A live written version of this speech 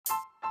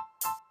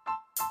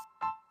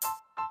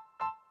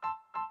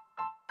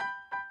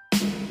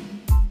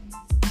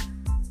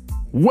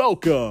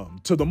Welcome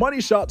to the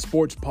Money Shot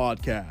Sports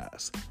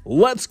Podcast.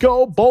 Let's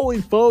go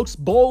bowling, folks.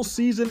 Bowl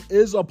season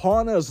is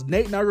upon us.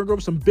 Nate and I are going to go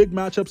over some big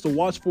matchups to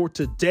watch for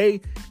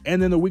today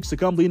and in the weeks to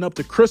come leading up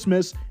to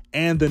Christmas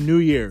and the New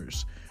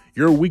Year's.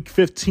 Your Week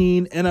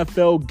 15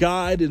 NFL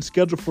guide and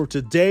schedule for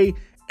today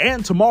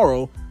and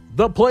tomorrow.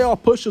 The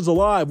playoff push is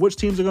alive. Which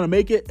teams are going to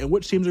make it and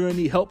which teams are going to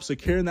need help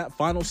securing that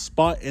final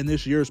spot in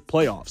this year's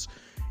playoffs.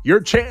 Your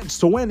chance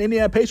to win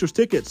Indiana Pacers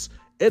tickets.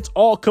 It's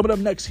all coming up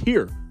next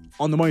here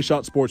on the Money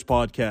Shot Sports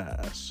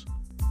Podcast.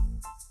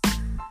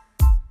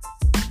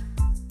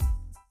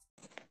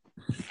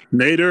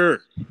 Nader.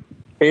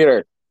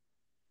 Peter.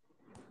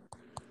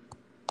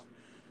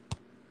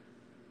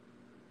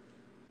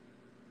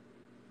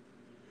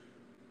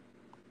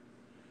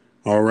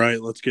 All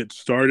right, let's get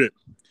started.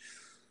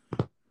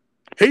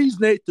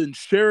 He's Nathan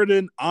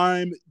Sheridan.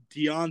 I'm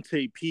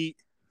Deontay Pete.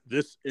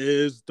 This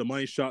is the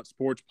Money Shot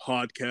Sports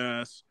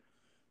Podcast.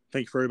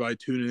 Thank you for everybody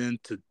tuning in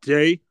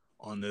today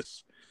on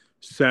this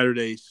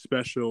Saturday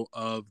special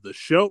of the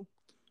show.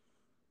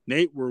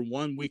 Nate, we're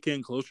one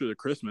weekend closer to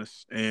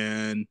Christmas,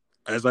 and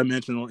as I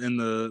mentioned in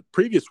the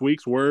previous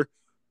weeks, we're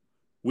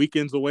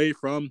weekends away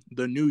from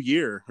the new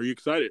year. Are you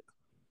excited?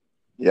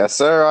 Yes,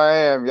 sir, I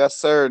am. Yes,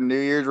 sir. New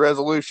Year's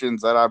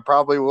resolutions that I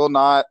probably will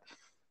not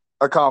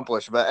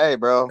accomplish. But hey,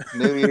 bro,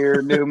 new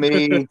year, new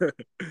me.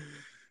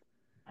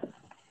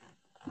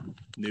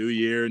 New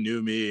year,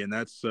 new me, and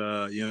that's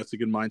it's a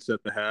good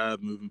mindset to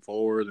have moving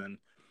forward. And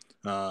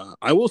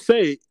I will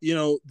say,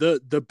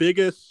 the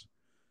biggest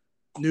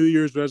New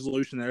Year's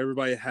resolution that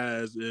everybody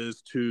has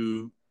is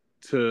to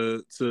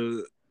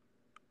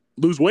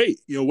lose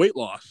weight, weight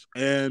loss.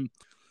 And,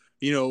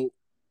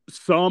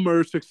 some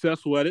are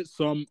successful at it,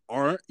 some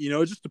aren't.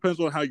 It just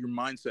depends on how your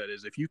mindset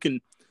is. If you can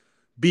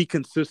be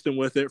consistent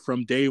with it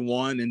from day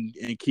one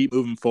and keep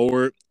moving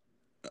forward,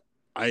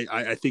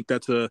 I think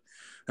that's a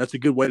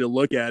good way to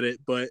look at it.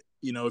 But,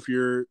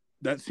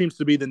 that seems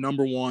to be the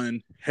number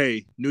one,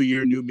 hey, new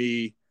year, new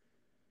me.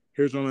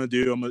 Here's what I'm going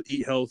to do. I'm going to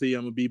eat healthy.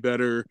 I'm going to be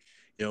better.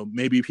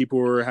 Maybe people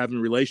are having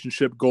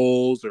relationship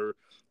goals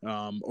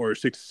or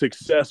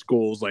success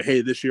goals. Like, hey,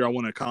 this year I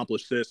want to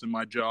accomplish this in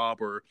my job,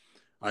 or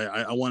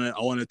I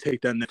want to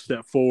take that next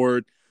step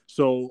forward.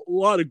 So a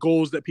lot of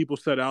goals that people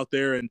set out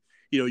there, and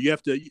you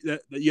have to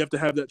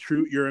have that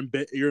true your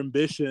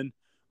ambition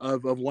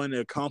of wanting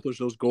to accomplish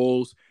those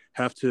goals.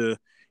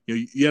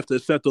 You have to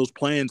set those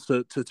plans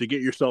to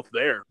get yourself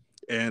there.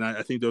 And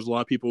I think there's a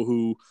lot of people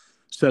who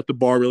set the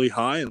bar really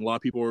high, and a lot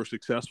of people are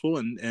successful,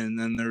 and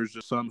then there's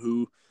just some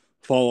who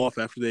fall off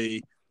after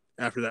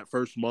that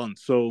first month.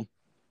 So,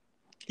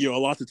 a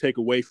lot to take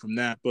away from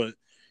that, but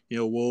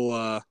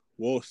we'll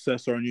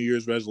assess our New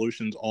Year's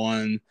resolutions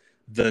on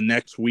the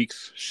next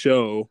week's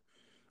show,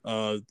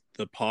 the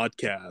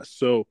podcast.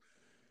 So,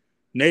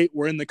 Nate,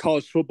 we're in the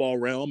college football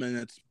realm, and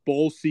it's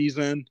bowl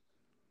season.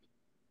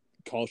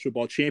 College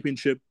football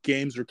championship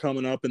games are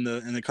coming up in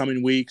the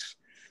coming weeks.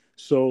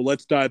 So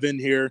let's dive in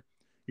here.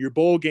 Your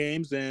bowl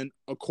games, and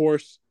of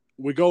course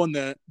we go in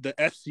the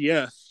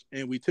FCS,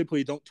 and we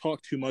typically don't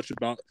talk too much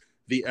about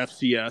the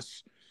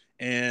FCS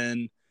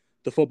and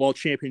the football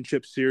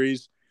championship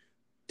series,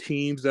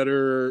 teams that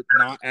are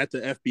not at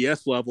the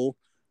FBS level,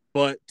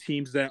 but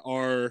teams that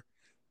are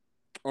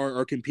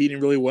competing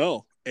really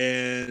well.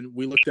 And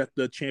we looked at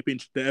the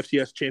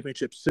FCS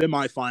championship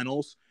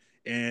semifinals,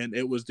 and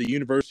it was the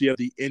University of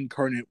the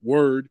Incarnate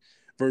Word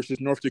versus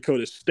North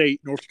Dakota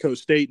State. North Dakota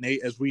State,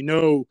 Nate, as we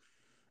know,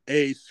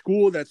 a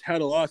school that's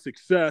had a lot of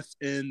success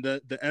in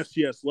the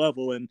FCS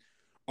level. And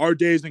our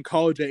days in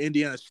college at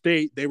Indiana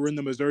State, they were in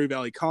the Missouri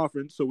Valley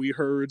Conference, so we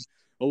heard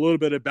a little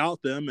bit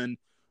about them. And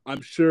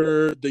I'm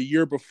sure the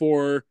year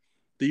before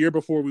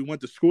we went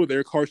to school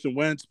there, Carson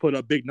Wentz put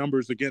up big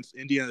numbers against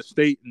Indiana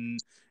State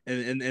and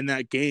in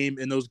that game,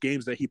 in those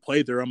games that he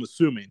played there, I'm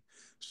assuming.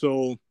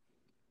 So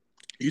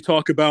you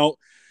talk about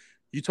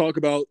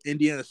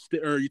Indiana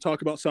State, or you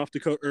talk about South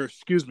Dakota, or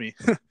excuse me,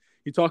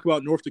 you talk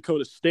about North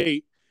Dakota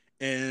State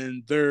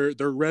and their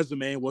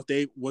resume and what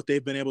they've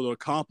been able to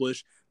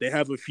accomplish. They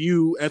have a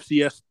few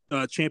FCS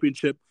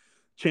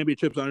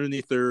championships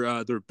underneath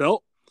their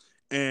belt,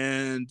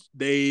 and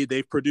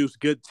they've produced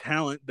good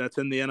talent that's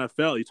in the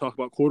NFL. You talk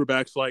about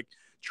quarterbacks like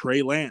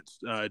Trey Lance,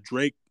 not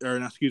Drake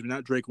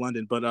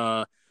London,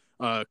 but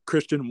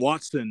Christian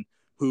Watson,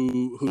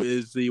 who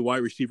is the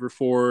wide receiver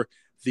for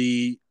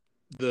the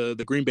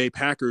Green Bay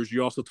Packers.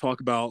 You also talk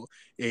about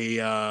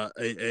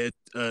a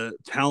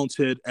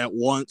talented at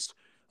once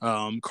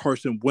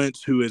Carson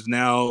Wentz, who is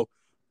now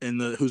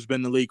who's been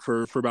in the league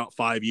for about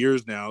 5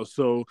 years now.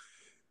 So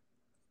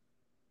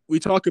we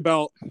talk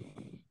about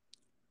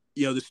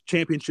this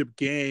championship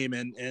game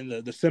and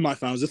the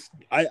semifinals.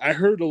 I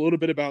heard a little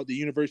bit about the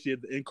University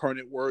of the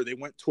Incarnate Word. They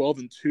went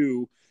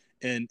 12-2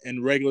 in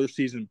regular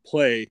season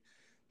play.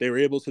 They were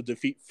able to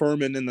defeat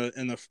Furman in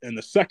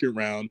the second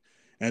round,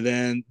 and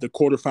then the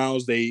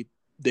quarterfinals they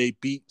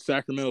beat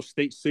Sacramento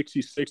State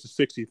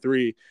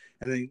 66-63,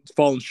 and then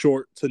falling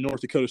short to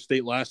North Dakota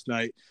State last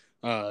night,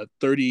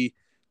 35-32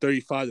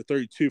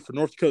 for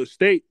North Dakota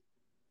State.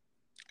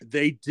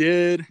 They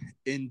did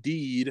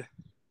indeed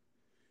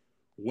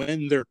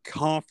win their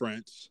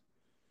conference.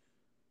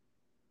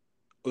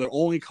 Their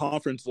only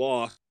conference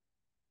loss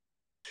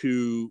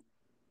to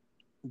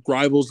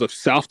rivals of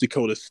South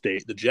Dakota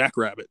State, the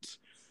Jackrabbits.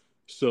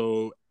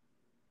 So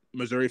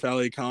Missouri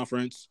Valley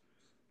Conference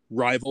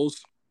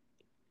rivals.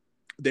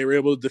 They were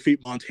able to defeat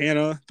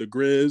Montana, the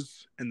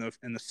Grizz, in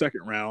the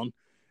second round.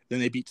 Then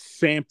they beat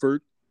Samford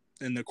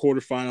in the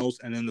quarterfinals,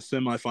 and in the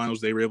semifinals,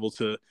 they were able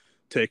to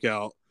take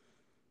out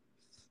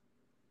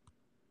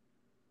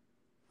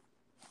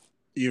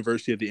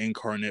University of the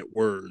Incarnate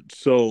Word.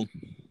 So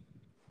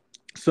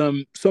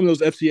some of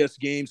those FCS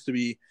games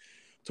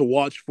to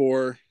watch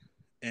for,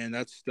 and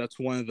that's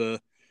one of the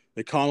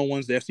common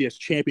ones. The FCS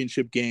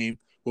championship game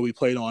will be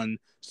played on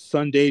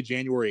Sunday,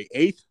 January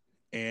 8th,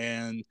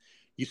 and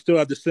you still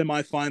have the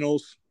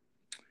semifinals.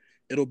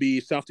 It'll be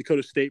South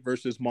Dakota State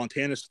versus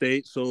Montana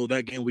State. So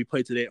that game will be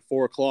played today at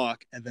 4:00.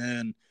 And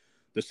then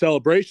the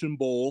Celebration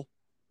Bowl,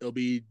 it'll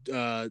be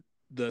the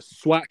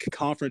SWAC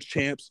conference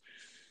champs,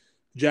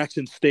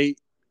 Jackson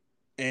State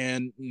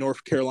and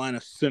North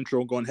Carolina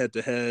Central, going head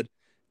to head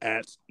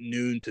at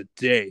noon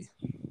today.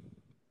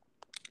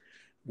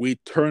 We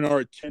turn our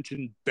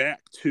attention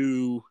back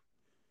to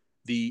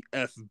the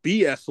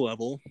FBS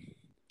level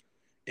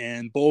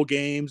and bowl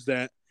games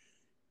that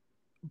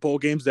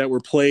were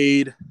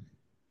played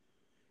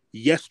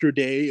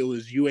yesterday. It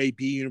was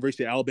UAB,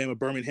 University of Alabama,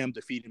 Birmingham,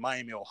 defeating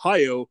Miami,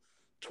 Ohio,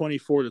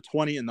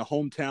 24-20 in the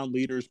hometown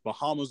leaders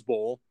Bahamas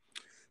Bowl.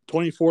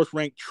 24th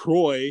ranked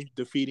Troy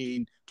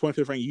defeating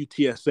 25th ranked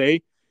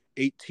UTSA,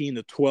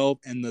 18-12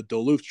 in the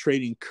Duluth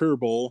Trading Cur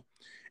Bowl.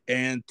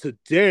 And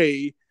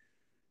today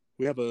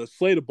we have a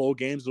slate of bowl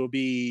games.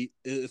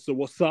 It's the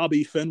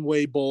Wasabi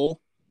Fenway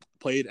Bowl,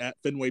 played at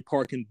Fenway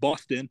Park in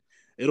Boston.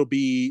 It'll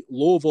be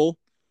Louisville,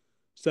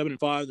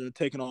 7-5. They're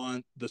taking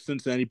on the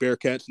Cincinnati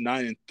Bearcats,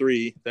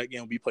 9-3. That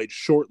game will be played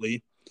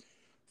shortly.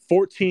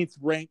 14th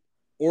ranked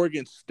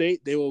Oregon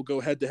State, they will go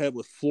head to head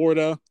with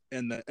Florida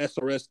in the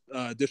SRS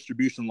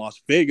Distribution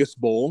Las Vegas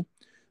Bowl.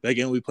 That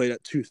game will be played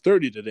at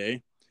 2:30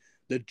 today.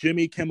 The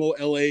Jimmy Kimmel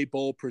LA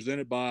Bowl,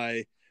 presented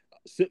by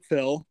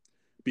Sitfell,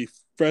 be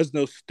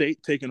Fresno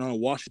State taking on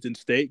Washington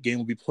State. Game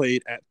will be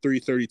played at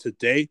 3:30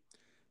 today.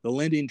 The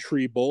Lending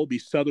Tree Bowl be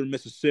Southern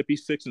Mississippi,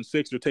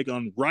 6-6. They're taking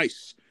on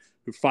Rice,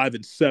 who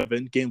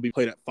 5-7. Game will be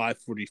played at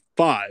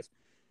 5:45.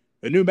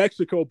 The New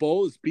Mexico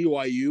Bowl is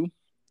BYU.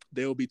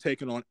 They will be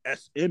taking on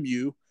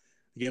SMU.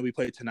 The game will be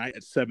played tonight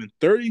at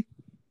 7:30.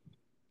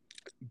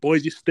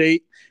 Boise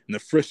State and the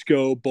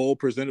Frisco Bowl,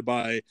 presented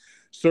by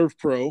Serve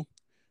Pro,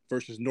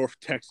 versus North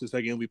Texas.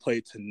 That game will be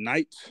played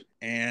tonight.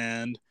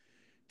 And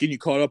getting you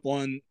caught up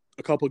on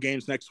a couple of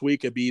games next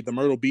week, it'd be the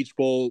Myrtle Beach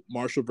Bowl,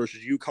 Marshall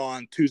versus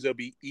UConn. Tuesday will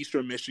be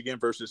Eastern Michigan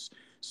versus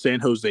San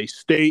Jose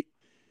State.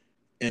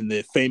 And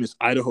the famous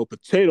Idaho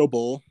Potato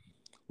Bowl,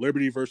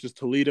 Liberty versus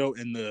Toledo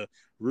in the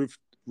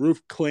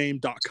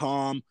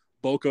roofclaim.com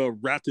Boca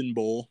Raton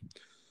Bowl.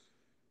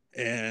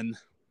 And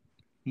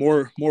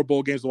more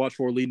bowl games to watch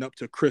for leading up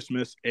to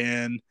Christmas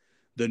and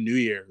the New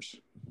Year's.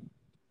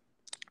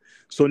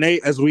 So,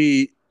 Nate, as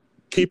we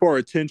keep our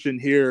attention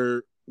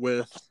here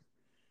with,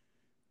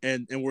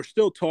 and we're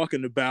still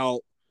talking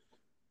about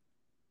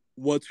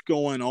what's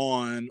going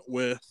on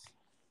with,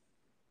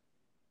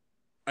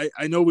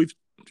 I know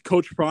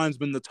Coach Prime's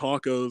been the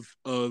talk of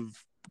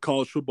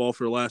college football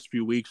for the last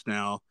few weeks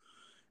now.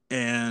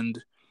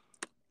 And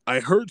I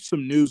heard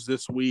some news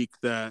this week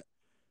that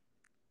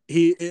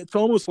it's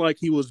almost like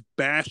he was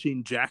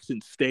bashing Jackson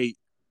State,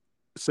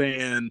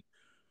 saying,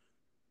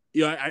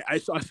 I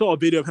saw a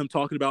video of him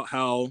talking about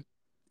how,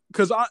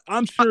 because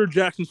I'm sure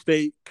Jackson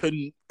State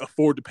couldn't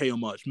afford to pay him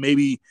much,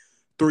 maybe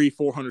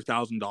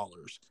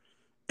 $300,000-$400,000.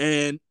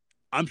 And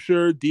I'm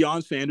sure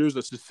Deion Sanders,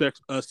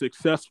 a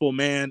successful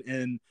man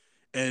in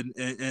the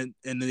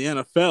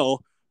NFL,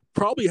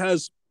 probably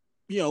has,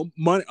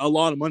 money, a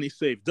lot of money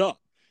saved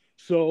up.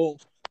 So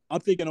I'm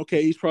thinking,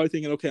 okay, he's probably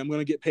thinking, okay, I'm going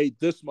to get paid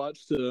this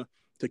much to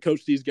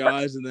coach these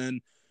guys. And then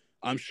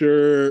I'm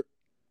sure,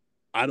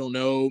 I don't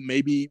know,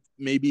 maybe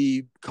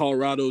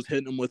Colorado's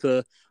hitting him with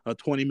a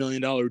 $20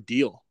 million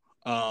deal.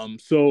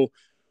 So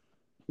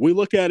we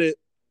look at it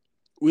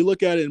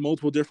in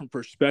multiple different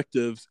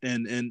perspectives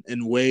and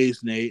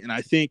ways, Nate. And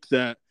I think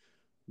that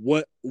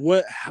what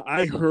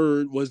I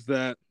heard was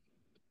that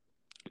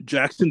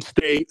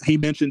he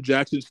mentioned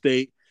Jackson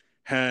State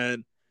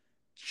had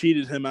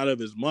cheated him out of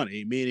his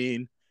money,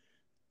 meaning,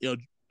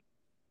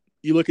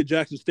 you look at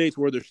Jackson State's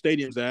where their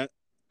stadium's at,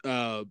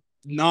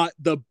 not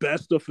the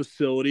best of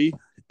facility.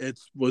 It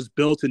was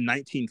built in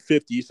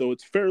 1950, so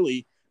it's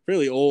fairly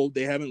old.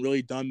 They haven't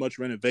really done much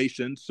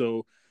renovation.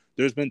 So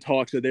there's been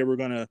talks that they were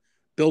going to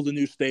build a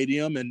new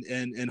stadium and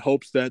in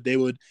hopes that they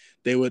would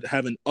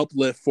have an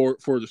uplift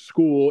for the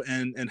school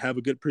and have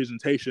a good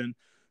presentation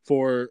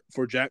for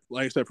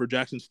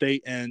Jackson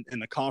State and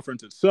the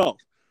conference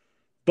itself.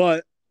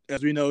 But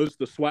as we know, it's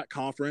the SWAC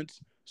conference.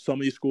 Some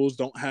of these schools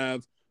don't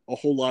have a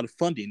whole lot of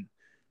funding.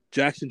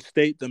 Jackson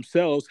State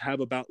themselves have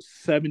about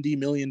 $70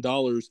 million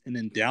in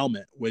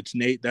endowment, which,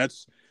 Nate,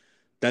 that's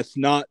that's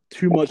not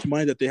too much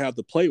money that they have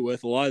to play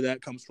with. A lot of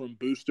that comes from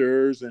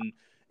boosters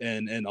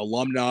and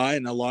alumni,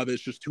 and a lot of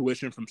it's just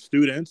tuition from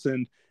students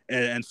and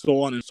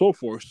so on and so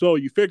forth. So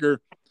you figure,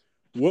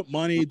 what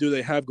money do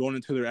they have going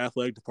into their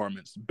athletic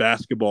departments?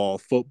 Basketball,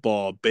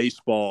 football,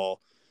 baseball,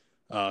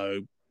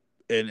 and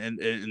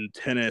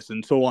tennis,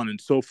 and so on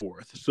and so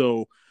forth.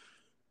 So,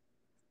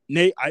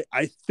 Nate,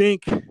 I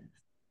think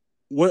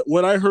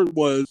what I heard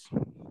was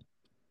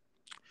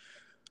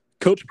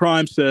Coach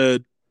Prime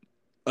said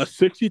a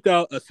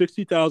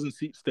 60,000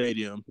 seat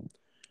stadium.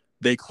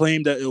 They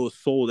claimed that it was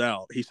sold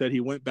out. He said he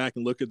went back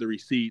and looked at the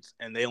receipts,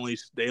 and they only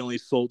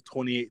sold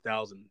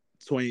 28,000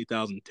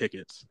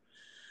 tickets.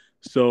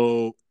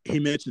 So he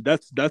mentioned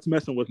that's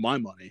messing with my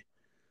money.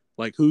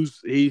 Like,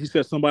 he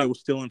said somebody was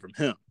stealing from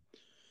him.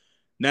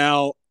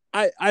 Now,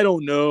 I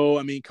don't know.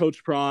 I mean,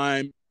 Coach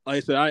Prime, like I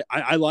said,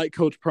 I like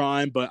Coach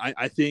Prime, but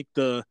I think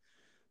the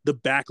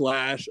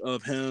backlash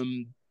of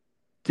him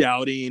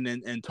doubting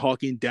and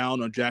talking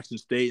down on Jackson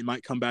State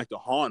might come back to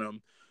haunt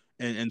him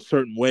in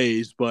certain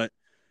ways. But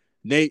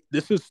Nate,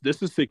 this is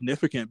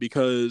significant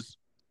because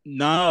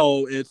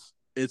now it's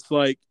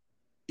like,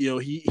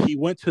 he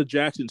went to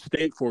Jackson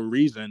State for a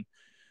reason,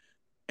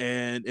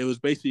 and it was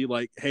basically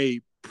like,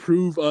 hey,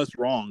 prove us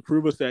wrong,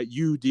 prove us that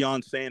you,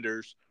 Deion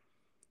Sanders,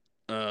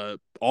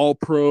 all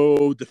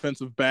pro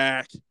defensive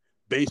back,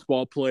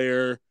 baseball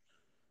player,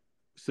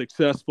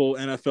 successful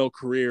NFL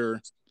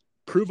career,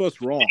 prove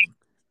us wrong.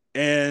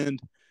 And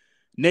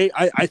Nate,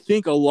 I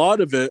think a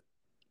lot of it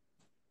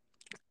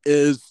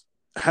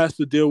has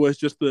to deal with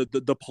just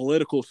the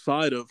political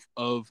side of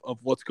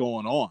what's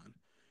going on.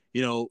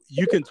 You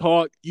can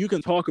talk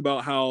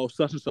about how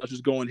such and such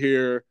is going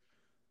here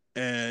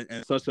and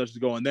such is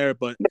going there,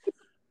 but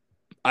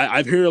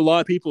I've heard a lot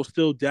of people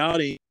still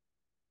doubting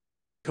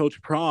Coach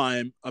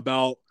Prime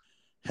about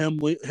him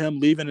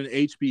leaving an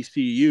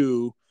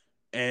HBCU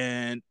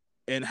and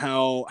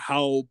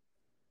how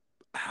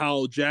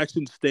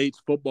Jackson State's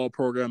football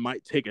program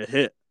might take a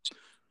hit.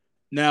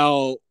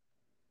 Now,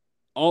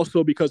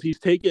 also because he's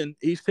taken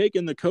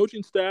the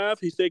coaching staff,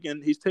 he's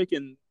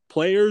taken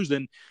players,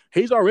 and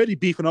he's already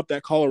beefing up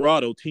that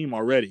Colorado team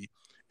already.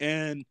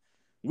 And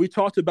we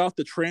talked about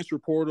the transfer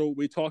portal.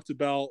 We talked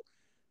about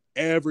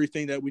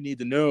everything that we need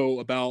to know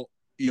about,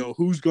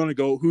 who's going to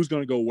go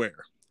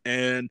where.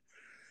 And,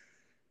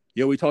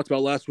 we talked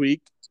about last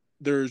week,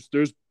 there's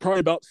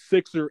probably about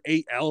 6 or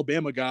 8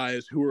 Alabama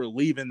guys who are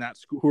leaving that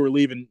school, who are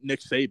leaving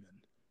Nick Saban.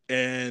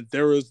 And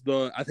I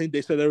think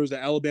they said there was an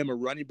Alabama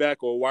running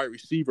back or a wide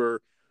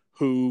receiver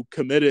who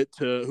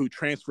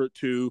transferred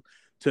to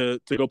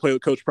go play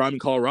with Coach Prime in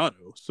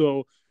Colorado.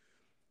 So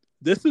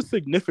this is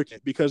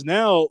significant because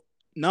now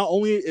not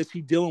only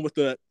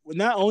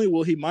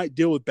will he might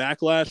deal with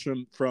backlash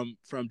from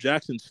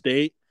Jackson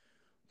State,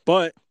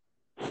 but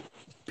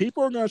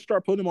people are going to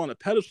start putting him on a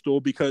pedestal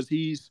because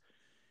he's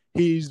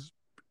getting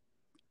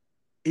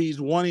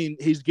these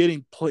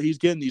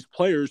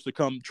players to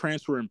come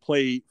transfer and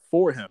play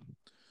for him.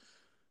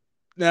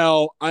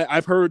 Now,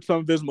 I've heard some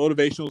of his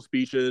motivational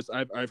speeches.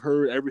 I've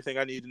heard everything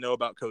I need to know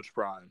about Coach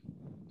Prime.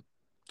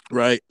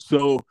 Right.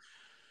 So,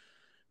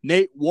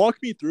 Nate, walk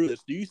me through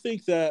this. Do you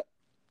think that?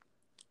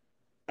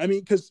 I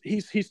mean, because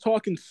he's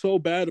talking so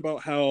bad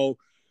about how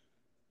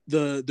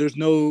there's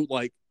no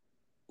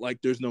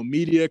there's no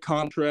media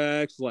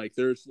contracts,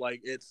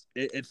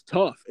 it's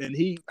tough, and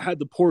he had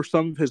to pour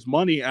some of his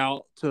money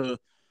out to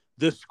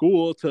this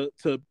school to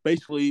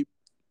basically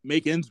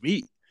make ends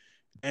meet.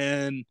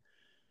 And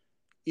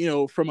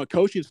from a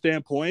coaching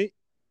standpoint,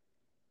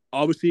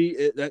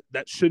 obviously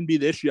that shouldn't be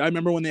the issue. I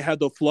remember when they had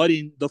the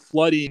flooding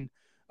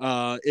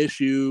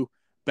issue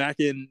back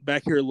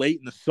here late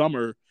in the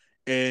summer,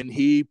 and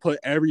he put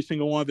every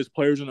single one of his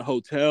players in a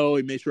hotel.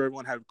 He made sure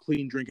everyone had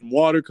clean drinking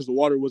water because the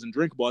water wasn't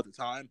drinkable at the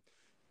time.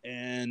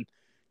 And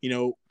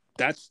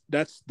that's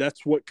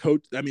what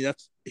coach. I mean,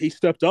 he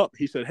stepped up.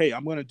 He said, "Hey,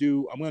 I'm gonna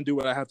do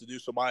what I have to do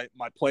so my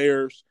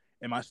players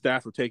and my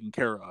staff are taken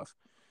care of."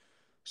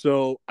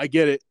 So I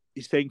get it.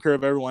 He's taking care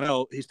of everyone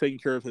else. He's taking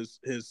care of his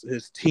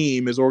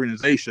team, his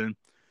organization.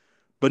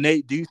 But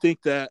Nate, do you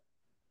think the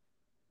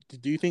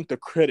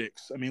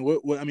critics? I mean,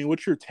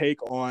 what's your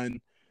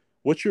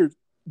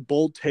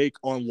bold take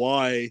on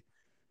why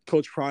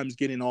Coach Prime's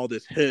getting all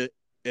this hit,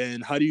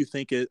 and how do you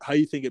think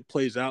it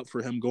plays out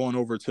for him going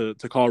over to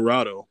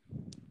Colorado?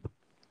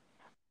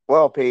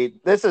 Well,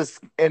 Pete, this is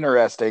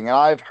interesting, and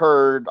I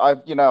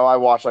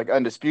watched like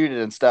Undisputed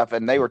and stuff,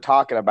 and they were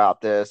talking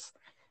about this,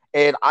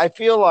 and I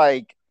feel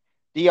like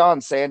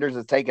Deion Sanders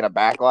is taking a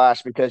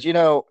backlash because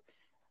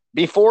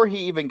before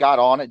he even got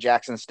on at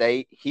Jackson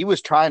State, he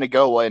was trying to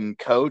go and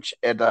coach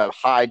at the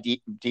high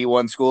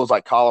D1 schools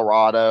like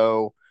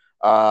Colorado,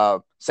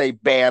 say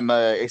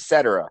Bama,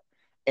 etc.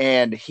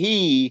 And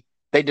they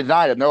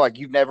denied him. They're like,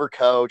 "You've never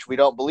coached. We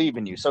don't believe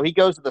in you." So he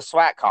goes to the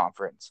SWAC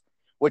conference,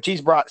 which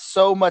he's brought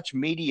so much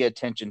media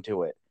attention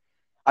to it.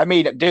 I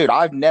mean, dude,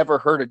 I've never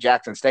heard of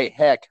Jackson State.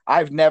 Heck,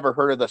 I've never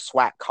heard of the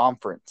SWAC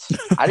conference.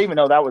 I didn't even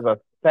know that was a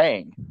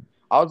thing.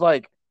 I was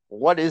like,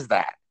 what is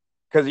that?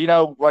 because,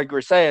 like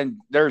we're saying,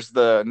 there's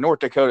the North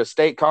Dakota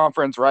State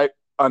Conference right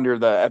under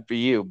the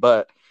FBU.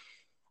 But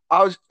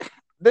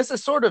this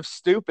is sort of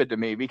stupid to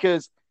me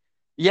because,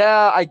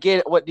 yeah, I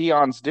get what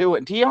Deion's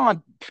doing.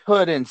 Deion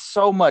put in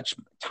so much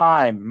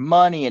time,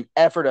 money, and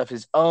effort of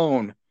his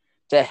own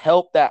to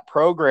help that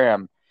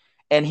program,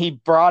 and he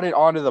brought it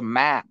onto the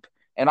map.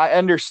 And I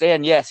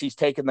understand, yes, he's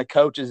taken the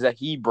coaches that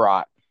he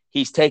brought.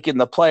 He's taken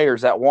the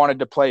players that wanted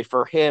to play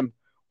for him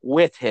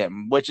with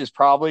him, which is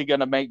probably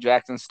going to make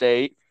Jackson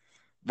State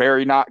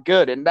very not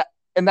good. And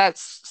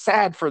that's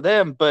sad for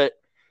them, but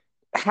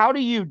how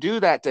do you do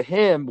that to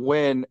him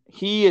when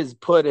he has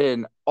put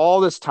in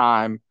all this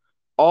time,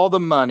 all the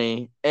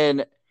money,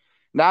 and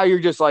now you're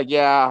just like,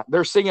 yeah,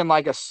 they're singing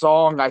like a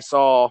song I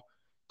saw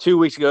 2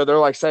 weeks ago. They're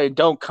like saying,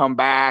 "Don't come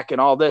back" and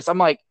all this. I'm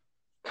like,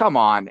 come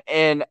on.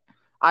 And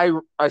I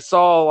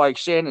saw like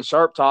Shannon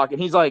Sharp talk,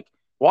 and he's like,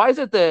 why is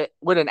it that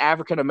when an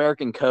African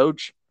American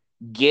coach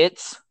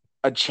gets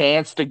a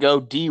chance to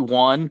go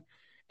D1,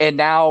 and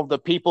now the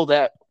people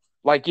that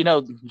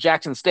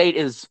Jackson State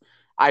is,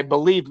 I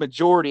believe,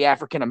 majority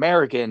African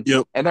American,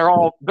 Yep. and they're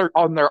all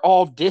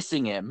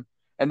dissing him,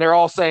 and they're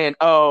all saying,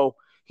 "Oh,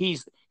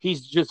 he's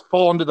just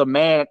fallen to the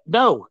man."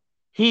 No,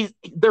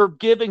 they're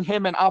giving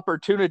him an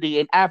opportunity,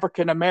 an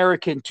African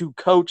American, to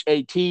coach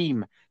a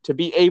team, to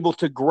be able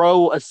to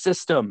grow a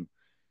system,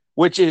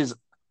 which is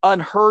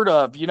unheard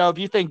of. If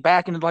you think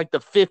back into like the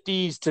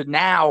 50s to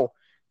now,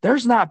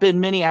 there's not been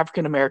many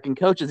African American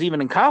coaches even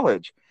in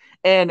college.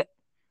 And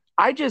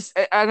I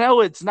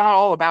know it's not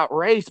all about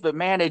race, but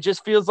man, it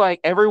just feels like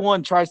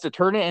everyone tries to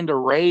turn it into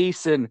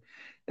race, and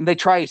they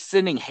try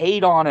sending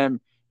hate on him.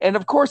 And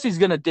of course he's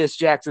going to diss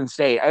Jackson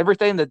State,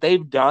 everything that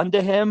they've done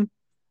to him.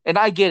 And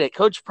I get it.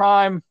 Coach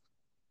Prime,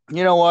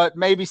 you know what,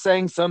 maybe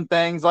saying some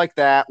things like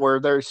that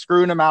where they're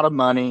screwing him out of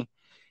money.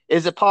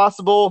 Is it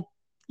possible?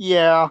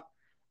 Yeah,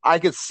 I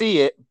could see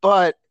it.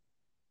 But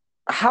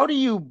how do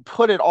you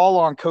put it all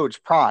on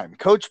Coach Prime?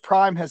 Coach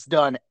Prime has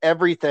done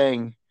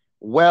everything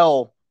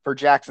well for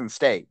Jackson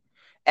State.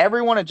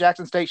 Everyone at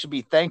Jackson State should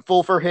be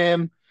thankful for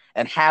him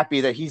and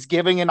happy that he's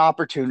giving an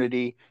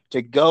opportunity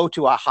to go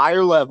to a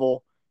higher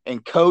level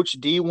and coach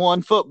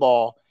D1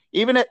 football.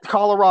 Even at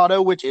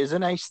Colorado, which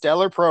isn't a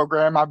stellar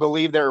program, I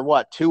believe they're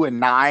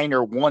 2-9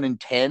 or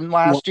 1-10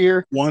 last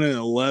year.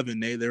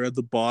 1-11. They're at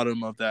the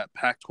bottom of that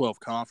Pac-12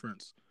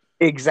 conference.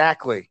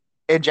 Exactly.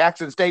 And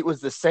Jackson State was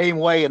the same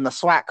way in the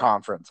SWAC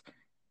conference.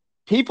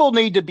 People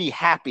need to be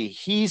happy.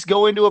 He's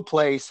going to a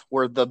place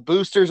where the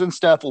boosters and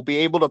stuff will be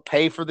able to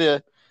pay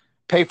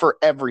for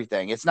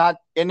everything. It's not,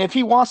 and if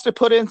he wants to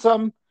put in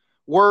some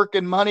work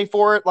and money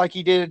for it, like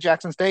he did at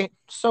Jackson State,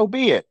 so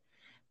be it.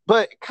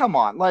 But come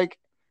on,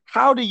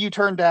 how do you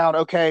turn down,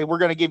 okay, we're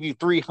going to give you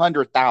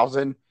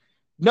 $300,000.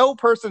 No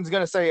person's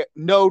going to say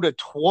no to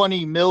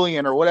 20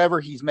 million or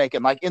whatever he's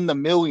making, like in the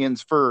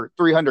millions for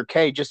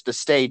 $300K just to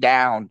stay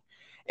down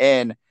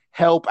and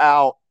help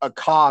out a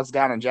cause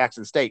down in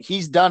Jackson State.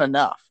 He's done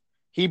enough.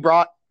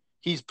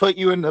 He's put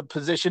you in the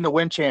position to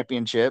win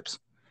championships.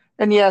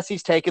 And yes,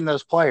 he's taken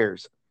those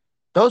players.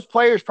 Those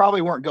players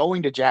probably weren't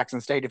going to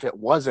Jackson State if it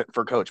wasn't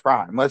for Coach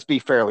Prime. Let's be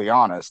fairly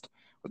honest.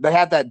 They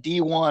had that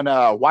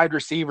D1 wide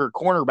receiver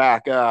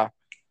cornerback,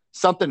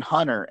 something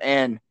Hunter,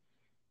 and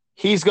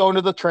he's going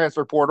to the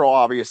transfer portal,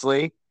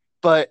 obviously,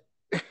 but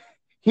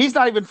he's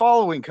not even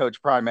following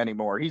Coach Prime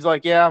anymore. He's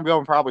like, yeah, I'm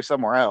going probably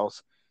somewhere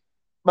else.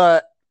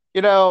 But,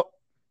 a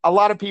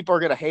lot of people are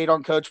going to hate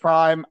on Coach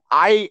Prime.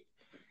 I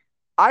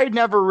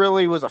never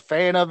really was a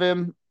fan of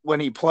him when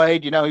he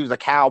played. He was a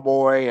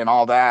Cowboy and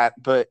all that,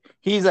 but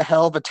he's a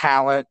hell of a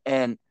talent,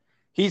 and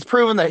he's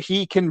proven that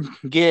he can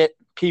get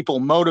people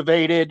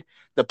motivated.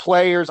 The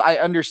players, I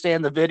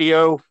understand the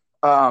video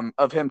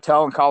of him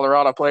telling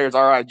Colorado players,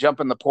 all right, jump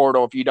in the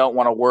portal if you don't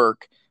want to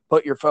work.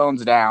 Put your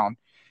phones down.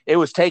 It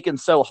was taken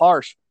so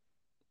harsh.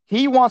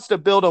 He wants to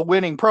build a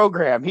winning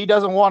program. He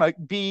doesn't want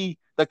to be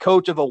the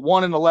coach of a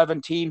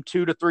 1-11 team,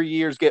 2 to 3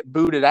 years, get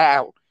booted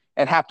out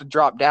and have to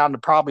drop down to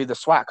probably the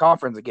SWAC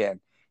conference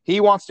again. He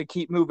wants to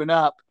keep moving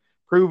up,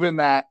 proving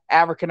that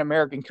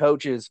African-American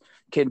coaches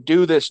can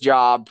do this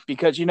job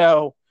because,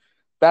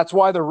 that's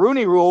why the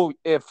Rooney Rule,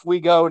 if we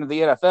go into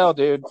the NFL,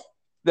 dude,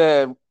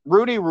 the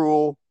Rooney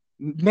Rule,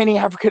 many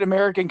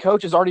African-American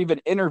coaches aren't even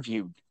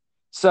interviewed.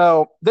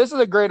 So this is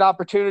a great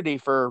opportunity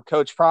for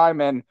Coach Prime,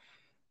 and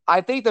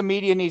I think the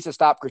media needs to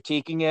stop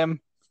critiquing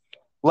him.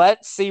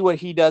 Let's see what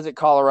he does at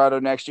Colorado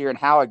next year and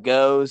how it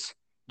goes.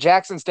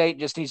 Jackson State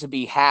just needs to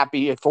be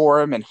happy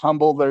for him and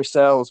humble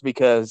themselves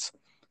because,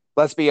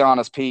 let's be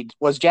honest, Pete,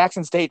 was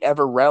Jackson State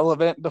ever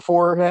relevant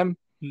before him?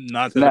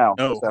 No,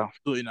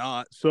 absolutely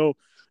not. So,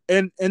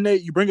 and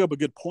Nate, you bring up a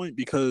good point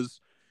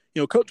because,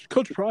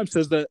 Coach Prime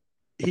says that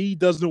he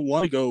doesn't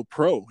want to go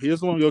pro. He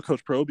doesn't want to go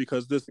coach pro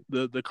because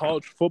the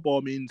college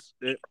football means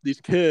that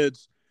these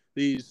kids,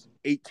 these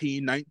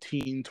 18,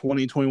 19,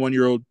 20,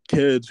 21-year-old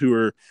kids who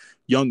are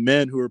young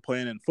men who are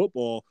playing in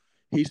football,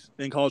 he's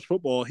in college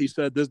football. He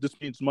said this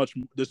means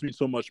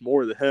so much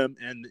more to him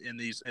and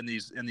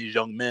these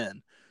young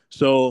men.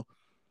 So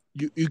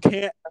you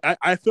can't.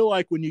 I feel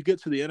like when you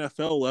get to the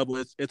NFL level,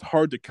 it's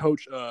hard to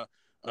coach a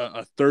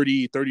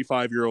 30,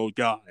 35-year-old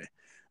guy,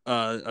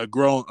 a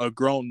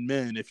grown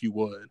man, if you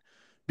would.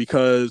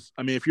 Because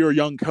I mean, if you're a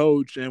young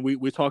coach, and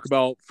we talk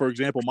about, for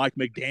example, Mike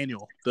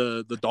McDaniel,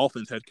 the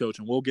Dolphins head coach,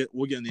 and we'll get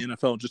in the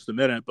NFL in just a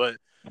minute, but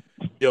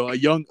a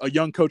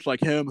young coach like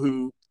him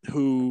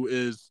who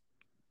is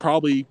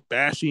probably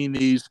bashing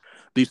these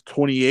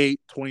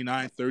 28,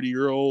 29,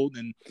 30-year-old,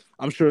 and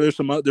I'm sure there's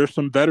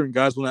some veteran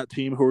guys on that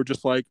team who are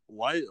just like,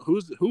 who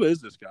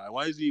is this guy?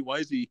 Why is he?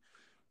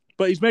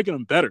 But he's making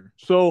them better.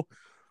 So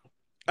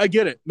I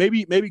get it.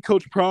 Maybe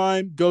Coach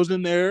Prime goes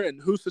in there,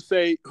 and who's to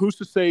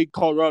say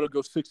Colorado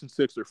goes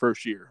 6-6 their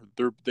first year?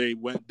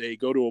 They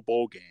go to a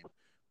bowl game.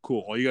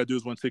 Cool. All you gotta do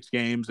is win 6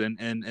 games and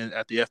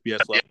at the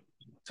FBS level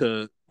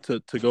to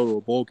go to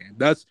a bowl game.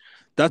 That's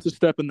a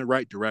step in the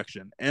right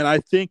direction. And I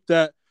think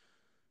that,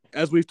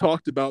 as we've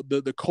talked about,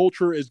 the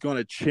culture is going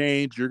to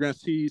change. You're going to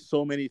see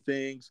so many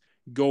things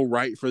go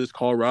right for this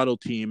Colorado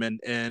team.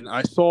 And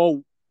I saw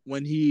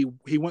when he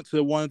went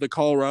to one of the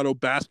Colorado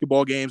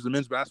basketball games, the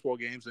men's basketball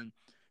games, and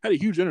had a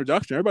huge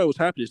introduction. Everybody was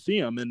happy to see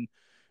him.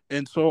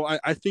 And so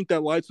I think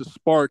that lights a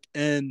spark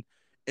and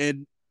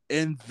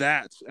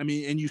that, I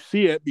mean, and you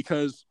see it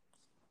because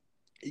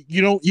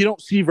you don't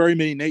see very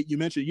many, Nate, you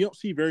mentioned, you don't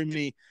see very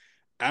many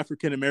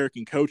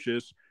African-American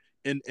coaches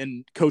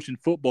in coaching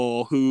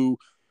football who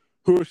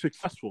are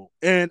successful.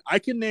 And I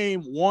can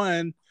name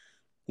one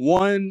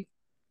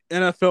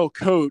NFL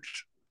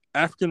coach,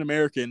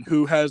 African-American,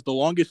 who has the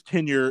longest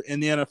tenure in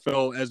the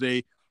NFL as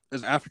an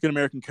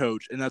African-American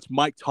coach, and that's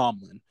Mike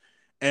Tomlin.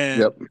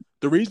 And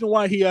the reason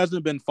why he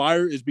hasn't been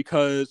fired is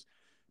because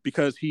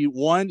he's a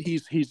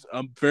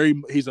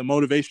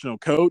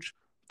motivational coach.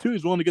 2,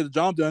 he's willing to get the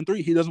job done.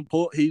 3, he doesn't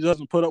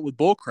put up with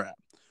bull crap.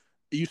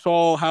 You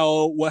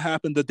saw what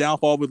happened, the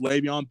downfall with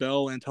Le'Veon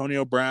Bell,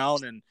 Antonio Brown,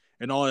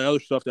 and all the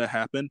other stuff that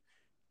happened.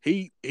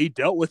 He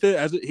dealt with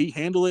it he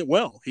handled it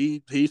well.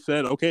 He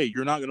said, okay,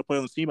 you're not going to play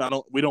on the team.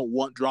 We don't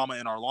want drama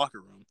in our locker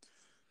room.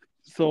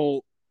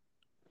 So,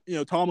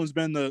 Tomlin's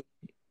been the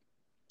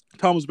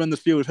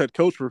Steelers head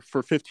coach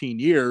for 15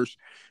 years.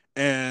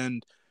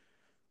 And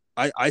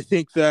I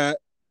think that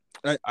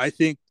I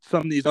think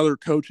some of these other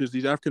coaches,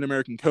 these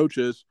African-American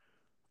coaches,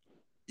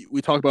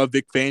 we talk about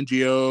Vic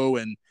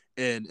Fangio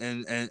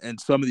and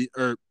some of the,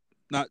 or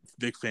not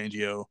Vic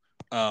Fangio.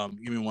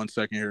 Give me 1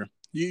 second here.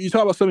 You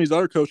talk about some of these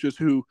other coaches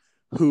who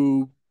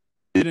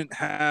didn't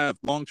have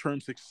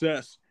long-term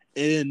success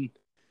in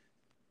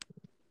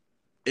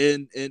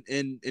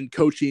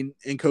coaching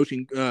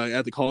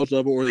at the college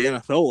level or the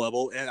NFL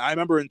level. And I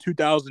remember in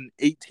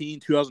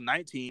 2018,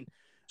 2019,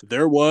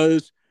 there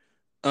was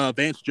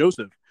Vance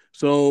Joseph.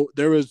 So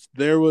there was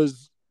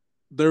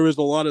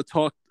a lot of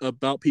talk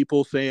about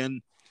people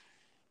saying,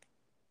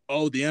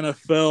 oh, the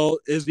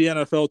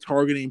NFL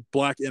targeting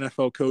black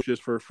NFL coaches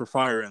for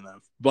firing them,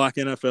 black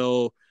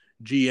NFL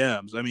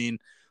GMs. I mean,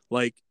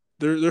 like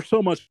there's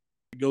so much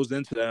that goes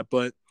into that.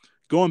 But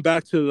going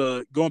back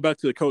to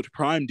the Coach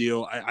Prime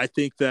deal, I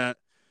think that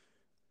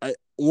I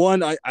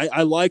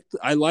like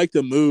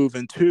the move,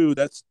 and 2,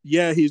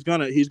 he's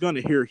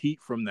gonna hear heat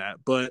from that.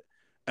 But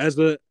as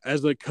a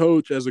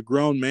coach, as a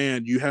grown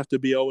man, you have to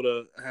be able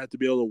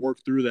to work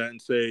through that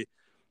and say,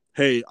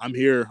 hey, I'm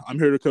here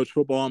to coach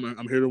football.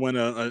 I'm here to win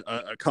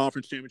a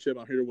conference championship.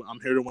 I'm here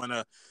to win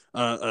a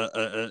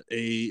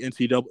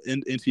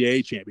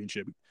NCAA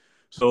championship.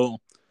 So,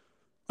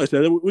 like I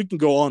said, we can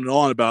go on and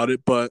on about it,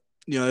 but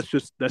that's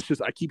just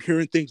I keep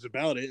hearing things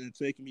about it, and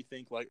it's making me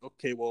think like,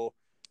 okay, well,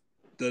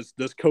 does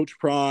Coach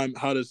Prime,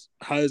 how does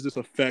this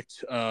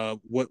affect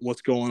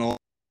what's going on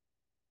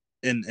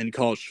in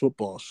college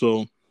football?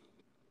 So,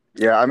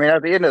 yeah, I mean,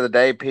 at the end of the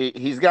day, Pete,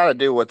 he's got to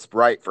do what's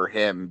right for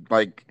him.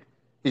 Like,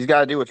 he's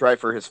got to do what's right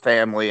for his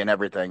family and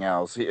everything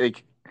else.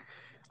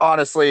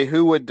 Honestly,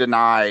 who would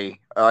deny,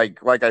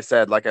 like I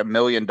said, like $1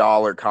 million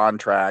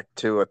contract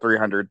to a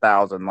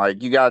 300,000?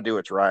 Like, you got to do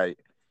what's right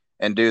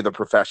and do the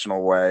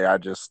professional way.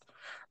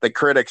 The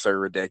critics are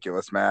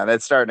ridiculous, man.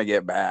 It's starting to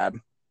get bad.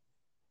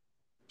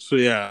 So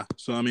yeah,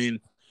 I mean,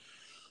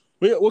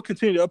 we'll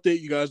continue to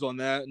update you guys on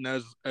that, and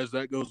as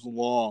that goes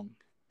along.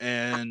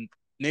 And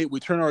Nate, we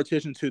turn our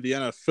attention to the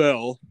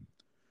NFL.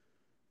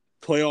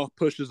 Playoff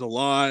push is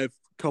alive.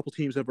 A couple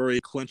teams have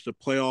already clinched a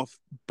playoff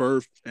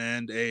berth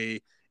and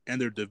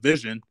their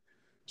division.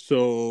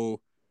 So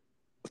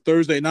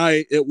Thursday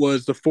night, it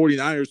was the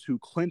 49ers who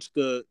clinched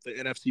the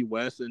NFC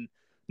West. And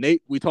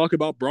Nate, we talk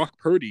about Brock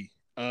Purdy,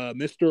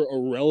 Mr.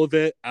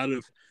 Irrelevant out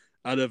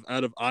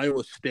of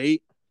Iowa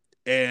State,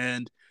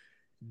 and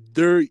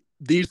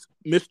these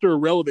Mr.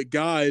 Irrelevant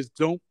guys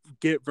don't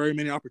get very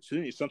many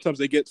opportunities. Sometimes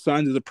they get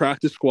signed to the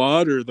practice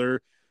squad or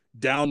they're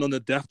down on the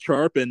depth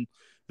chart, and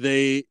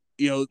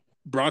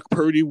Brock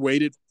Purdy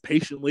waited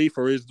patiently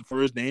for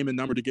his name and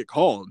number to get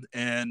called,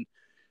 and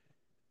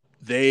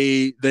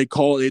they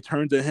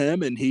turned to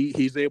him, and he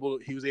was able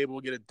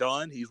to get it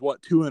done. He's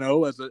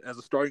 2-0 as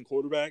a starting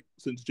quarterback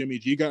since Jimmy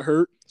G got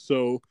hurt.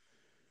 So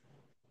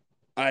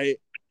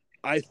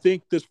I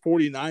think this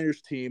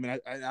 49ers team,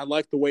 and I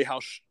like the way how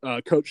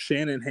Coach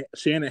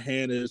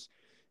Shanahan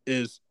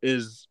is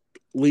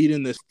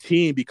leading this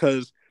team,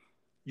 because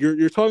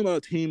you're talking about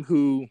a team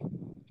who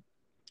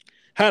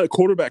had a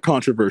quarterback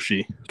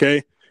controversy.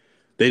 Okay,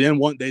 they didn't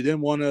want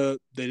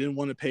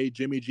to pay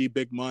Jimmy G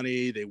big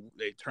money.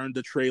 They turned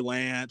to Trey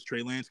Lance.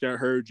 Trey Lance got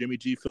hurt. Jimmy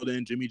G filled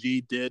in. Jimmy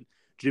G did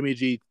Jimmy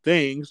G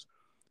things,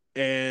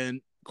 and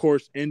of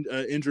course,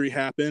 injury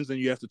happens, and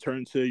you have to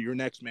turn to your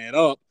next man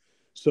up.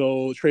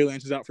 So Trey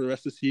Lance is out for the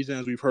rest of the season,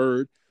 as we've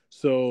heard.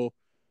 So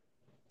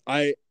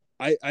I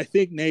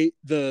think, Nate,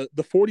 the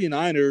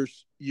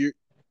 49ers,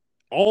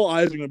 all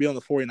eyes are going to be on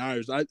the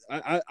 49ers.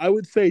 I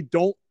would say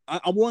don't.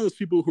 I'm one of those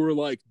people who are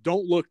like,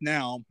 don't look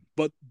now,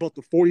 but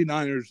the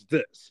 49ers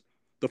this.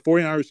 The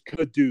 49ers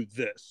could do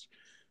this.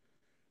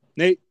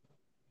 Nate,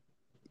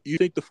 you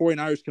think the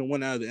 49ers can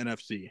win out of the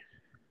NFC?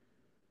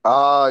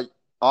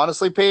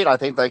 Honestly, Pete, I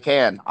think they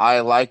can.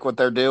 I like what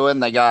they're doing.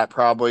 They got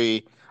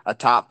probably a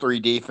top 3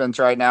 defense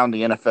right now in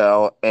the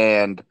NFL.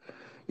 And,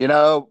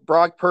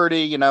 Brock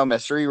Purdy,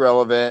 Mr.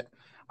 Irrelevant.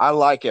 I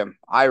like him.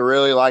 I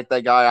really like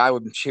that guy. I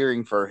was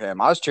cheering for him.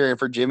 I was cheering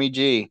for Jimmy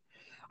G.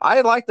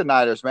 I like the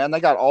Niners, man. They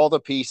got all the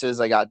pieces.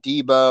 They got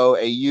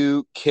Debo,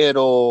 Ayuk,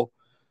 Kittle,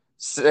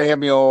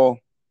 Samuel,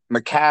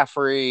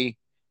 McCaffrey,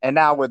 and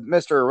now with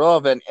Mr.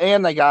 Irrelevant,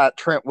 and they got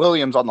Trent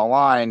Williams on the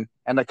line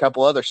and a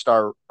couple other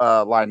star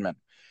linemen.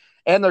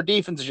 And their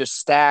defense is just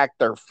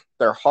stacked.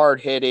 They're hard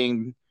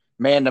hitting,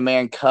 man to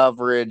man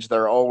coverage.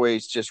 They're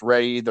always just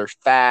ready. They're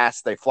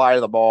fast. They fly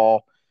to the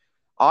ball.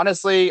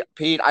 Honestly,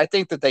 Pete, I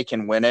think that they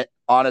can win it.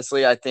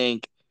 Honestly, I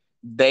think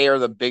they are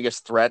the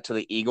biggest threat to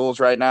the Eagles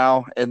right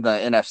now in the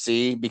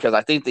NFC, because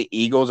I think the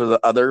Eagles are the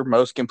other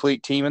most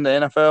complete team in the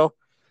NFL.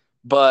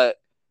 But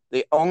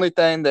the only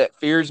thing that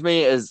fears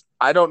me is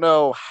I don't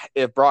know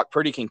if Brock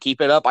Purdy can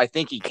keep it up. I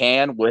think he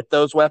can with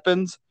those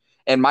weapons.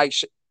 And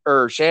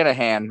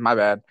Shanahan, my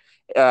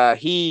bad,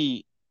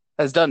 he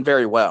has done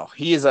very well.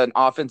 He is an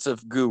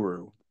offensive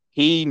guru.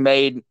 He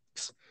made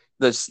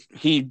this.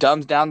 He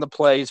dumbs down the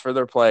plays for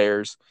their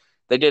players.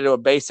 They did a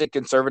basic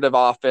conservative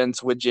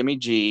offense with Jimmy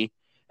G,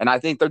 and I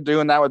think they're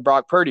doing that with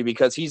Brock Purdy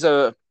because he's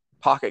a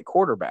pocket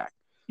quarterback.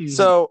 Mm-hmm.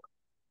 So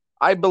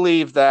I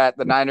believe that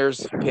the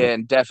Niners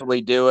can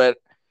definitely do it.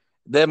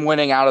 Them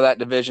winning out of that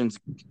division's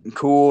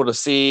cool to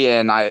see,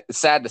 and it's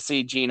sad to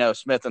see Geno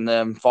Smith and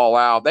them fall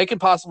out. They can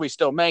possibly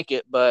still make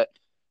it, but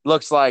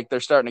looks like they're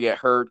starting to get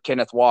hurt.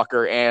 Kenneth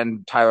Walker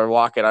and Tyler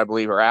Lockett, I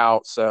believe, are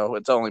out, so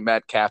it's only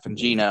Metcalf and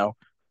Geno.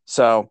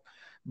 So,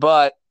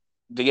 but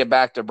to get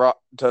back to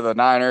the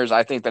Niners,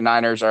 I think the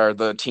Niners are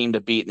the team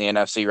to beat in the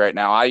NFC right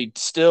now. I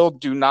still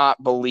do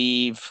not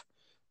believe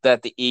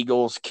that the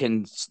Eagles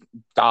can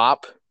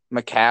stop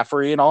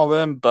McCaffrey and all of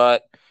them,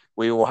 but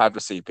we will have to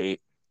see, Pete.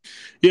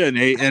 Yeah,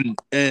 Nate,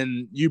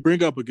 and you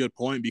bring up a good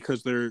point,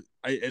 because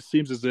it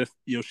seems as if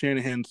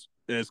Shanahan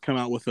has come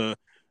out with a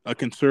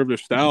conservative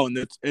style, and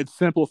it's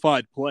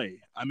simplified play.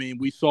 I mean,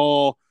 we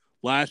saw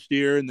last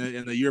year and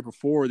the year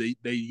before they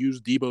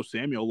used Debo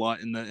Samuel a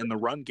lot in the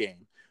run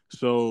game.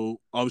 So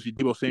obviously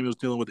Debo Samuel's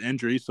dealing with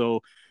injury,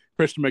 so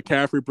Christian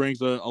McCaffrey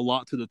brings a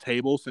lot to the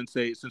table since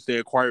they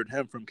acquired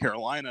him from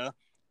Carolina.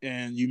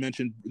 And you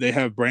mentioned they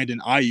have Brandon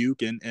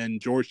Ayuk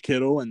and George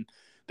Kittle, and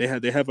they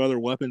have other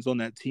weapons on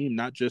that team,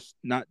 not just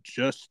C-Mac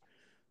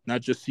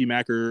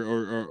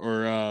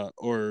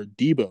or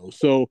Debo.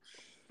 So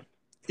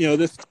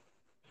this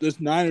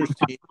Niners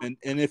team, and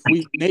if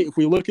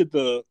we look at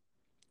the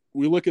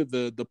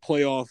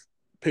playoff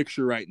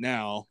picture right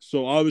now,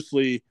 so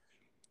obviously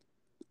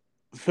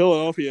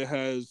Philadelphia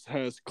has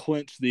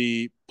clinched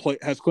the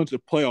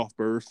playoff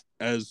berth,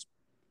 as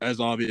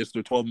obvious.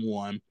 They're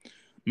 12-1.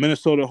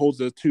 Minnesota holds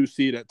the 2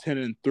 seed at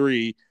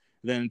 10-3.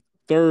 Then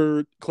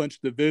third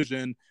clinched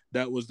division,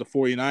 that was the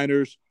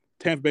 49ers.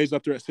 Tampa Bay's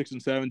up there at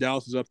 6-7.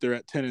 Dallas is up there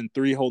at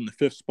 10-3, holding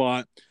the 5th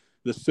spot.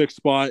 The 6th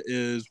spot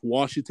is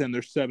Washington.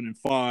 They're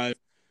 7-5.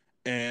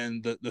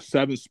 And the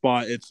 7th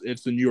spot, it's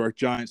the New York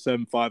Giants,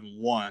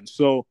 7-5-1.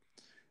 So,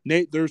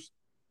 Nate, this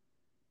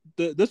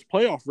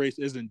playoff race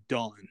isn't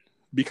done,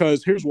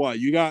 because here's why.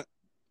 You got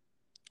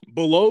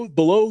below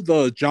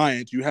the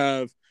Giants, you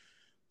have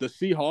the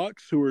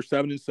Seahawks, who are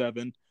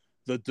 7-7,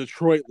 the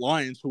Detroit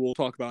Lions, who we'll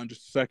talk about in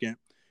just a second,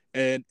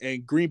 and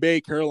Green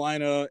Bay,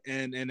 Carolina,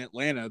 and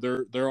Atlanta.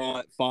 They're all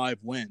at 5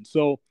 wins.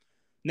 So,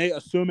 Nate,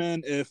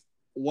 assuming if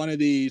one of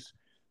these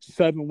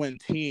 7-win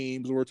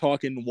teams, we're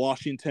talking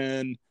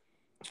Washington,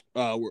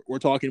 we're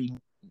talking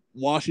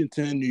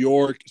Washington, New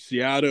York,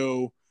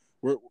 Seattle.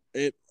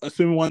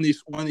 Assuming one of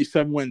these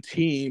 7-win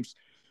teams,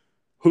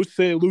 who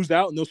say they lose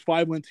out and those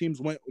 5-win teams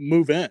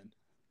move in.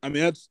 I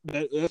mean, that's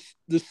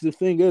the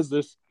thing is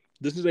this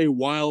is a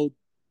wild.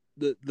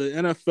 The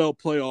NFL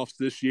playoffs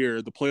this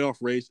year, the playoff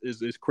race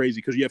is crazy,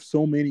 because you have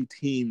so many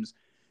teams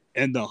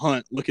in the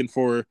hunt looking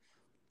to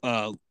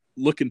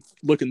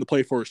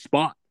play for a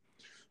spot.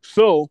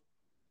 So,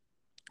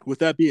 with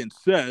that being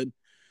said,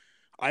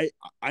 I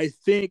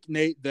think,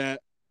 Nate,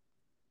 that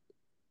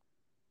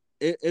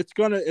it's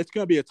gonna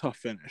be a tough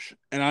finish,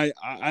 and I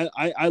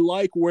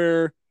like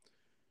where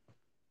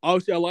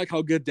obviously I like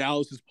how good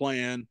Dallas is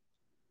playing.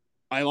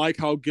 I like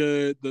how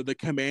good the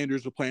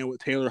Commanders are playing with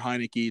Taylor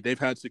Heineke. They've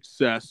had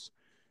success,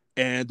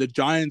 and the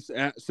Giants,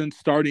 since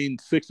starting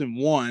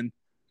 6-1,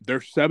 they're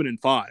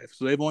 7-5.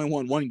 So they've only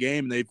won one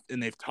game,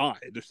 and they've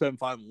tied. They're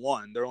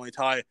 7-5-1. Their only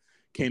tie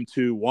came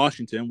to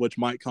Washington, which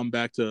might come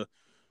back to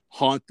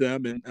haunt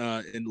them in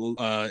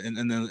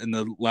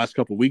the last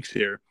couple of weeks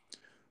here.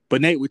 But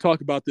Nate, we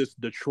talked about this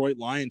Detroit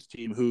Lions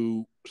team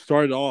who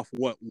started off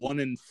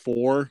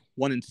 1-4,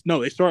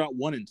 they started out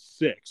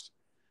 1-6.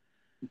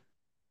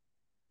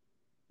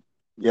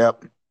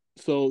 Yep.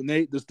 So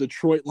Nate, this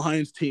Detroit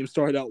Lions team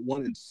started out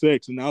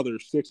 1-6, and now they're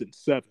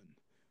 6-7.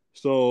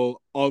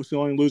 So obviously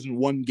only losing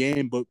one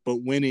game, but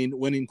winning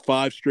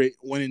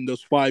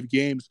those 5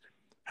 games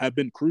have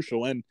been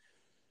crucial. And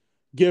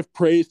give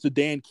praise to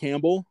Dan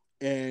Campbell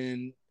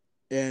and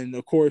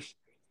of course,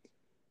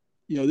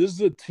 this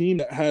is a team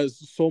that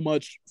has so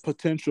much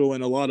potential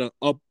and a lot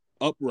of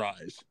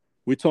uprise.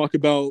 We talk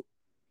about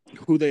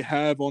who they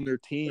have on their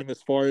team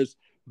as far as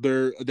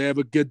they have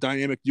a good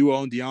dynamic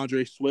duo in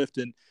DeAndre Swift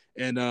and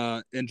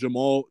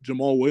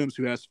Jamal Williams,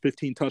 who has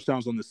 15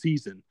 touchdowns on the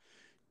season.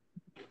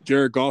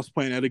 Jared Goff's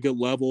playing at a good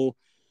level.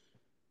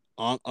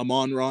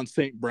 Amon-Ra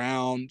St.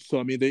 Brown. So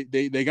I mean,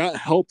 they got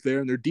help there,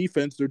 and their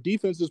defense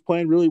is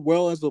playing really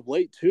well as of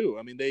late too.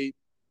 I mean,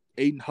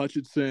 Aiden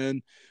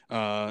Hutchinson,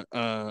 trying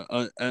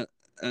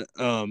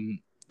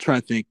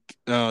to think,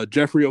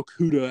 Jeffrey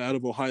Okudah out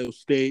of Ohio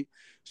State.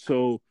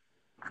 So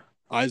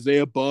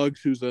Isaiah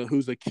Buggs, who's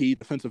a key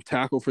defensive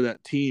tackle for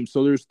that team.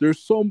 So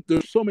there's so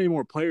many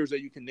more players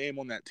that you can name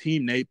on that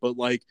team, Nate. But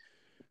like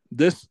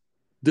this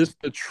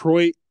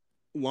Detroit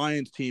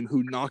Lions team,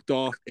 who knocked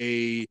off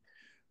they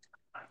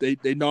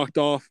knocked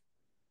off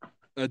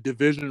a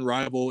division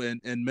rival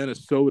in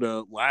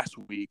Minnesota last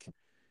week,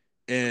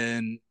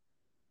 and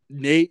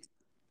Nate,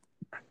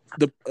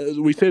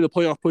 we say the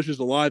playoff push is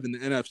alive in the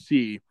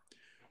NFC.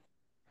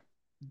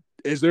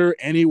 Is there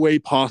any way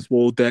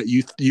possible that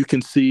you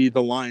can see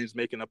the Lions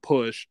making a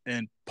push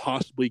and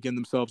possibly getting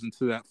themselves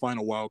into that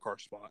final wild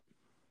card spot?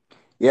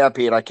 Yeah,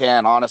 Pete, I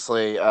can.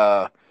 Honestly,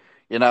 the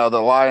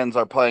Lions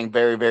are playing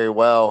very, very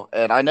well.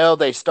 And I know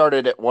they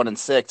started at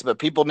 1-6, but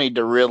people need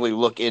to really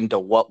look into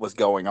what was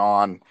going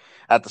on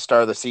at the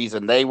start of the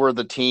season. They were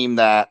the team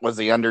that was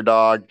the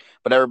underdog,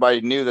 but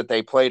everybody knew that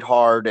they played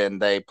hard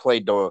and they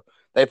played to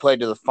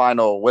the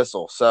final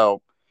whistle.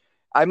 So,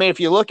 I mean, if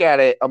you look at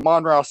it,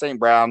 Amon-Ra St.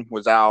 Brown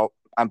was out,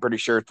 I'm pretty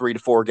sure, 3 to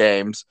 4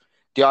 games.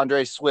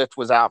 DeAndre Swift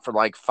was out for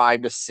like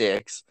 5 to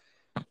 6.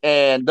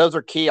 And those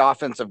are key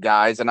offensive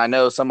guys. And I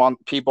know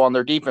people on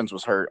their defense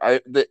was hurt.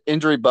 The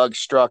injury bug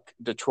struck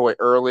Detroit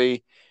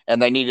early,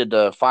 and they needed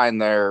to find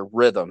their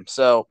rhythm.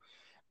 So,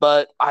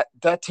 but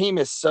that team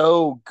is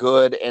so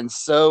good, and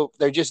so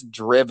they're just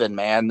driven,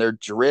 man. They're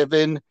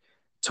driven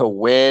to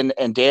win,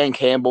 and Dan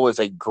Campbell is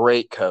a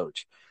great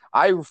coach.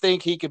 I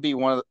think he could be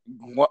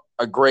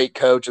a great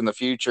coach in the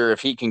future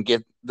if he can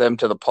get them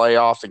to the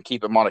playoffs and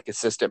keep them on a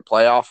consistent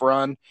playoff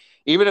run.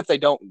 Even if they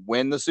don't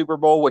win the Super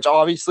Bowl, which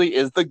obviously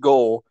is the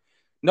goal,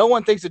 no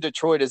one thinks that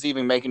Detroit is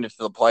even making it to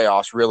the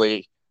playoffs,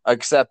 really,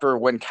 except for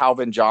when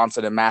Calvin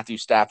Johnson and Matthew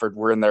Stafford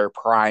were in their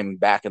prime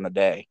back in the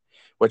day,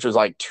 which was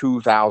like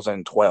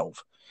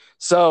 2012.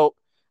 So,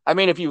 I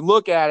mean, if you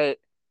look at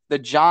it, the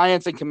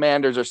Giants and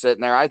Commanders are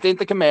sitting there. I think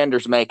the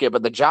Commanders make it,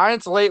 but the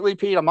Giants lately,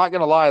 Pete, I'm not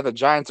going to lie, the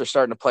Giants are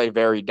starting to play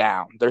very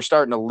down. They're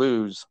starting to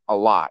lose a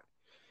lot.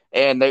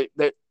 And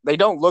they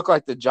don't look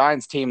like the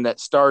Giants team that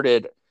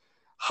started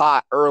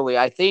hot early.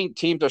 I think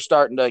teams are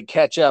starting to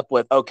catch up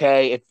with,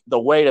 okay, if the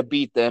way to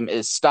beat them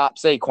is stop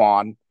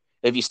Saquon.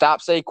 If you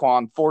stop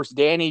Saquon, force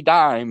Danny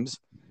Dimes,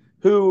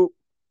 who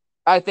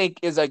I think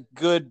is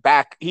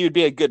he would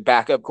be a good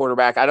backup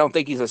quarterback. I don't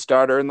think he's a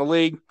starter in the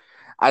league.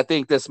 I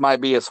think this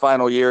might be his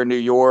final year in New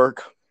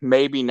York.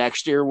 Maybe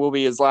next year will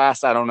be his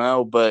last. I don't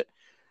know. But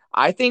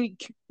I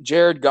think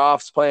Jared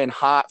Goff's playing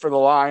hot for the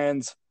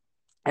Lions.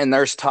 And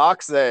there's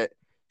talks that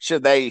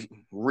should they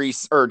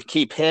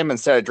keep him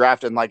instead of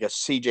drafting like a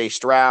CJ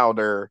Stroud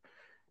or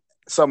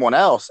someone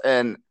else.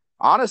 And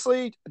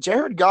honestly,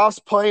 Jared Goff's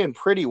playing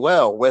pretty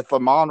well with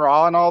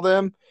Amon-Ra and all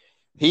them.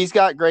 He's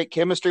got great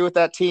chemistry with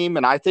that team,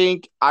 and I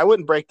think I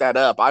wouldn't break that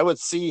up. I would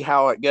see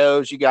how it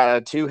goes. You got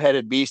a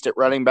two-headed beast at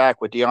running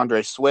back with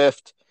DeAndre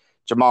Swift,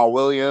 Jamal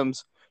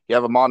Williams. You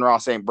have Amon-Ra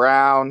St.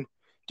 Brown,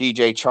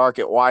 DJ Chark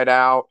at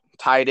wideout,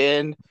 tight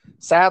end.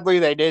 Sadly,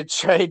 they did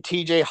trade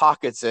TJ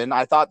Hawkinson.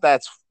 I thought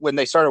that's when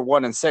they started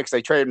 1-6,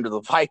 they traded him to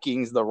the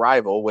Vikings, the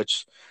rival,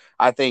 which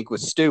I think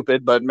was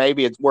stupid, but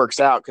maybe it works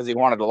out because he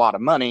wanted a lot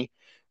of money.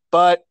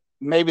 But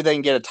maybe they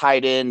can get a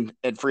tight end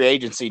at free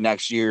agency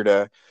next year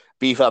to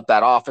beef up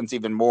that offense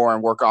even more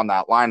and work on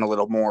that line a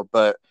little more.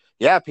 But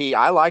yeah, Pete,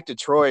 I like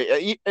Detroit.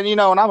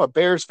 And I'm a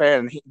Bears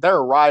fan. They're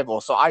a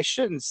rival, so I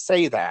shouldn't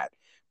say that.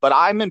 But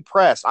I'm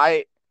impressed.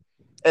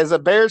 As a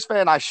Bears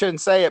fan, I shouldn't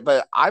say it,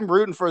 but I'm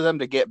rooting for them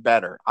to get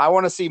better. I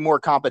want to see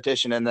more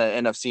competition in the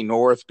NFC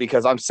North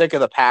because I'm sick of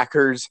the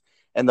Packers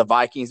and the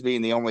Vikings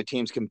being the only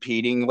teams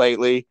competing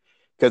lately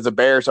because the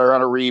Bears are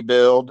on a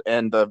rebuild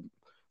and the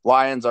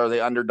Lions are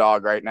the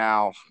underdog right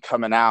now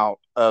coming out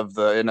of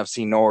the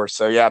NFC North.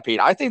 So, yeah, Pete,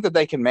 I think that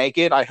they can make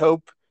it. I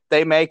hope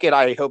they make it.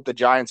 I hope the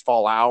Giants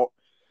fall out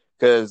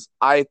because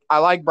I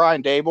like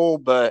Brian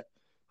Dable, but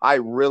I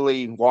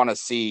really want to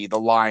see the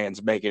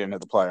Lions make it into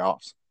the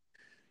playoffs.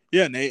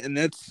 Yeah, Nate, and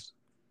that's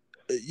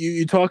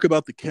you talk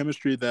about the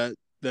chemistry that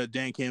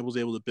Dan Campbell's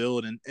able to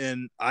build,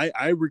 and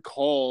I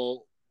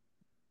recall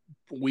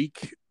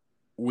week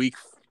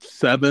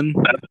 7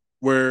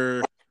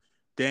 where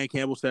Dan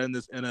Campbell said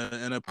in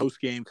a post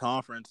game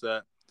conference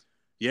that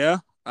yeah,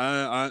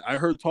 I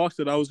heard talks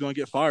that I was going to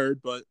get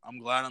fired, but I'm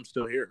glad I'm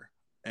still here,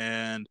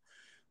 and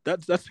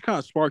that's the kind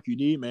of spark you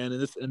need, man.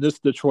 And this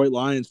Detroit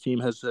Lions team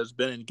has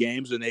been in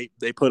games and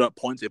they put up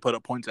points. They put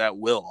up points at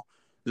will.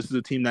 This is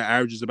a team that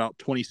averages about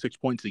 26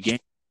 points a game,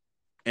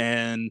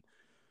 and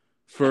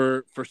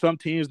for some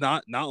teams,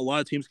 not a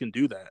lot of teams can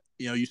do that.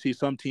 You know, you see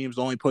some teams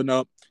only putting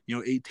up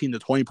 18 to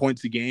 20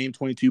 points a game,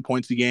 22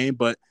 points a game,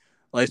 but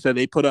like I said,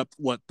 they put up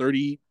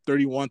 30,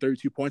 31,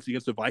 32 points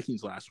against the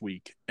Vikings last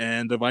week,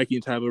 and the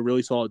Vikings have a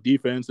really solid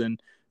defense,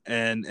 and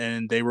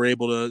they were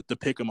able to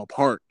pick them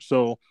apart.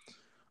 So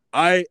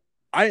I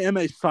am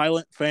a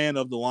silent fan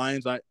of the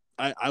Lions.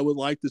 I would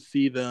like to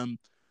see them,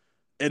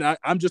 and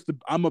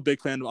I'm a big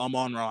fan of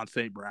Amon-Ra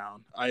St.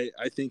 Brown. I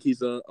think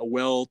he's a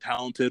well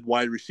talented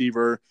wide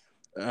receiver,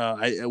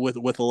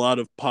 with a lot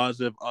of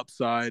positive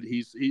upside.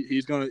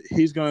 He's gonna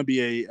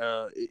be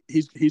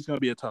he's gonna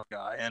be a tough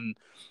guy, and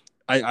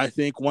I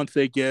think once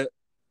they get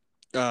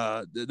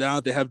now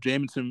that they have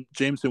Jameson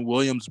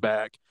Williams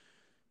back,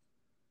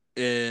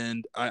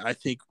 and I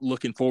think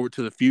looking forward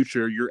to the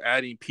future, you're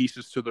adding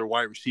pieces to their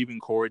wide receiving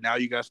core. Now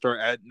you got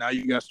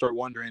to start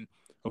wondering,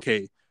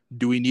 okay,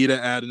 do we need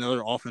to add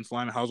another offensive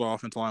lineman? How's our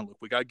offensive line look?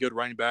 We got good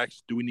running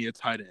backs. Do we need a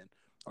tight end?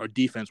 Our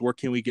defense, where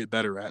can we get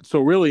better at? So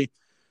really,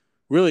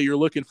 you're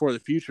looking for the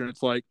future, and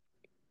it's like,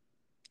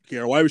 okay,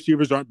 our wide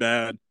receivers aren't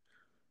bad,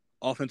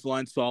 offensive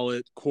line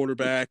solid,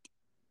 quarterback.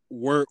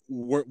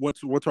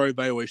 What's our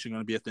evaluation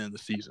going to be at the end of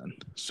the season?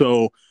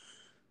 So,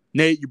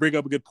 Nate, you bring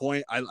up a good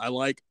point. I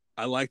like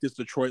this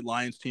Detroit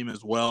Lions team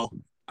as well.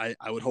 I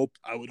would hope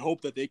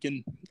that they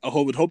can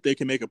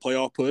make a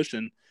playoff push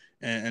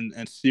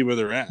and see where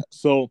they're at.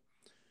 So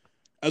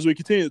as we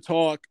continue to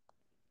talk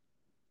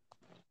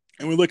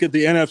and we look at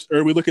the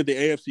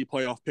AFC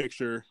playoff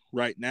picture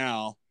right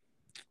now,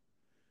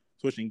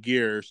 switching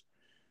gears.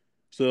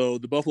 So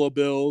the Buffalo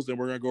Bills, and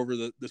we're going to go over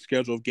the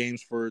schedule of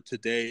games for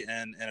today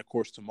and of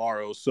course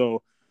tomorrow.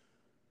 So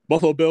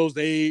Buffalo Bills,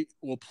 they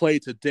will play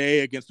today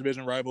against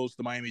division rivals,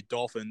 the Miami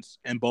Dolphins,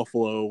 and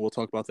Buffalo. We'll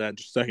talk about that in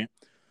just a second.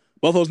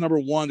 Buffalo's number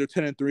 1, they're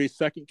 10-3.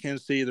 Second,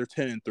 Kansas City, they're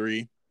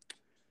 10-3.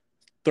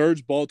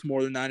 Third's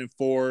Baltimore, they're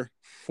 9-4.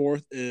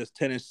 Fourth is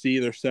Tennessee,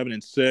 they're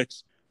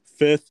 7-6.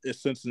 Fifth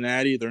is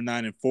Cincinnati, they're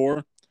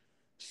 9-4.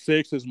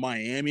 Sixth is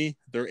Miami,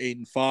 they're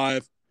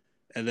 8-5.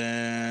 And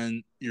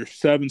then your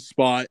 7th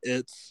spot,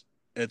 it's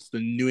the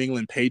New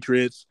England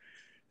Patriots.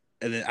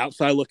 And then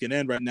outside looking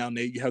in right now,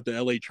 Nate, you have the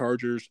LA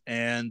Chargers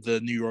and the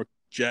New York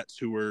Jets,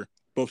 who are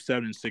both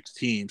 7-6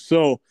 teams.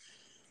 So,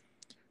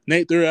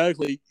 Nate,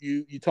 theoretically,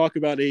 you talk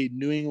about a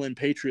New England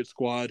Patriots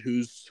squad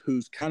who's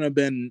kind of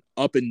been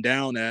up and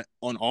down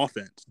on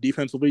offense.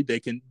 Defensively,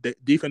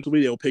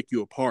 they'll pick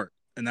you apart,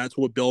 and that's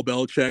what Bill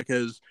Belichick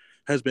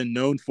has been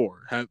known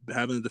for,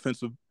 being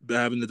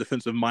a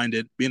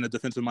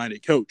defensive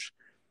minded coach.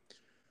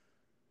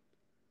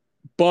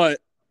 But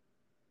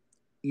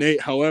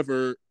Nate,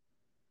 however,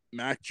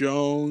 Mac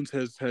Jones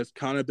has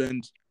kind of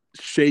been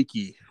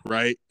shaky,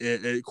 right?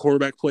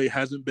 Quarterback play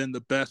hasn't been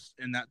the best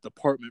in that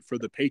department for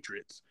the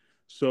Patriots.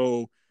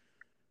 So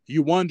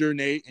you wonder,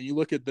 Nate, and you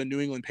look at the New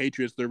England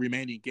Patriots, their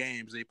remaining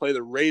games. They play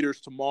the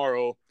Raiders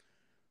tomorrow,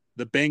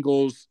 the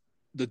Bengals,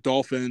 the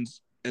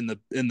Dolphins, and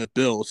the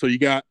Bills. So you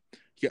got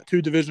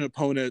 2 division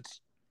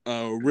opponents,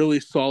 a really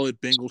solid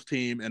Bengals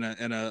team, and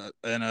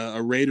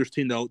a Raiders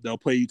team they'll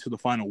play you to the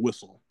final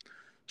whistle.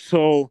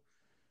 So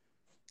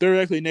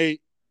theoretically,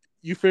 Nate,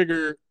 you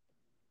figure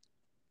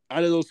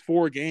out of those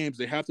 4 games,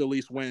 they have to at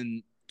least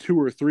win 2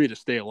 or 3 to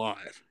stay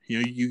alive.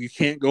 You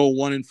can't go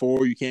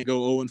 1-4. You can't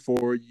go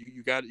 0-4.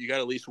 You got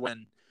at least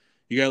win.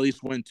 You got at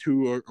least win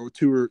 2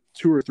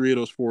 or 3 of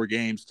those 4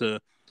 games to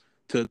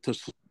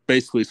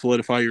basically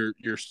solidify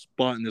your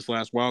spot in this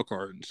last wild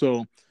card.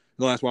 So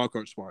the last wild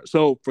card spot.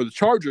 So for the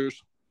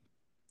Chargers,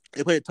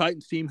 they play a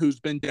Titans team who's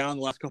been down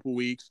the last couple of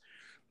weeks.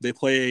 They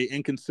play an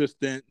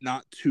inconsistent,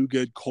 not too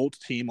good Colts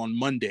team on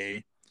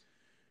Monday.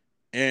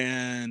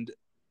 And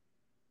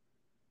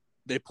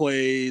they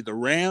play the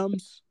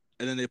Rams,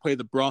 and then they play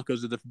the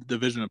Broncos, the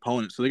division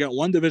opponent. So they got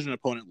 1 division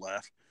opponent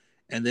left,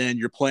 and then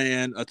you're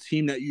playing a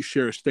team that you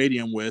share a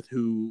stadium with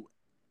who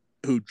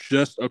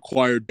just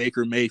acquired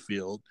Baker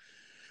Mayfield,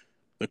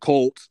 the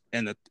Colts,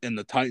 and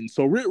the Titans.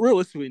 So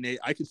realistically, Nate,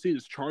 I can see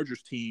this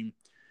Chargers team,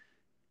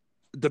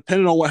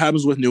 depending on what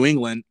happens with New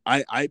England,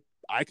 I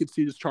could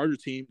see this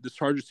Chargers team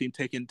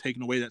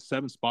taking away that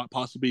 7th spot,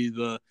 possibly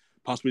the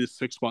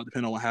 6th spot,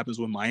 depending on what happens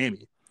with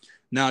Miami.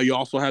 Now you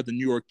also have the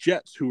New York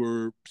Jets, who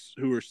are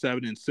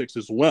 7-6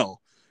 as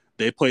well.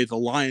 They play the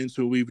Lions,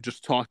 who we've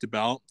just talked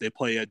about. They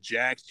play a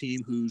Jags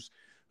team who's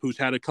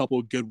had a couple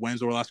of good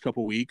wins over the last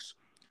couple of weeks.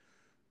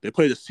 They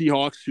play the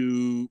Seahawks,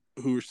 who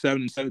are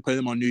 7-7. Play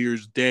them on New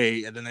Year's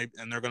Day, and then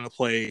they're going to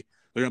play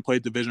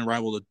division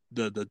rival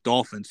the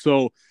Dolphins.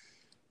 So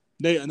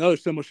another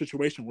similar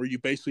situation where you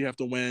basically have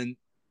to win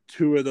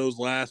 2 of those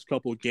last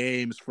couple of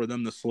games for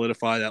them to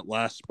solidify that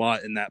last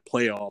spot in that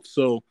playoff.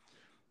 So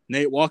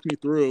Nate, walk me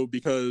through,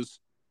 because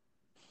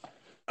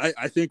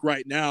I think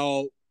right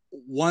now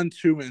 1,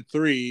 2, and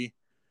 3,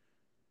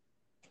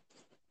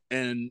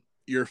 and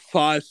your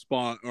 5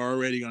 spot are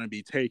already going to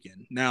be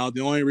taken. Now,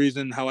 the only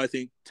reason how I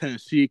think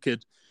Tennessee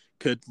could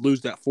lose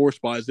that 4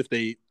 spot is if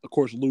they, of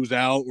course, lose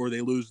out, or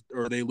they lose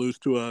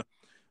to a,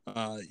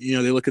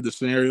 they look at the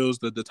scenarios,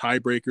 the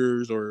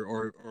tiebreakers,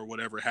 or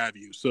whatever have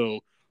you.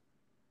 So,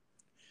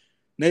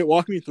 Nate,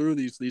 walk me through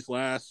these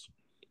last,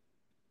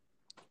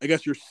 I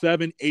guess, your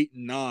 7, 8,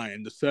 and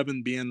 9. The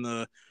 7 being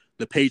the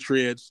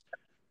Patriots,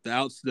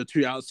 the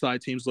 2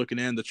 outside teams looking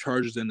in, the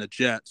Chargers and the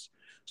Jets.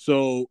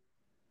 So,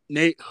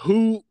 Nate,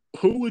 who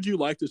would you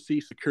like to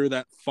see secure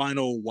that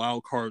final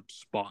wild card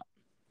spot?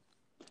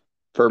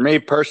 For me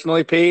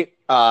personally, Pete,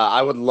 I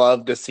would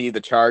love to see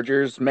the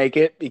Chargers make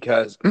it,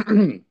 because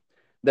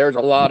there's a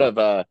lot of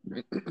oh,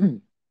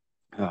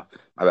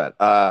 my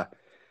bad.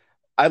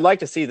 I'd like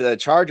to see the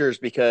Chargers,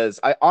 because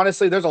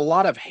honestly, there's a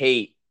lot of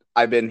hate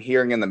I've been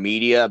hearing in the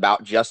media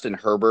about Justin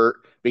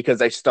Herbert, because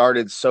they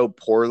started so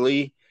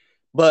poorly.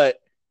 But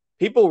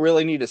people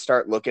really need to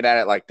start looking at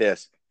it like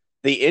this.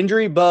 The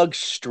injury bug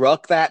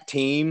struck that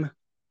team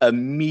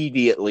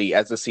immediately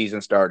as the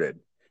season started.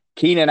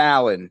 Keenan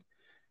Allen,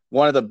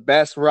 one of the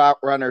best route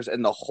runners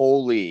in the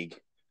whole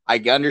league. I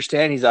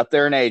understand he's up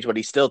there in age, but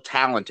he's still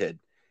talented.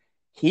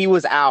 He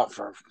was out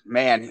for,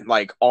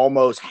 like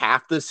almost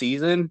half the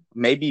season,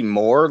 maybe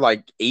more,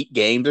 like 8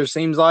 games, it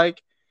seems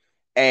like.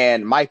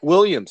 And Mike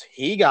Williams,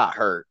 he got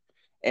hurt.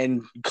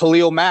 And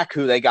Khalil Mack,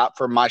 who they got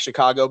from my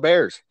Chicago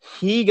Bears,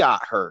 he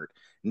got hurt.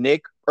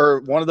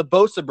 One of the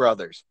Bosa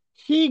brothers,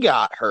 he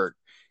got hurt.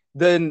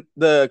 Then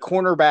the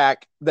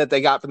cornerback that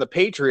they got from the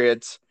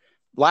Patriots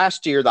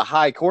last year, the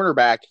high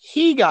cornerback,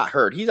 he got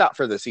hurt. He's out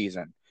for the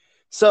season.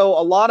 So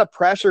a lot of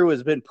pressure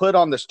has been put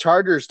on this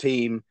Chargers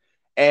team.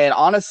 And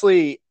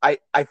honestly,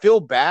 I feel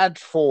bad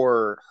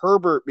for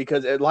Herbert,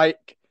 because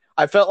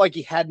I felt like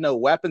he had no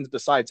weapons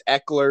besides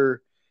Eckler.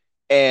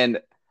 And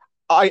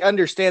I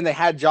understand they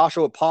had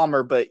Joshua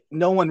Palmer, but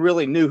no one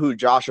really knew who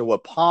Joshua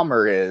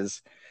Palmer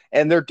is.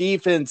 And their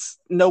defense,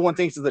 no one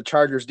thinks of the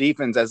Chargers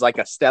defense as like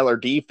a stellar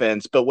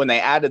defense. But when they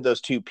added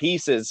those 2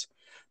 pieces,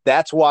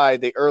 that's why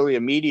the early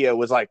media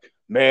was like,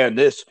 man,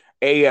 this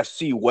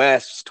AFC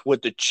West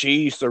with the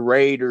Chiefs, the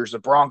Raiders, the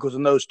Broncos,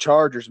 and those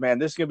Chargers, man,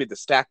 this is going to be the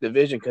stacked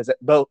division, because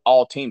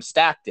all teams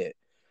stacked it.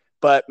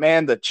 But,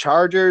 man, the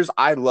Chargers,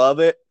 I love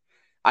it.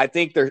 I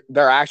think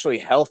they're actually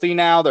healthy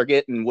now. They're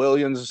getting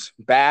Williams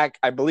back.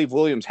 I believe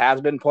Williams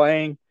has been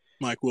playing.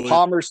 Mike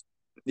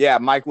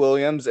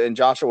Williams and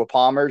Joshua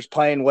Palmer's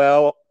playing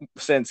well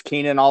since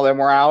Keenan, all them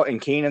were out, and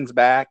Keenan's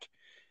back.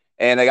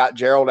 And they got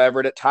Gerald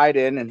Everett at tight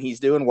end, and he's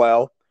doing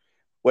well,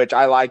 which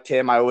I liked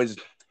him. I always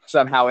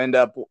somehow end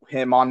up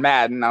him on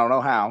Madden. I don't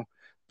know how.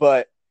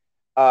 But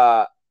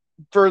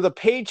for the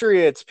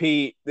Patriots,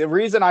 Pete, the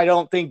reason I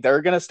don't think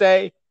they're going to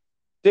stay,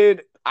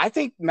 dude, I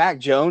think Mac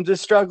Jones is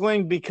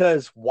struggling,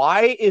 because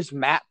why is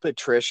Matt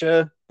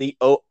Patricia the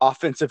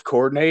offensive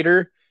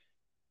coordinator?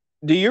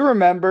 Do you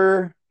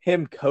remember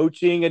him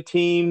coaching a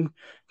team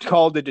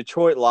called the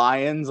Detroit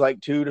Lions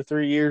like 2 to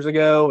 3 years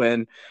ago,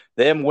 and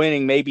them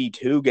winning maybe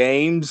 2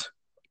 games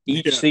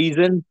each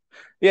season?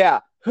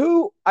 Yeah.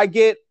 Who I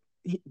get,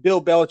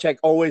 Bill Belichick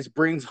always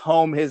brings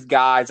home his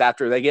guys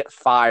after they get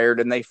fired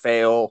and they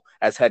fail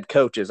as head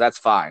coaches. That's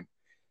fine.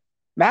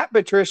 Matt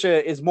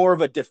Patricia is more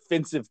of a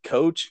defensive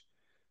coach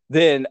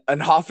than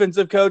an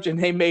offensive coach,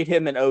 and they made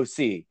him an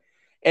OC.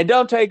 And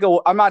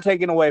I'm not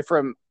taking away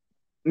from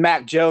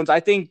Mac Jones. I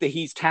think that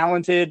he's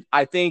talented.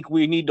 I think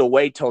we need to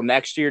wait till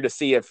next year to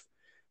see if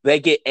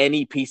they get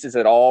any pieces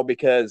at all,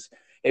 because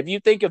if you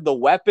think of the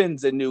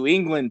weapons in New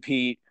England,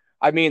 Pete,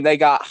 I mean, they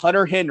got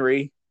Hunter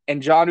Henry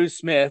and Jonnu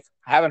Smith.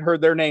 I haven't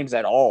heard their names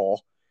at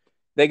all.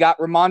 They got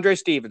Ramondre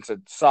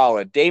Stevenson,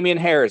 solid. Damian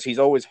Harris, he's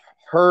always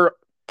hurt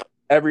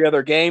every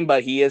other game,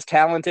 but he is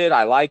talented.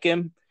 I like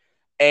him.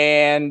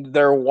 And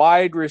their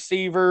wide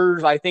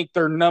receivers, I think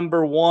their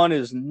number 1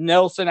 is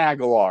Nelson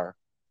Aguilar,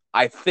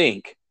 I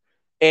think.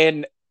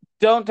 And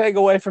don't take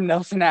away from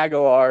Nelson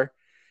Aguilar.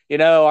 You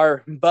know,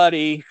 our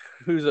buddy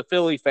who's a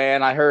Philly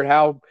fan, I heard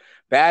how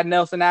bad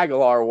Nelson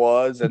Aguilar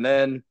was, and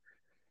then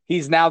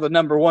he's now the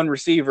number 1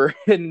 receiver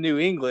in New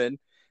England.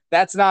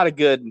 That's not a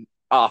good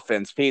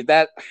offense, Pete.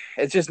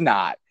 It's just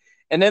not.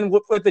 And then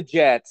with the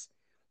Jets,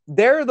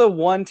 they're the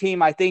one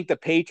team I think the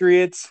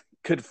Patriots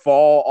could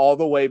fall all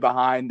the way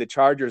behind the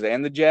Chargers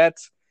and the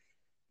Jets.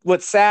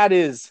 What's sad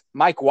is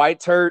Mike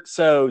White's hurt,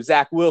 so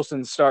Zach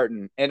Wilson's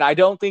starting. And I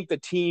don't think the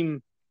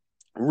team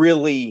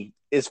really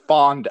is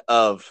fond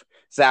of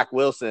Zach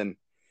Wilson,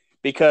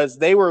 because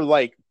they were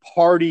like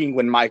partying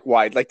when Mike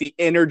White, like the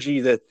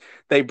energy that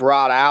they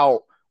brought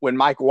out when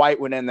Mike White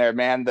went in there,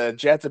 man, the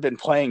Jets have been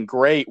playing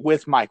great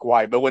with Mike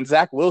White. But when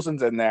Zach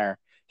Wilson's in there,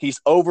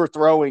 he's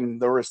overthrowing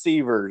the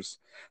receivers.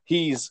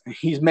 He's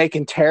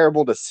making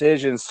terrible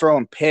decisions,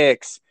 throwing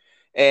picks,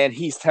 and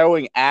he's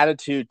throwing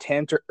temper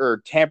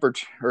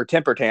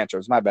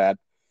tantrums. My bad.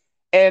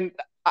 And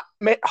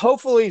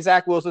hopefully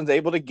Zach Wilson's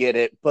able to get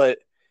it, but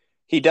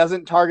he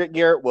doesn't target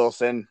Garrett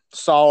Wilson,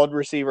 solid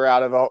receiver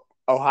out of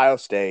Ohio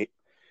State.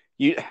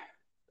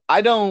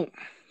 I don't.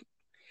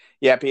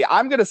 Yeah, P.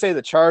 I'm going to say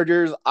the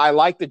Chargers. I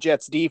like the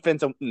Jets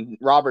defense and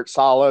Robert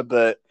Saleh,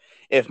 but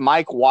if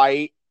Mike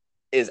White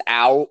is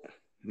out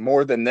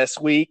more than this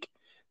week,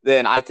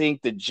 then I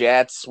think the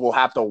Jets will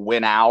have to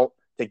win out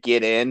to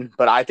get in.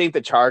 But I think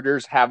the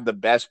Chargers have the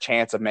best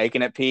chance of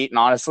making it, Pete. And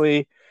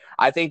honestly,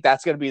 I think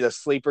that's going to be the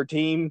sleeper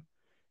team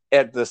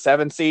at the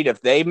 7th seed.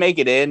 If they make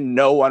it in,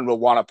 no one will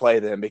want to play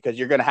them because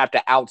you're going to have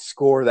to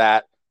outscore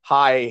that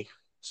high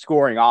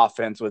scoring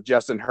offense with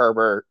Justin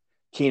Herbert,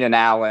 Keenan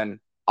Allen,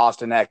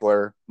 Austin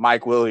Eckler,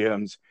 Mike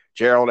Williams,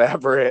 Gerald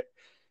Everett.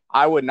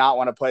 I would not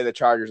want to play the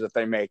Chargers if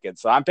they make it.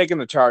 So I'm picking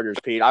the Chargers,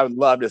 Pete. I would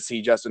love to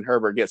see Justin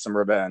Herbert get some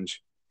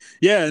revenge.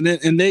 Yeah, and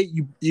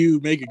you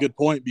make a good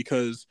point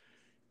because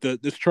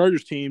this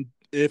Chargers team,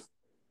 if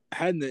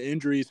hadn't the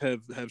injuries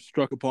have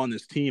struck upon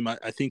this team,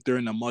 I think they're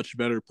in a much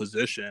better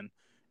position.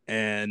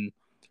 And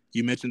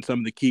you mentioned some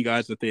of the key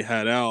guys that they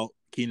had out,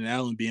 Keenan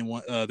Allen being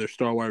one, their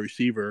star wide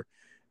receiver,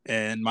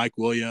 and Mike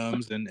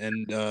Williams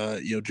and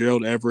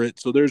Gerald Everett.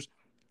 So there's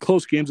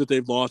close games that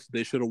they've lost that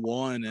they should have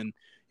won. And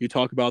you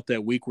talk about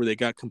that week where they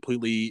got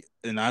completely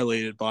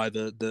annihilated by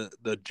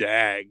the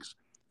Jags.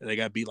 And they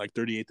got beat like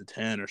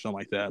 38-10 or something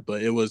like that.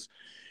 But it was,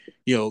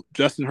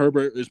 Justin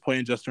Herbert is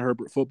playing Justin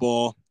Herbert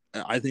football.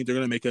 I think they're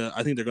gonna make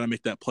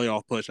that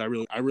playoff push. I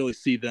really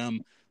see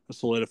them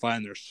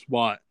solidifying their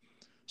spot.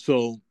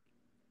 So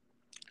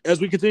as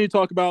we continue to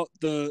talk about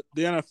the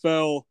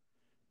NFL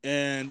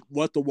and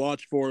what to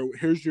watch for,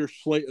 here's your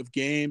slate of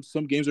games.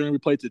 Some games are going to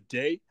be played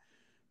today,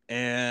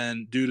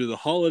 and due to the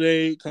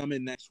holiday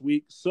coming next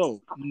week.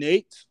 So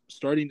Nate,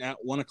 starting at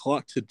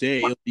 1:00 today,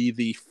 it'll be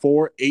the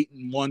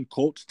 4-8-1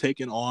 Colts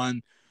taking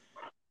on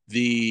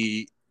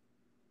the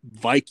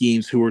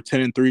Vikings, who were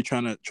 10-3,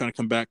 trying to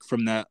come back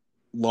from that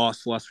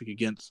loss last week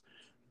against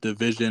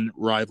division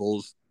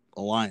rivals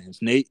Lions.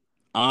 Nate,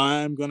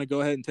 I'm going to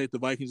go ahead and take the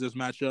Vikings this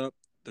matchup.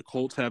 The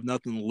Colts have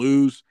nothing to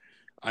lose.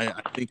 I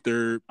think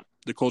the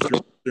Colts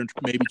are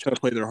maybe try to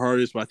play their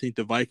hardest, but I think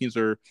the Vikings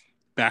are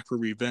back for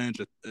revenge.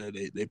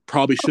 They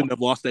probably shouldn't have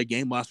lost that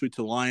game last week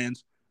to the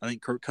Lions. I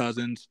think Kirk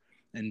Cousins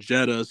and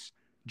Jettas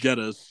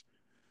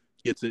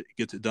gets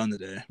it done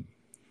today.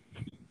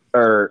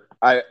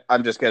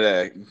 I'm just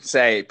gonna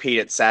say, Pete,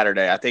 it's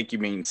Saturday. I think you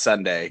mean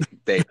Sunday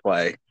they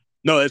play.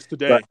 No, it's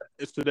today.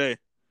 It's today.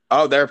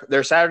 Oh,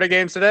 they're Saturday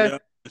games today? Yeah,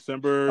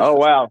 December. Oh,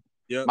 wow.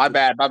 Yeah. My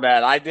bad.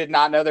 I did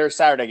not know there were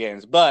Saturday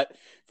games. But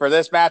for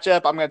this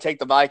matchup, I'm going to take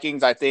the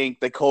Vikings. I think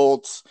the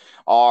Colts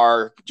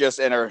are just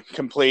in a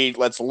complete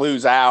let's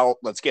lose out,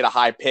 let's get a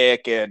high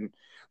pick, and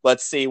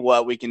let's see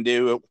what we can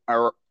do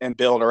and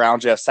build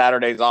around Jeff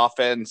Saturday's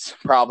offense.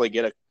 Probably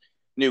get a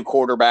new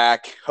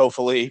quarterback,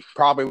 hopefully.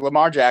 Probably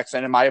Lamar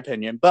Jackson, in my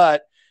opinion.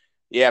 But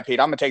yeah, Pete,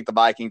 I'm going to take the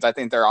Vikings. I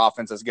think their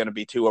offense is going to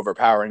be too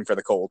overpowering for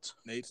the Colts.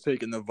 Nate's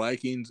taking the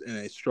Vikings in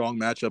a strong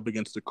matchup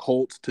against the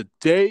Colts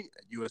today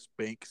at US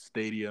Bank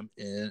Stadium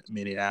in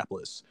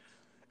Minneapolis.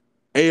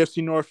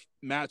 AFC North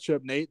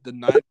matchup, Nate,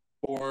 the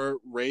 9-4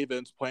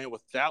 Ravens playing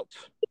without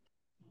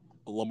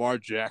Lamar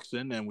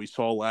Jackson. And we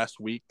saw last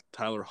week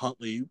Tyler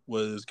Huntley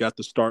got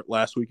the start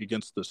last week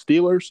against the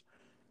Steelers,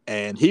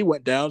 and he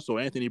went down. So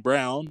Anthony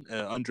Brown,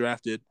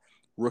 undrafted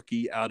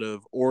rookie out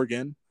of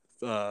Oregon,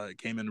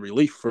 came in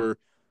relief for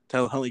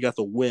Tyler Huntley, got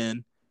the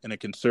win in a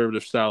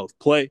conservative style of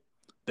play.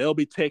 They'll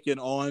be taking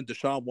on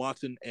Deshaun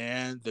Watson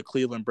and the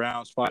Cleveland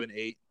Browns,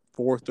 5-8,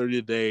 4:30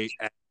 today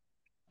at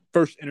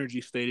First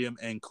Energy Stadium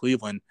in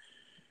Cleveland.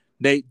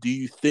 Nate, do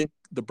you think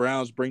the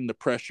Browns bring the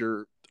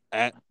pressure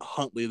at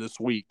Huntley this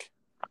week?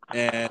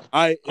 And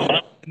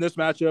in this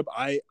matchup,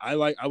 I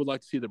would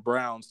like to see the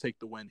Browns take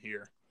the win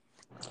here.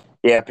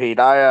 Yeah, Pete.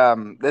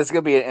 This is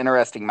gonna be an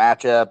interesting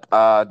matchup.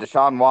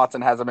 Deshaun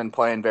Watson hasn't been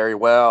playing very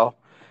well.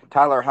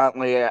 Tyler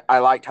Huntley, I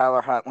like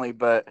Tyler Huntley,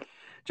 but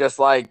just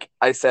like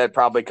I said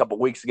probably a couple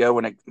weeks ago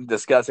when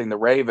discussing the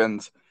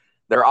Ravens,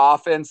 their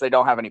offense, they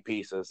don't have any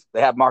pieces.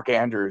 They have Mark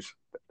Andrews.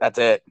 That's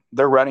it.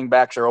 Their running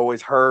backs are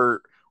always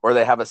hurt, or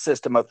they have a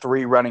system of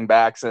 3 running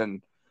backs,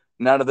 and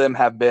none of them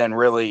have been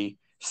really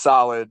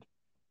solid.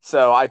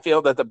 So I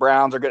feel that the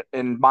Browns are going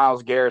and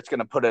Myles Garrett's going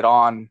to put it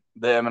on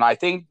them. And I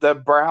think the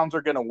Browns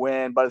are going to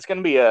win, but it's going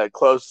to be a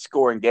close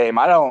scoring game.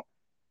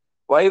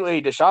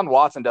 Lately, Deshaun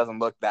Watson doesn't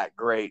look that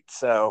great.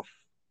 So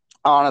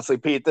honestly,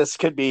 Pete, this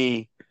could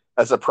be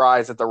a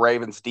surprise that the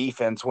Ravens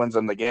defense wins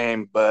them the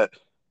game. But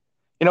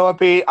you know what,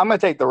 Pete? I'm going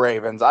to take the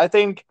Ravens. I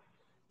think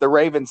the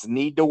Ravens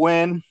need to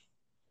win.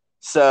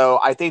 So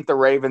I think the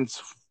Ravens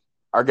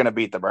are going to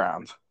beat the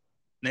Browns.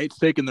 Nate's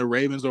taking the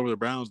Ravens over the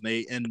Browns,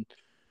 Nate. And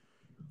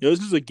this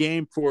is a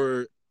game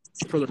for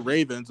for the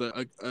Ravens,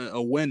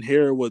 a win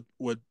here would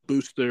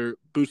boost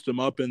them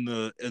up in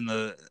the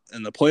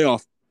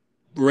playoff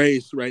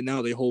race. Right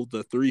now, they hold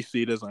the 3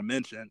 seed, as I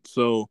mentioned.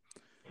 So,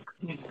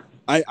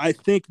 I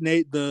think,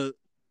 Nate, the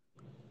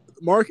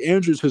Mark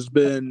Andrews has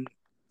been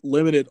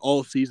limited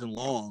all season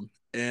long,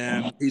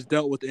 and he's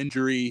dealt with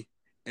injury,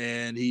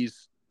 and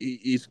he's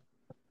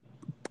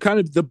kind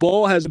of, the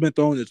ball hasn't been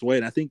thrown his way,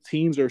 and I think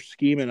teams are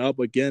scheming up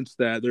against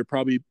that. They're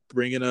probably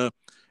bringing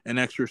an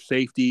extra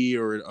safety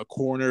or a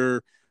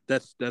corner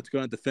that's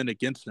going to defend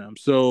against him.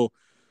 So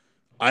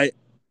I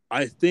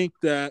think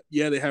that,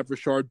 yeah, they have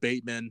Rashard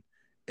Bateman,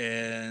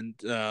 and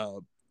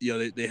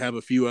they have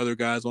a few other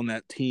guys on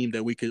that team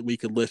that we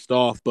could list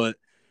off, but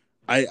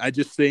I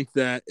just think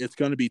that it's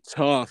going to be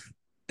tough.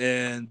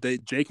 And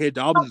J.K.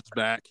 Dobbins is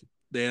back.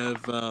 They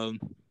have and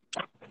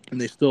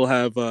they still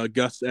have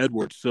Gus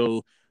Edwards,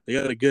 so they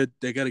got a good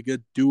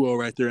duo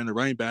right there in the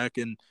running back.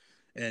 And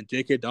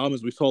J.K.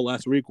 Dobbins, we saw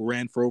last week,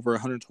 ran for over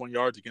 120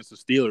 yards against the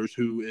Steelers,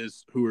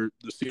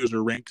 the Steelers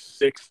are ranked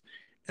 6th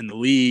in the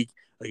league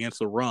against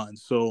the run.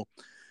 So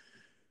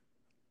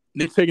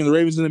Nick's taking the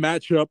Ravens in the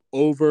matchup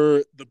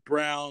over the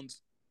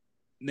Browns.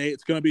 Nate,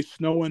 it's going to be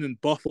snowing in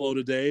Buffalo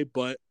today,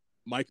 but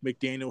Mike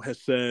McDaniel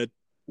has said,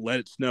 let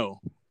it snow.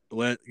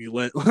 We'll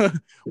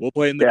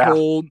play in the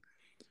cold.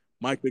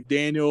 Mike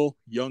McDaniel,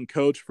 young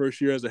coach,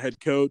 first year as a head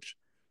coach.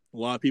 A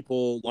lot of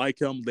people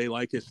like him. They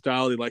like his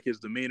style. They like his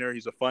demeanor.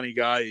 He's a funny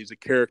guy. He's a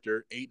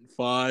character.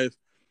 8-5,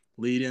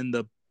 leading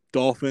the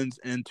Dolphins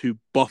into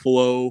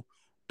Buffalo.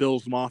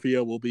 Bills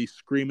Mafia will be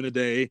screaming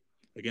today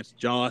against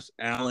Josh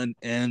Allen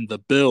and the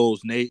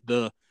Bills. Nate,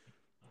 the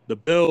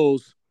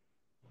Bills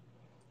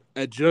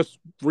had just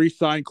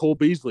re-signed Cole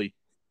Beasley,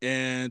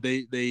 and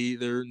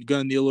they're going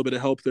to need a little bit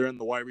of help there in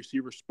the wide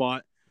receiver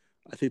spot.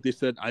 I think they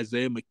said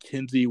Isaiah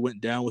McKenzie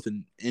went down with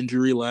an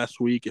injury last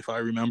week, if I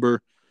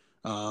remember.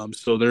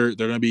 So they're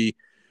going to be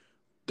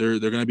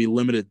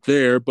limited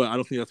there, but I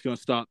don't think that's going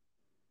to stop.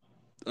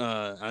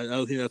 I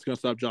don't think that's going to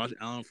stop Josh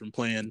Allen from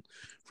playing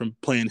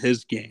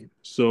his game.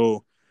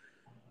 So,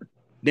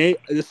 Nate,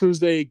 this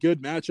is a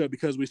good matchup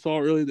because we saw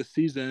earlier this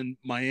season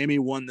Miami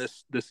won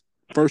this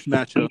first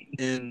matchup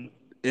in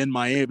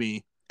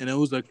Miami, and it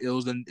was a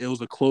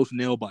close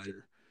nail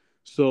biter.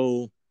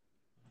 So,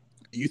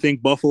 you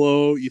think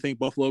Buffalo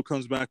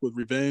comes back with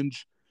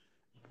revenge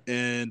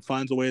and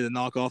finds a way to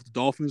knock off the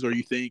Dolphins, or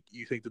you think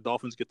the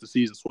Dolphins get the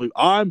season sweep?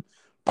 I'm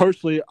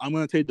going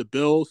to take the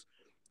Bills.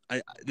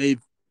 I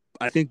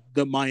think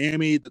the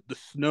Miami, the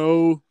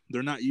snow,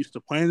 they're not used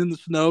to playing in the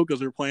snow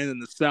because they're playing in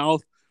the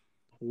South,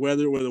 where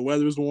the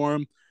weather's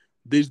warm.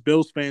 These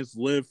Bills fans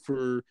live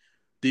for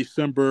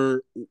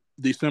December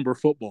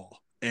football,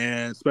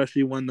 and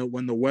especially when the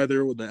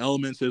weather, the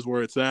elements is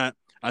where it's at.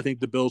 I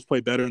think the Bills play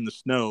better in the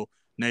snow.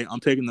 Nate, I'm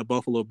taking the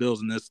Buffalo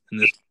Bills in this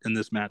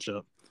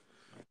matchup.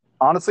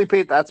 Honestly,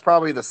 Pete, that's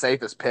probably the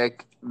safest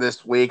pick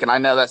this week, and I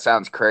know that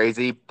sounds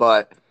crazy,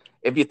 but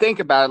if you think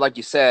about it, like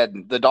you said,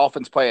 the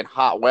Dolphins play in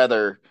hot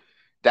weather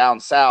down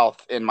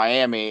south in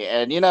Miami,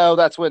 and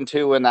that's when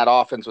that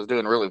offense was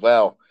doing really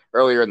well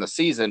earlier in the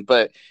season.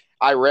 But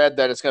I read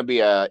that it's going to be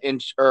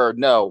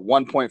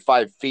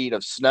 1.5 feet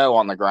of snow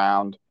on the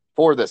ground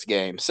for this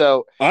game.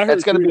 So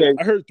it's going to be.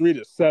 I heard 3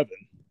 to 7.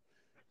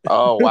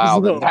 Oh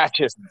wow, then that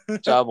just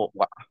double.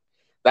 Wow.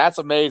 That's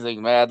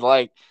amazing, man.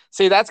 Like,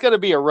 see, that's going to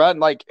be a run.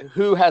 Like,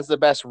 who has the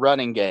best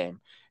running game?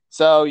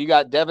 So you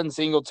got Devin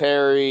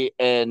Singletary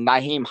and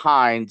Nyheim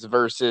Hines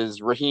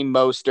versus Raheem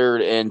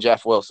Mostert and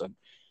Jeff Wilson.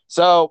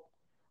 So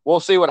we'll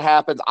see what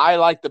happens. I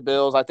like the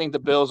Bills. I think the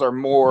Bills are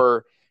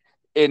more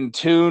in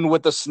tune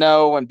with the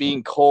snow and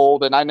being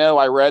cold. And I know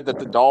I read that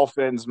the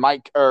Dolphins,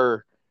 Mike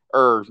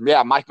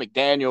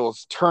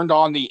McDaniels turned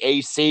on the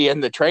AC in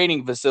the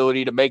training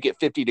facility to make it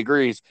 50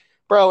 degrees.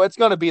 Bro, it's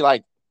going to be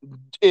like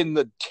in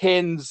the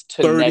tens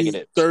to 30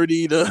 to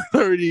 20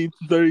 degrees.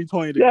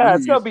 Yeah,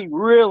 it's going to be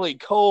really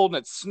cold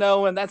and it's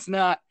snowing. That's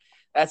not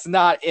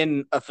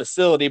in a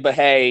facility, but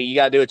hey, you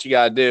got to do what you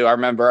got to do. I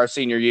remember our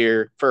senior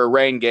year for a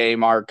rain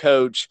game, our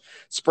coach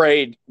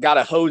got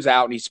a hose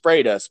out and he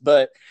sprayed us,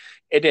 but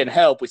it didn't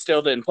help. We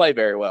still didn't play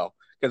very well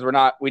because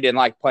we didn't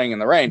like playing in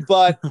the rain.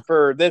 But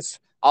for this,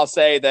 I'll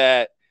say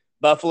that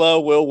Buffalo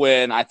will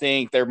win. I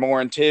think they're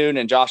more in tune,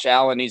 and Josh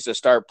Allen needs to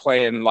start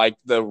playing like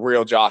the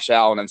real Josh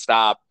Allen and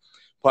stop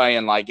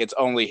playing like it's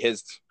only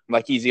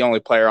like he's the only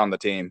player on the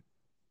team.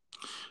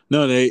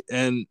 No, Nate,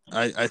 and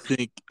I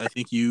think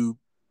you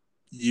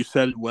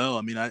said it well.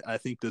 I mean, I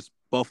think this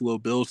Buffalo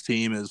Bills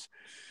team is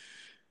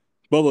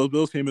going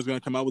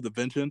to come out with a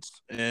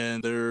vengeance,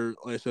 and they're,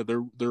 like I said,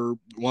 they're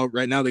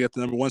right now they got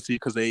the number 1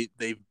 seed because they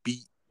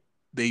beat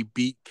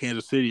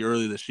Kansas City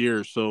early this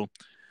year. So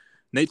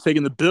Nate's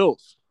taking the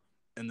Bills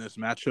in this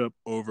matchup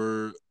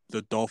over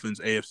the Dolphins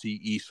AFC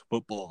East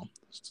football.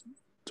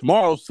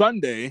 Tomorrow,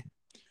 Sunday,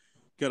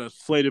 got a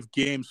slate of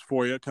games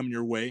for you coming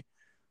your way.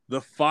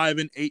 The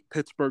 5-8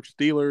 Pittsburgh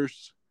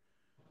Steelers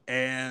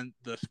and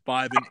the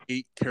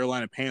 5-8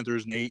 Carolina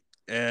Panthers. Nate,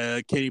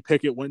 Kenny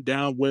Pickett went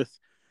down with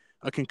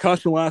a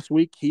concussion last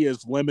week. He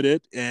is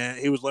limited, and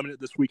he was limited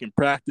this week in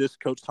practice.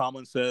 Coach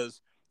Tomlin says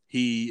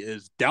he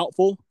is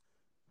doubtful.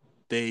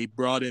 They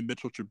brought in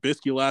Mitchell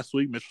Trubisky last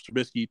week. Mitchell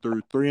Trubisky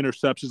threw 3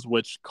 interceptions,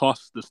 which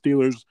cost the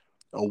Steelers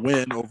a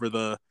win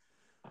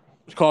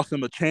which cost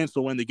them a chance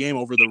to win the game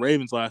over the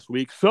Ravens last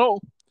week. So,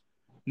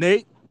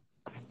 Nate,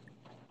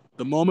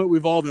 the moment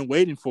we've all been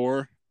waiting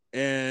for,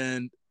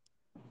 and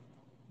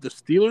the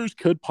Steelers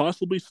could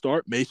possibly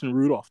start Mason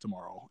Rudolph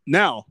tomorrow.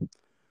 Now,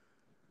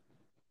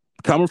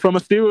 coming from a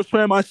Steelers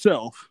fan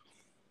myself,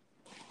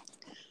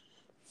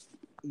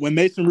 when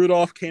Mason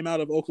Rudolph came out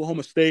of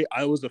Oklahoma State,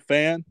 I was a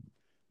fan.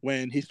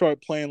 When he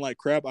started playing like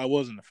crap, I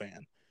wasn't a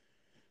fan.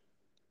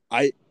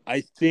 I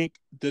think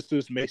this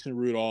is Mason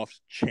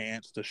Rudolph's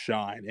chance to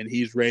shine, and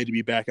he's ready to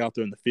be back out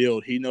there in the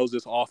field. He knows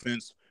this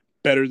offense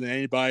better than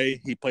anybody.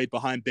 He played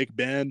behind Big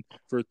Ben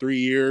for 3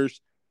 years,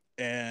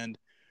 and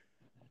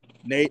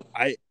Nate,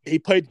 he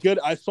played good.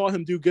 I saw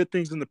him do good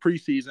things in the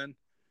preseason,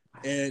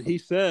 and he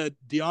said,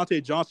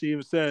 Deontay Johnson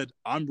even said,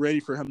 "I'm ready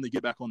for him to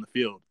get back on the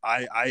field."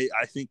 I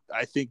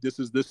think this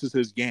is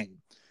his game,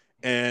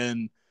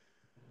 and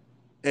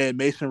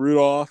Mason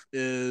Rudolph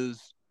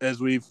is,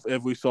 as we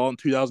saw in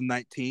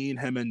 2019,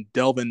 him and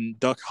Delvin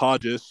Duck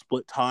Hodges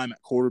split time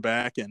at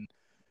quarterback,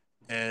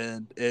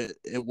 and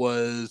it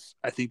was,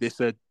 I think they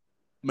said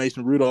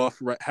Mason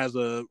Rudolph has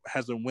a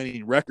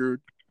winning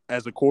record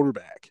as a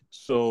quarterback.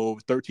 So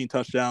 13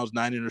 touchdowns,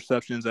 9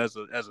 interceptions as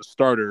a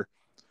starter.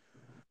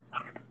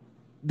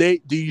 Do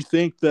you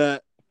think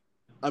that?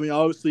 I mean,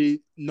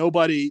 obviously,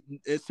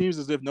 it seems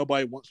as if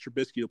nobody wants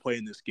Trubisky to play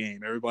in this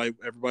game.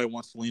 Everybody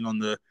wants to lean on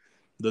the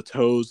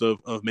toes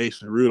of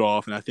Mason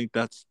Rudolph, and I think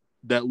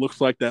that looks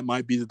like that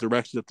might be the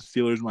direction that the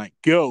Steelers might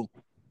go.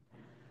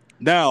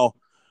 Now,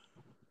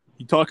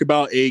 you talk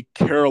about a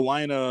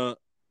Carolina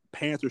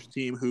Panthers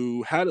team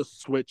who had a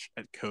switch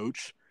at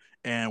coach,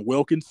 and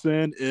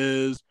Wilkinson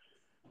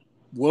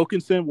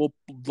will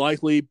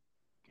likely,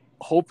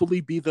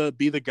 hopefully, be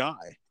the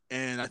guy.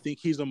 And I think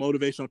he's a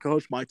motivational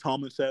coach. Mike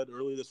Tomlin said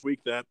earlier this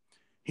week that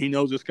he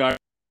knows this guy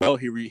well.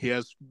 He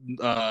has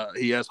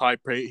high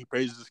praise. He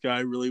praises this guy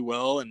really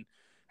well and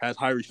has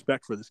high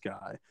respect for this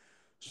guy.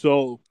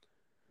 So,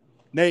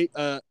 Nate,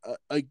 a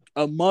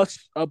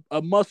must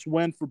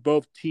win for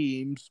both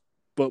teams,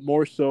 but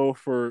more so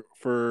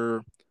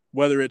for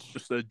whether it's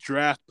just a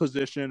draft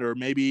position or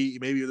maybe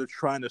they're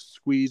trying to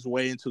squeeze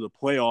way into the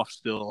playoffs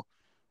still,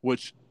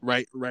 which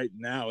right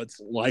now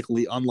it's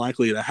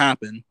unlikely to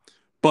happen.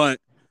 But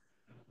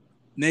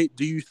Nate,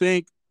 do you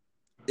think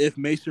if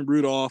Mason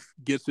Rudolph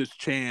gets his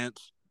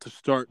chance to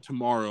start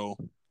tomorrow,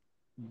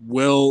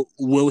 will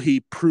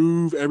he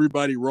prove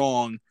everybody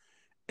wrong?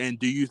 And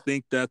do you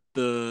think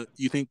and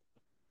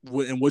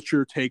what's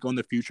your take on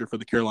the future for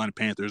the Carolina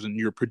Panthers and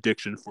your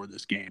prediction for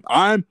this game?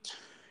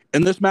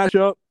 In this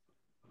matchup,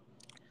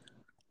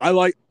 I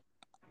like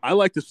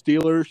the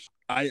Steelers.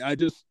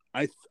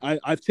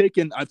 I've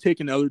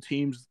taken other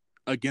teams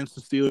against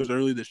the Steelers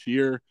early this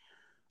year.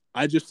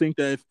 I just think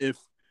that if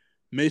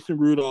Mason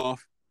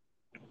Rudolph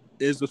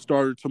is the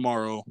starter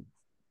tomorrow,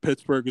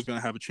 Pittsburgh is going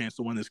to have a chance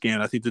to win this game.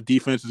 I think the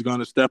defense is going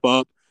to step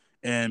up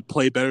and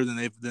play better than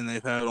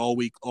they've had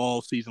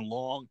all season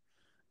long,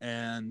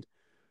 and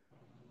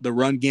the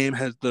run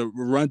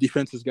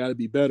defense has got to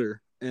be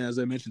better. And as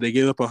I mentioned, they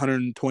gave up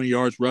 120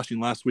 yards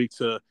rushing last week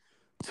to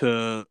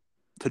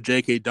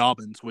J.K.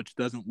 Dobbins, which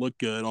doesn't look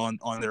good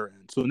on their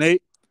end. So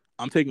Nate,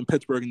 I'm taking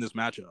Pittsburgh in this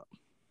matchup.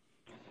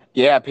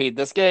 Yeah, Pete,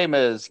 this game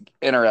is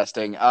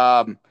interesting.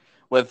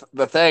 With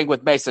the thing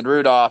with Mason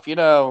Rudolph,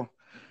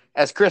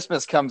 as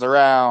Christmas comes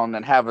around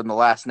and having the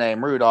last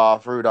name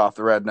Rudolph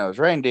the Red-Nosed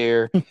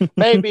Reindeer,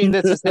 maybe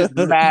this is his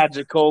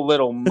magical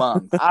little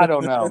month. I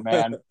don't know,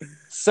 man.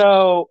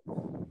 So,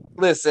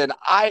 listen,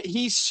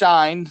 he's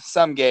shined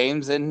some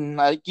games, and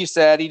like you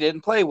said, he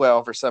didn't play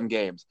well for some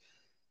games.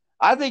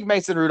 I think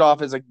Mason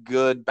Rudolph is a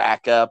good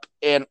backup,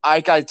 and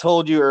like I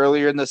told you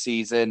earlier in the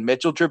season,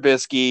 Mitchell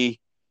Trubisky,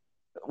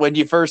 when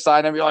you first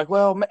signed him, you're like,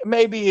 well,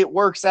 maybe it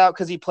works out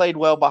because he played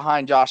well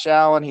behind Josh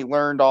Allen. He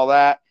learned all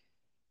that.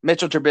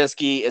 Mitchell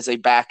Trubisky is a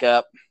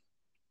backup.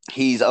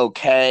 He's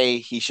okay.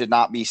 He should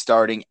not be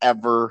starting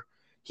ever.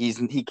 He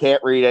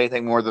can't read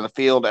anything more than the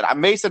field.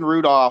 And Mason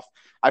Rudolph,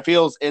 I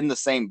feel, is in the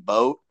same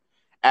boat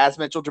as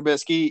Mitchell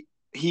Trubisky.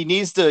 He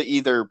needs to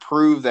either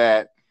prove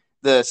that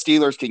the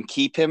Steelers can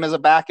keep him as a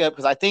backup,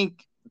 because I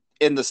think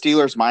in the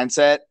Steelers'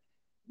 mindset,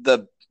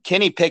 the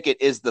Kenny Pickett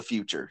is the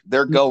future.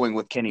 They're going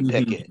with Kenny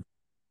Pickett.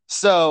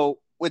 So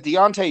with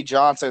Deontay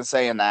Johnson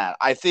saying that,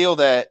 I feel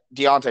that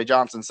Deontay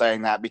Johnson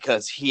saying that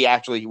because he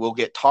actually will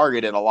get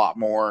targeted a lot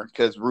more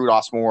because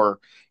Rudolph's more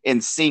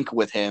in sync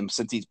with him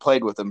since he's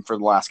played with him for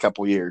the last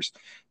couple of years.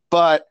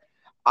 But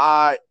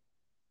I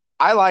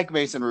like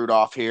Mason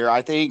Rudolph here.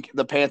 I think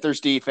the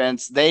Panthers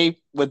defense,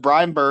 with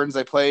Brian Burns,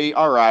 they play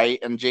all right,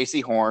 and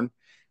J.C. Horn,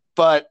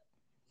 but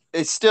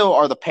they still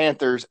are the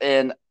Panthers,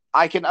 and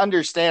I can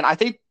understand. I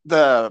think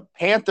the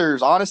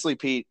Panthers, honestly,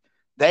 Pete,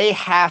 they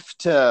have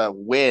to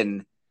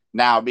win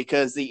now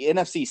because the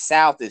NFC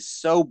South is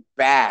so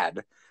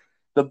bad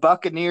The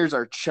Buccaneers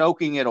are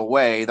choking it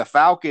away. The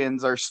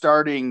Falcons are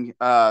starting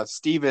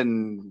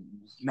Steven,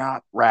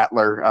 not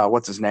Rattler,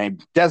 what's his name?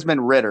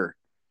 Desmond Ritter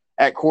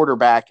at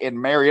quarterback, and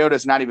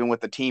Mariota's not even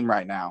with the team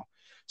right now.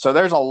 So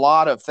there's a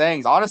lot of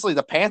things. Honestly,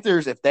 the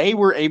Panthers, if they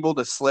were able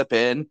to slip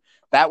in,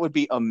 that would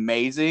be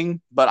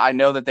amazing. But I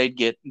know that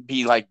they'd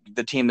be like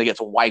the team that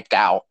gets wiped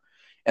out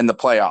in the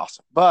playoffs.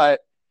 But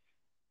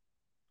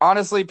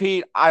honestly,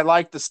 Pete, I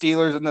like the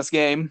Steelers in this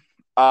game.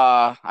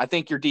 I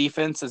think your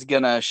defense is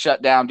going to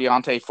shut down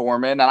D'Onta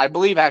Foreman. And I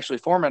believe actually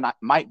Foreman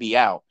might be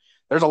out.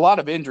 There's a lot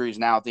of injuries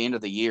now at the end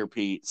of the year,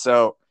 Pete.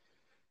 So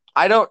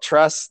I don't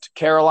trust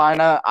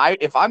Carolina.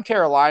 If I'm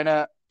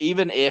Carolina,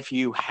 even if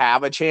you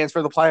have a chance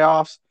for the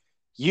playoffs,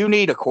 you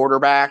need a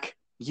quarterback.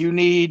 You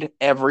need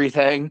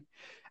everything.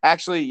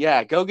 Actually,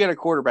 yeah, go get a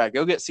quarterback.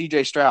 Go get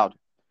CJ Stroud.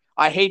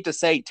 I hate to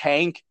say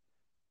tank,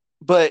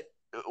 but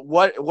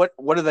what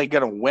are they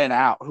going to win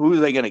out? Who are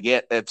they going to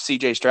get if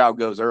CJ Stroud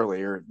goes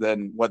earlier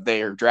than what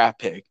their draft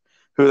pick?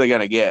 Who are they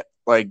going to get?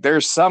 Like,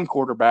 there's some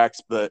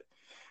quarterbacks, but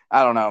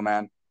I don't know,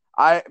 man.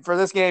 For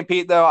this game,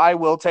 Pete, though, I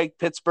will take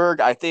Pittsburgh.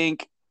 I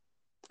think,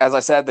 as I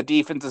said, the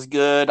defense is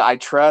good. I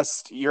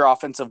trust your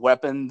offensive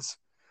weapons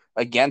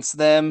against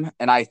them,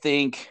 and I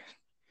think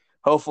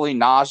hopefully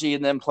Najee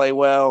and them play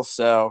well.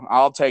 So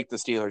I'll take the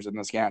Steelers in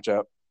this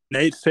matchup.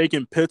 Nate's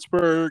taking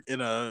Pittsburgh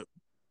in a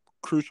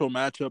crucial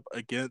matchup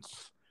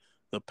against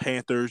the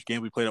Panthers.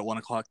 Game we played at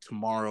 1:00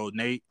 tomorrow.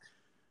 Nate,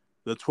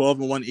 the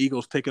 12-1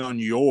 Eagles taking on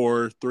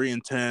your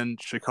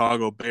 3-10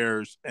 Chicago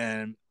Bears.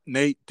 And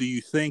Nate, do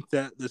you think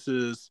that this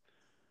is?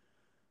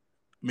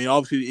 I mean,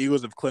 obviously the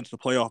Eagles have clinched the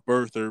playoff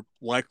berth. They're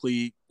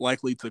likely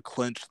to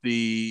clinch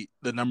the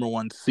number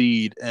one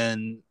seed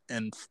in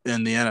the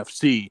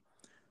NFC.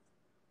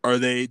 Do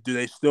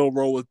they still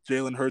roll with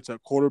Jalen Hurts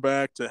at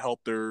quarterback to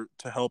help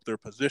their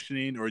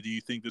positioning, or do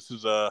you think this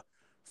is a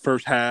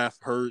first half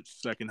Hurts,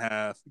 second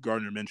half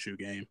Gardner Minshew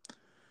game?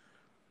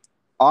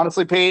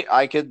 Honestly, Pete,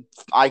 I could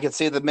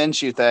see the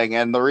Minshew thing,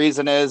 and the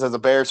reason is, as a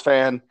Bears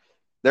fan,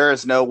 there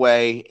is no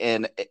way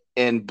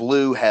in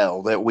blue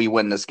hell that we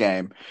win this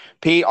game.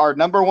 Pete, our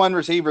number one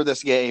receiver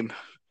this game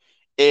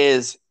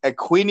is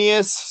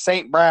Equanius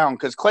St. Brown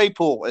because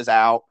Claypool is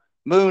out,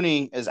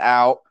 Mooney is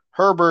out,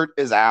 Herbert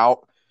is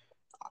out.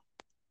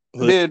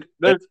 Dude,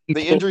 there's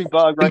the injury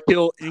bug, right?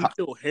 And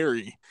kill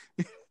Harry.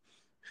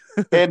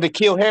 And to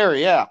kill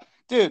Harry, yeah.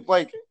 Dude,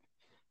 like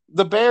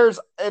the Bears,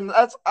 and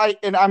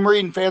I'm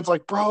reading fans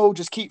like, bro,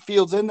 just keep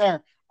Fields in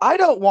there. I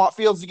don't want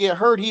Fields to get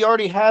hurt. He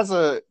already has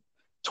a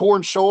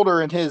torn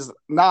shoulder in his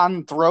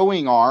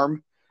non-throwing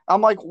arm. I'm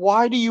like,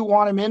 why do you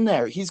want him in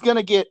there? He's going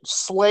to get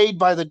slayed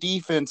by the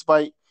defense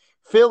by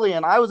Philly.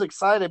 And I was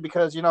excited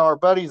because, our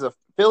buddy's a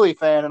Philly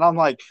fan. And I'm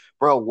like,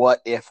 bro,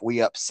 what if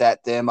we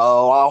upset them?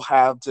 Oh,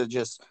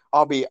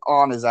 I'll be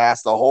on his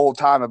ass the whole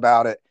time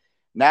about it.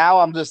 Now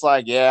I'm just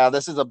like, yeah,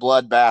 this is a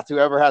bloodbath.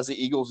 Whoever has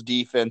the Eagles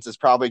defense is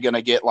probably going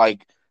to get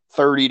like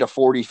 30 to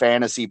 40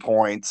 fantasy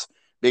points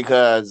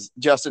because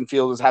Justin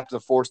Fields has to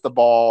force the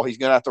ball. He's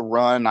going to have to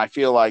run. I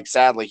feel like,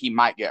 sadly, he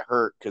might get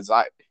hurt because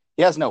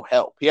he has no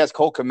help. He has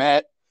Cole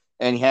Kmet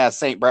and he has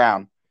St.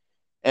 Brown.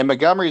 And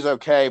Montgomery's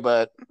okay,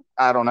 but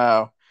I don't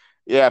know.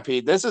 Yeah,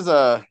 Pete, this is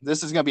going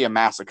to be a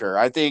massacre.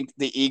 I think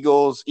the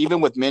Eagles,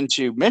 even with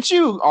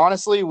Minshew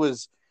honestly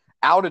was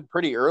outed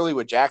pretty early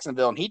with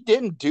Jacksonville, and he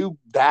didn't do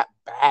that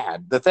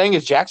bad. The thing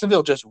is,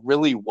 Jacksonville just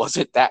really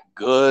wasn't that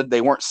good. They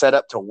weren't set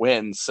up to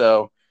win.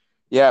 So,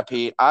 yeah,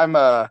 Pete,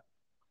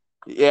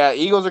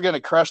 Eagles are going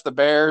to crush the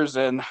Bears,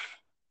 and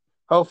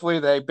hopefully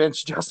they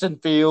bench Justin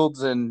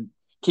Fields and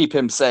keep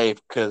him safe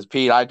because,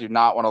 Pete, I do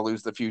not want to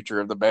lose the future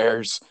of the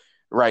Bears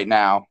right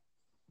now.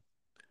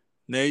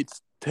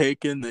 Nate's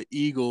taking the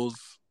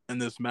Eagles in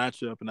this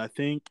matchup, and I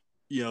think,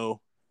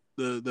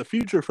 the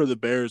future for the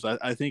Bears,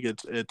 I think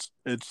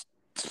it's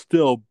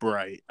still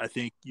bright. I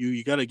think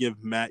you got to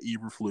give Matt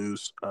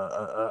Eberflus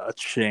a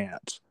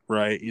chance,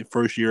 right?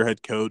 First year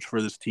head coach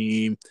for this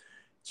team,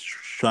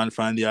 trying to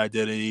find the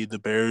identity. The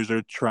Bears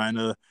are trying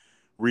to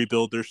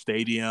rebuild their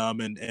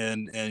stadium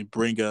and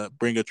bring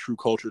a true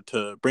culture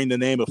to bring the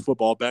name of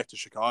football back to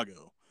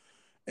Chicago.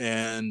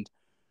 And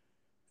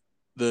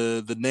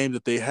the name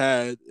that they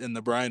had in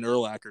the Brian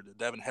Urlacher, the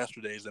Devin Hester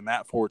days, the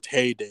Matt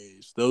Forte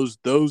days, those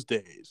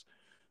days.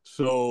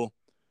 So,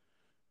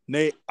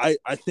 Nate, I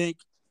think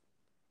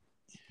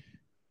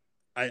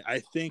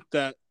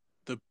that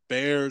the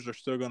Bears are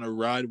still going to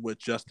ride with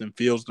Justin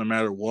Fields no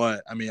matter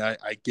what. I mean, I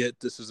get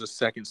this is a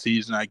second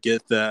season. I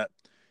get that,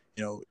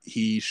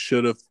 he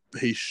should have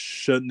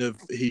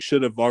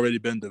already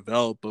been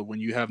developed. But when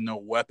you have no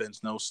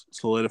weapons, no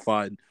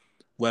solidified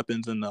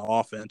weapons in the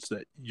offense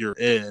that you're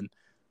in,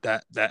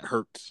 that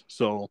hurts.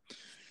 So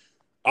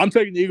I'm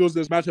taking the Eagles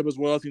this matchup as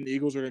well. I think the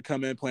Eagles are going to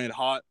come in playing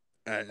hot.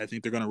 I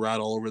think they're going to ride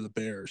all over the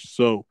Bears.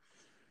 So,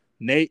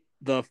 Nate,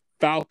 the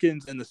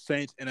Falcons and the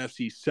Saints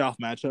NFC South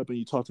matchup, and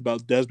you talked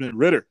about Desmond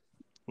Ritter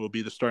will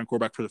be the starting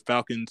quarterback for the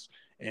Falcons,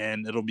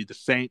 and it'll be the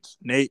Saints.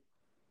 Nate,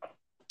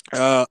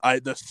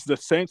 the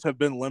Saints have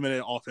been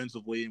limited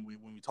offensively, and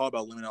when we talk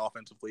about limited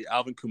offensively,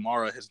 Alvin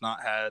Kamara has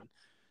not had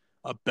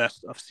a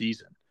best of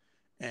season.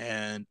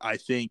 and I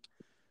think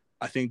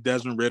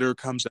Desmond Ridder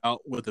comes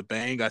out with a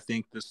bang. I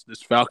think this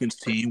Falcons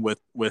team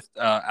with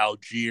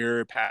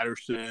Algier,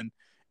 Patterson,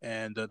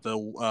 and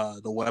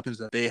the weapons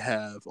that they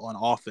have on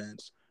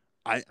offense,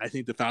 I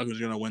think the Falcons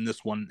are going to win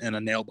this one in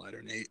a nail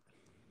biter, Nate.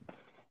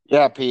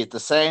 Yeah, Pete. The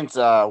Saints,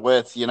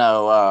 with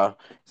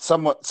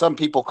some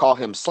people call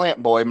him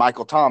Slant Boy.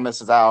 Michael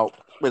Thomas is out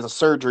with a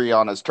surgery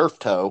on his turf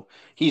toe.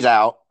 He's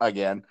out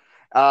again.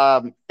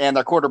 And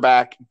their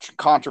quarterback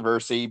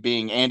controversy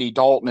being Andy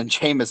Dalton and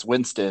Jameis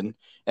Winston,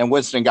 and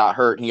Winston got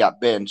hurt and he got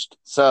benched.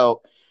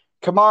 So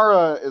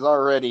Kamara is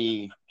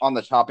already on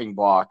the chopping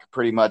block,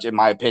 pretty much, in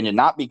my opinion,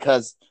 not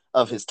because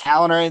of his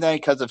talent or anything,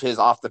 because of his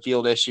off the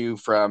field issue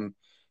from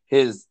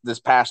his this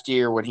past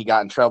year when he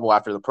got in trouble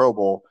after the Pro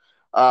Bowl.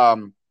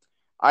 Um,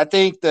 I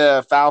think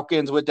the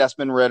Falcons with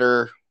Desmond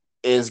Ridder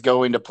is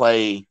going to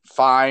play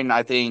fine.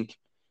 I think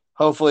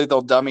hopefully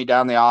they'll dummy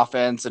down the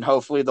offense and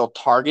hopefully they'll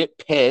target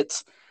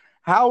Pitts.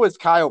 How is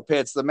Kyle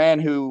Pitts, the man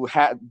who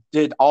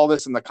did all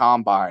this in the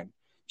combine,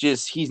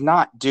 just he's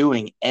not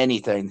doing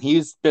anything?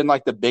 He's been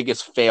like the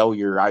biggest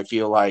failure, I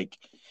feel like,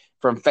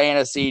 from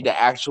fantasy to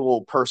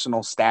actual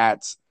personal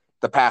stats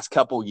the past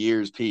couple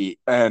years, Pete.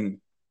 And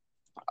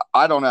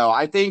I don't know.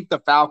 I think the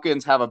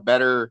Falcons have a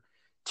better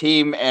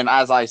team. And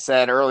as I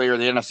said earlier,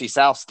 the NFC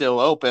South still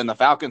open. The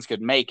Falcons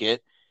could make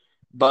it,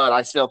 but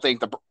I still think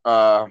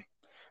the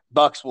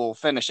Bucks will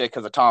finish it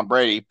because of Tom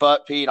Brady.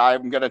 But Pete,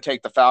 I'm going to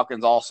take the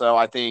Falcons also.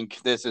 I think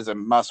this is a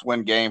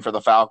must-win game for the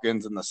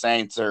Falcons, and the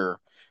Saints are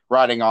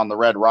riding on the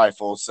red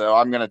rifles. So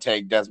I'm going to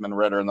take Desmond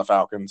Ridder and the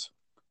Falcons.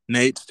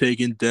 Nate's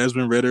taking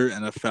Desmond Ridder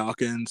and the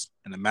Falcons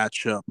in a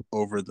matchup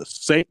over the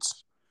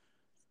Saints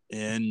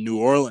in New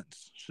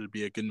Orleans. Should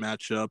be a good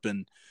matchup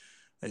and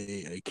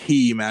a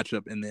key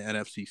matchup in the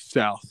NFC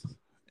South.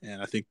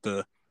 And I think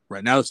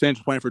right now the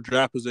Saints are playing for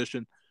draft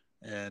position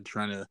and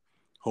trying to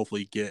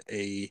hopefully get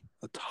a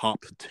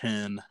top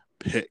 10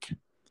 pick.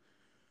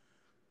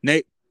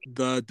 Nate,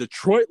 the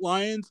Detroit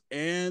Lions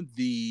and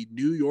the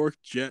New York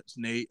Jets,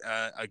 Nate,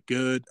 a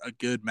good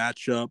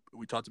matchup.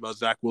 We talked about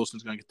Zach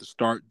Wilson's going to get the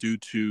start due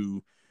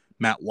to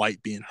Matt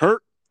White being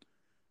hurt.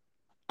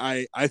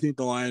 I think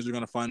the Lions are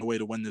going to find a way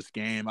to win this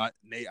game.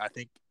 Nate, I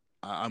think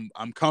I'm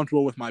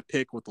comfortable with my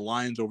pick with the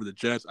Lions over the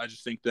Jets. I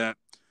just think that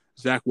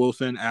Zach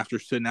Wilson, after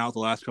sitting out the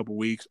last couple of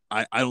weeks,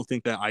 I don't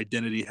think that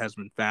identity has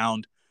been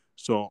found.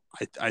 So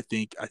I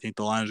think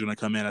the Lions are going to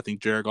come in. I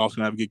think Jared Goff's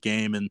going to have a good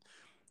game, and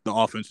the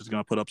offense is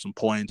going to put up some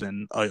points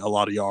and a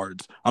lot of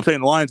yards. I'm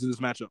taking the Lions in this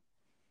matchup.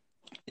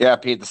 Yeah,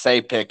 Pete, the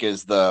safe pick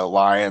is the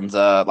Lions.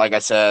 Like I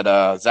said,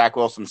 Zach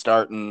Wilson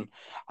starting.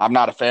 I'm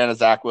not a fan of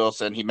Zach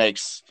Wilson.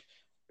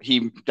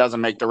 He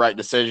doesn't make the right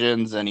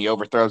decisions, and he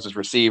overthrows his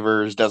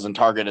receivers, doesn't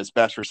target his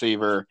best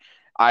receiver.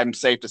 I'm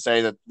safe to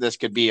say that this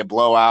could be a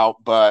blowout,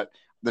 but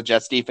the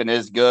Jets defense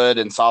is good,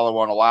 and Saleh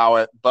won't allow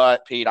it.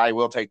 But, Pete, I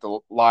will take the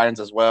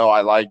Lions as well.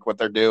 I like what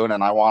they're doing,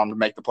 and I want them to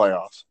make the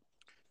playoffs.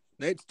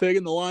 Nate's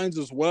taking the Lions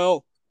as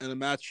well in a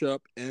matchup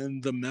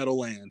in the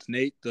Meadowlands.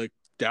 Nate, the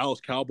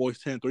Dallas Cowboys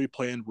 10-3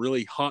 playing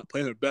really hot,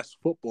 playing their best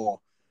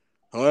football.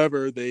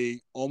 However, they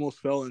almost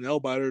fell in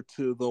nail-biter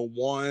to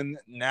the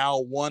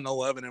now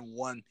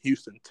 1-11-1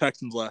 Houston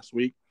Texans last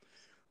week.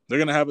 They're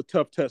going to have a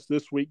tough test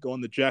this week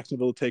going to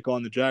Jacksonville to take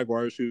on the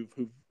Jaguars who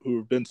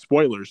have been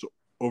spoilers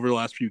over the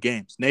last few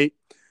games. Nate,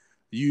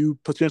 you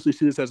potentially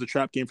see this as a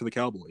trap game for the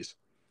Cowboys.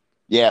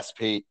 Yes,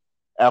 Pete.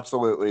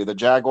 Absolutely. The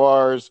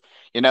Jaguars,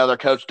 their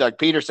coach, Doug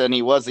Peterson,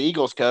 he was the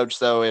Eagles coach.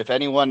 So if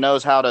anyone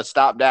knows how to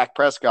stop Dak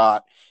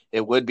Prescott,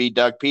 it would be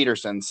Doug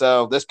Peterson.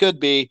 So this could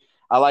be,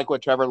 I like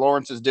what Trevor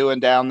Lawrence is doing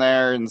down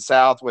there in the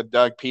South with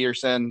Doug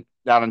Peterson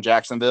down in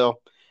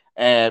Jacksonville.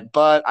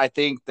 But I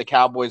think the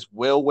Cowboys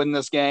will win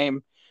this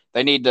game.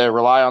 They need to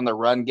rely on the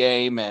run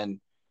game and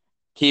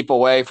keep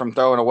away from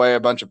throwing away a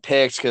bunch of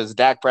picks because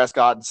Dak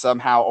Prescott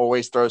somehow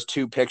always throws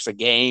 2 picks a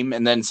game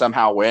and then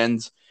somehow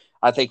wins.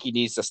 I think he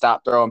needs to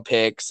stop throwing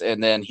picks,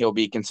 and then he'll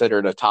be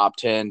considered a top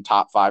 10,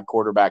 top 5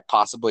 quarterback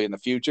possibly in the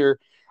future.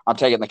 I'm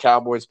taking the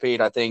Cowboys,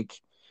 Pete. I think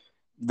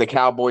the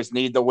Cowboys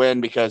need the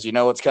win because you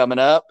know what's coming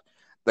up?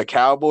 The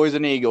Cowboys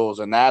and Eagles,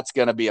 and that's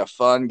going to be a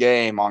fun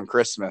game on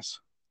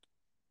Christmas.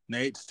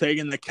 Nate's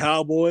taking the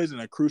Cowboys in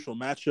a crucial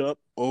matchup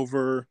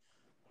over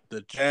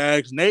the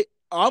Jags. Nate,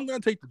 I'm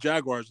going to take the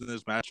Jaguars in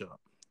this matchup.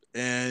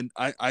 And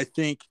I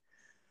think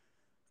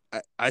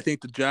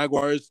the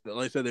Jaguars,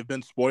 like I said, they've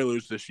been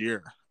spoilers this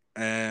year.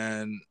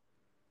 And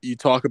you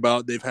talk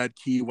about they've had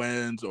key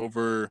wins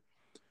over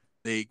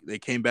they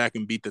came back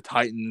and beat the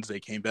Titans. They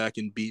came back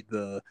and beat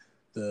the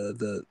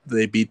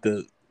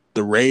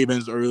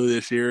Ravens earlier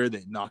this year.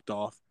 They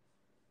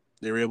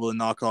were able to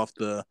knock off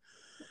the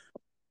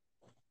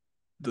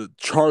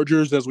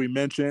Chargers, as we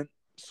mentioned.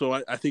 So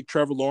I think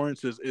Trevor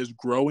Lawrence is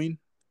growing,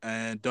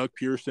 and Doug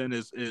Pearson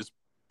is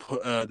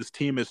this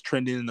team is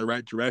trending in the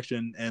right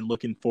direction and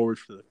looking forward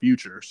to the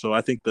future. So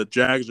I think the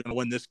Jags are going to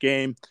win this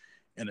game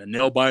in a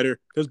nail biter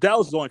because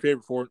Dallas is only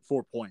favored for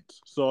 4 points.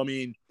 So I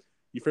mean,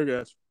 you figure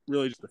that's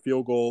really just a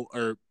field goal,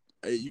 or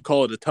you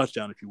call it a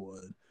touchdown if you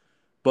would.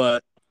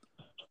 But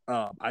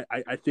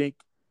I think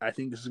I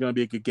think this is going to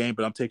be a good game,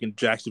 but I'm taking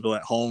Jacksonville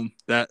at home.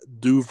 That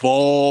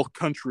Duval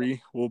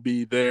country will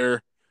be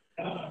there.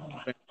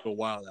 Go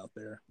wild out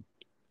there.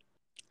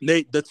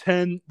 Nate, the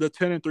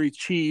 10-3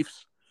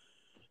 Chiefs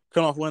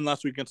come off win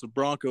last week against the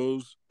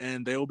Broncos,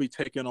 and they will be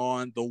taking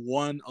on the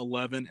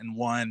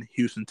 1-11-1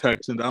 Houston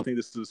Texans. I don't think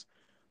there's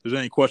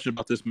any question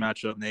about this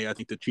matchup, Nate. I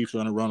think the Chiefs are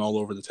going to run all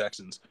over the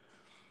Texans.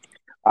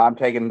 I'm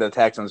taking the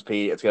Texans,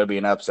 Pete. It's going to be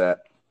an upset.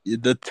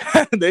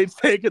 They've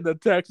taken the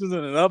Texans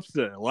in an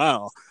upset.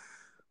 Wow.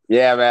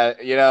 Yeah, man.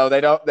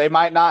 They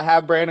might not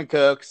have Brandon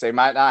Cooks. They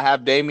might not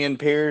have Damian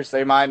Pierce.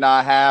 They might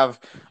not have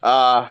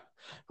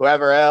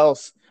whoever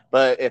else.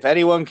 But if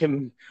anyone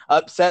can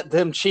upset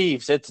them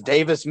Chiefs, it's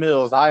Davis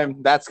Mills.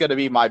 That's going to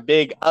be my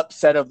big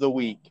upset of the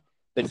week.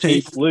 The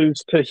Chiefs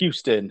lose to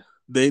Houston.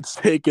 They've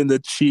taken the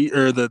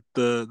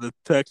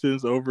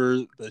Texans over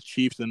the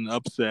Chiefs in an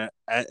upset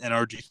at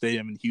NRG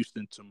Stadium in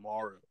Houston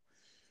tomorrow.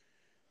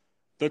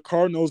 The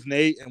Cardinals,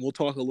 Nate, and we'll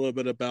talk a little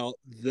bit about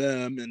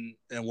them and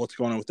what's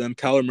going on with them.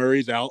 Kyler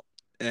Murray's out,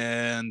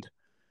 and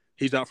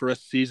he's out for the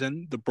rest of the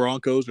season. The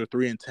Broncos are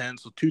 3-10,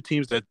 so two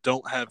teams that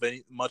don't have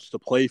much to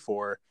play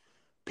for.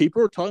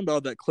 People are talking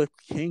about that Cliff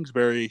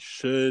Kingsbury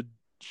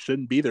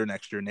shouldn't be there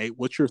next year, Nate.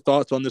 What's your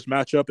thoughts on this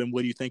matchup, and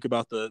what do you think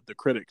about the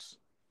critics?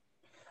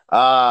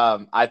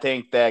 I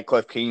think that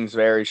Cliff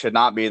Kingsbury should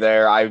not be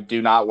there. I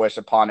do not wish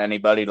upon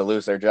anybody to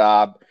lose their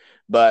job,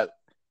 but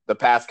the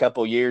past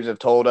couple years have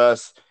told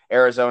us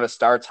Arizona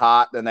starts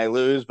hot, then they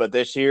lose. But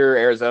this year,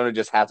 Arizona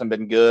just hasn't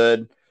been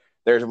good.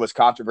 There was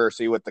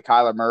controversy with the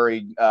Kyler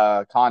Murray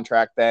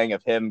contract thing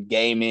of him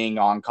gaming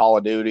on Call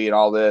of Duty and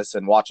all this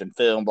and watching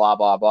film, blah,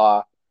 blah,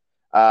 blah.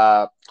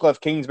 Cliff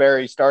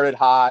Kingsbury started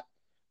hot,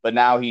 but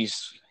now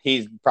he's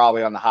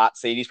probably on the hot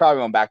seat. He's probably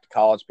going back to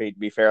college, Pete, to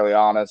be fairly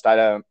honest. I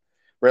don't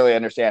really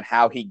understand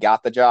how he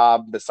got the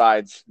job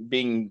besides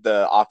being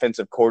the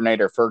offensive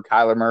coordinator for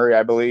Kyler Murray,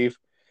 I believe.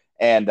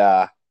 And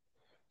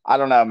I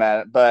don't know,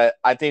 man, but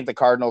I think the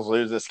Cardinals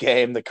lose this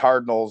game. The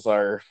Cardinals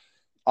are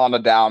on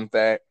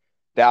a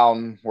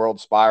downward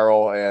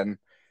spiral, and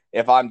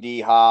if I'm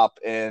D-Hop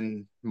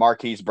and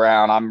Marquise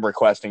Brown, I'm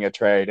requesting a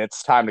trade.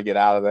 It's time to get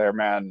out of there,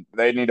 man.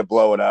 They need to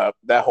blow it up.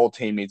 That whole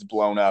team needs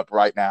blown up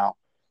right now.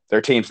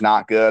 Their team's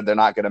not good. They're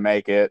not going to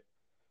make it.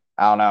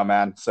 I don't know,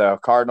 man. So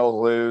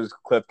Cardinals lose.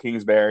 Cliff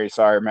Kingsbury,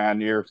 sorry,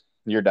 man, you're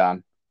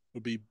done.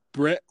 It'll be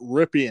Brett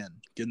Rypien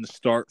getting the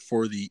start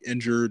for the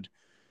injured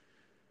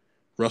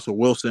Russell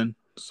Wilson.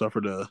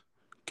 Suffered a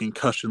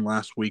concussion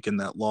last week in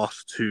that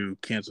loss to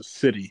Kansas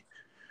City.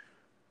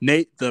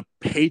 Nate, the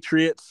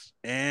Patriots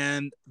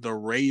and the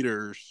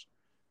Raiders,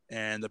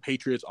 and the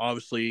Patriots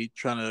obviously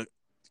trying to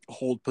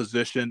hold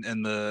position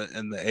in the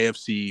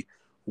AFC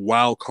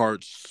wild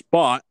card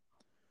spot.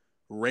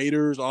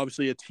 Raiders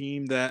obviously a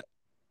team that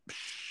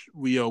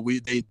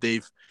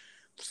they've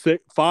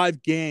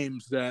 5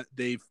 games that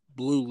they've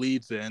blew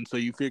leads in. So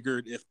you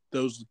figured if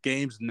those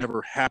games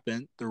never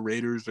happen, the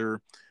Raiders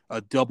are a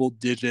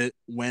double-digit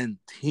win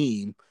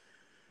team.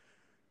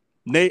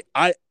 Nate,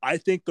 I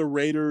think the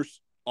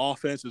Raiders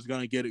offense is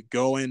going to get it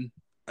going.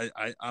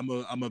 I'm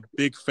a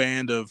big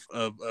fan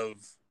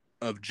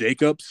of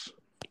Jacobs,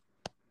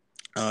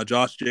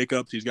 Josh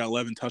Jacobs. He's got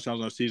 11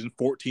 touchdowns on the season,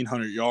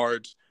 1,400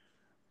 yards.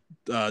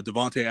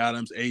 Devontae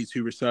Adams,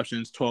 82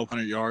 receptions,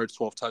 1,200 yards,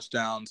 12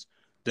 touchdowns.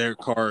 Derek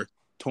Carr,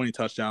 20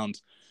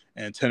 touchdowns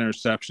and 10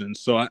 interceptions.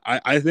 So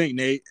I think,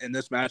 Nate, in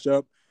this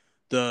matchup,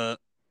 though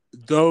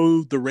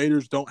the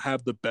Raiders don't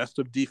have the best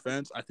of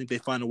defense, I think they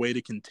find a way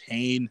to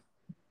contain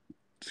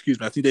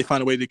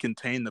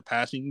the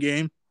passing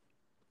game,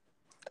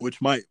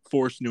 which might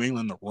force New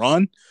England to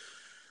run.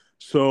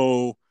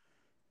 So,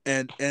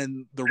 and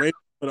the Raiders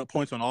put up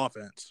points on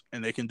offense,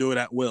 and they can do it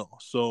at will.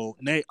 So,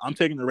 Nate, I'm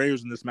taking the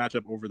Raiders in this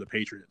matchup over the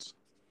Patriots.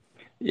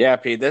 Yeah,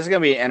 Pete, this is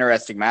going to be an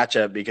interesting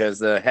matchup because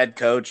the head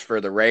coach for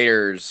the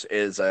Raiders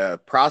is a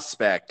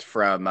prospect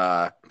from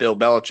Bill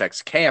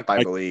Belichick's camp,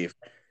 I believe.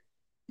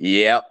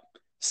 Yep.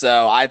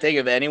 So I think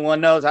if anyone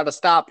knows how to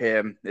stop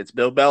him, it's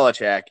Bill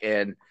Belichick.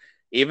 And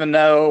even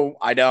though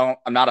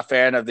I'm not a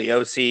fan of the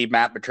OC,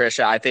 Matt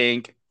Patricia, I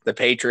think the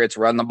Patriots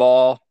run the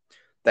ball.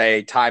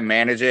 They time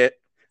manage it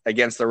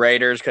against the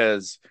Raiders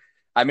because,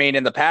 I mean,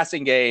 in the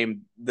passing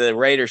game, the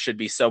Raiders should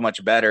be so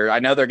much better. I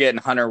know they're getting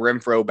Hunter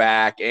Renfrow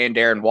back and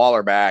Darren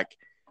Waller back,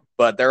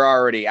 but they're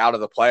already out of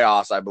the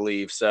playoffs, I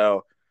believe.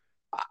 So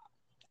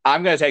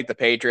I'm going to take the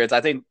Patriots.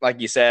 I think,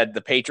 like you said,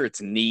 the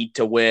Patriots need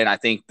to win. I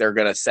think they're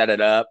going to set it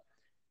up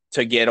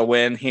to get a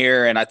win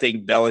here, and I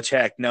think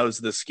Belichick knows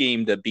the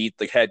scheme to beat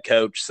the head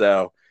coach.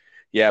 So,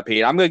 yeah,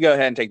 Pete, I'm going to go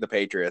ahead and take the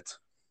Patriots.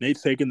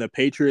 Nate's taking the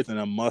Patriots in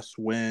a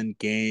must-win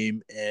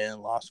game in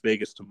Las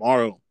Vegas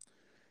tomorrow.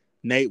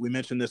 Nate, we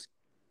mentioned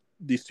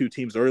these two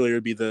teams earlier.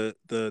 It'd be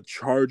the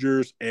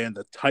Chargers and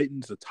the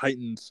Titans. The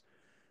Titans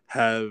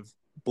have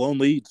blown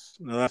leads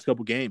in the last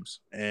couple games,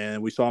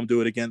 and we saw them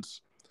do it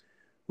against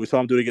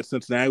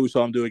Cincinnati. We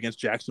saw them do it against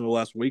Jacksonville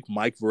last week.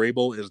 Mike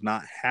Vrabel is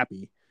not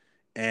happy.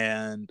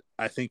 And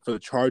I think for the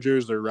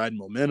Chargers, they're riding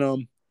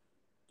momentum.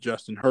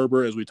 Justin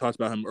Herbert, as we talked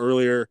about him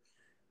earlier,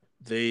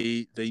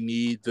 they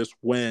need this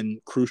win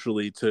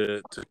crucially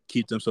to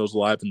keep themselves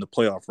alive in the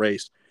playoff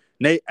race.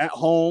 Nate, at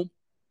home,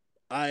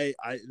 I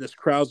this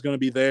crowd's going to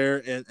be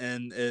there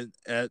and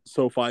at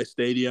SoFi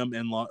Stadium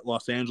in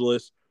Los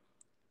Angeles.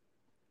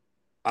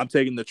 I'm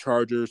taking the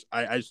Chargers.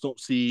 I just don't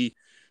see.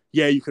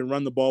 Yeah, you can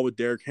run the ball with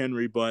Derrick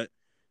Henry, but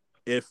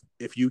if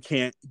you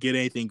can't get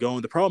anything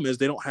going, the problem is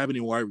they don't have any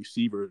wide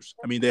receivers.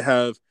 I mean, they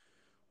have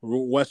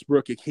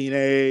Westbrook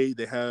Akine,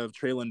 they have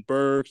Treylon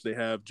Burks, they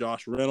have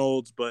Josh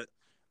Reynolds, but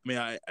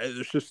I mean,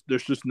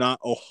 there's just not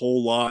a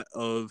whole lot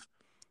of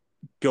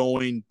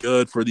going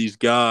good for these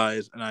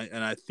guys, and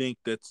I think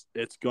it's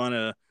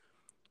gonna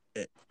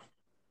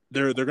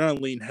they're gonna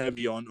lean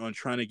heavy on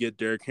trying to get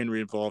Derrick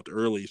Henry involved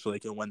early so they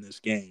can win this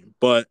game.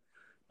 But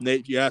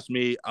Nate, you asked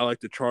me, I like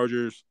the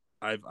Chargers.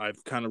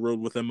 I've kind of rode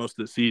with them most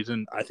of the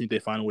season. I think they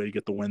find a way to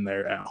get the win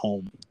there at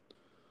home.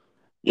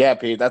 Yeah,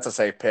 Pete, that's a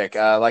safe pick.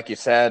 Like you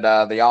said,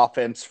 the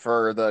offense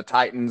for the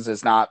Titans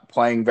is not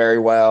playing very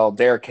well.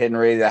 Derrick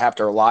Henry, they have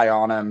to rely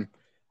on him.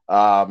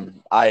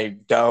 I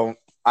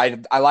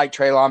like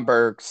Treylon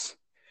Burks.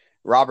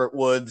 Robert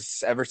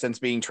Woods, ever since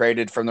being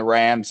traded from the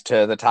Rams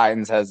to the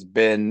Titans, has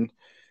been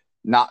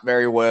not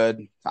very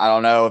good. I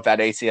don't know if that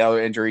ACL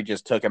injury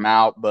just took him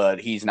out, but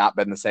he's not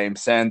been the same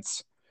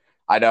since.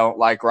 I don't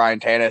like Ryan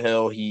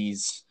Tannehill.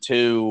 He's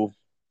too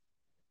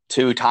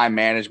time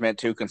management,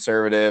 too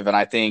conservative, and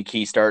I think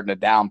he's starting to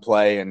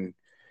downplay, and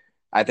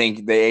I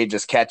think the age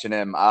is catching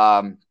him.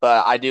 But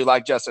I do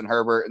like Justin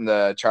Herbert and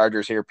the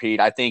Chargers here, Pete.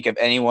 I think if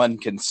anyone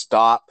can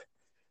stop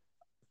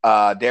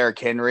Derrick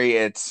Henry,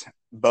 it's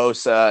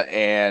Bosa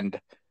and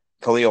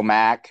Khalil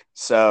Mack.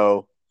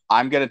 So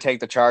I'm going to take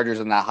the Chargers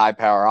in that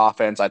high-power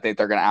offense. I think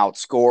they're going to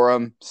outscore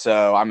them,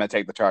 so I'm going to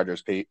take the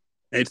Chargers, Pete.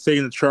 It's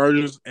taking the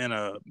Chargers in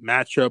a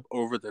matchup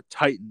over the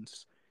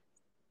Titans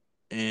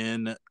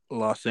in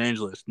Los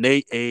Angeles.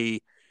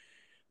 Nate,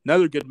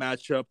 another good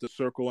matchup to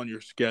circle on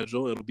your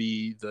schedule. It'll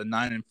be the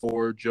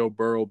 9-4 Joe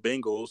Burrow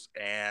Bengals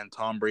and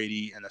Tom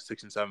Brady and the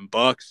 6-7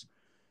 Bucks.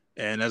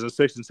 And as a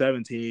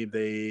 6-7 team,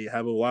 they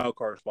have a wild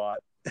card spot.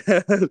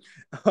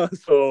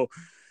 So,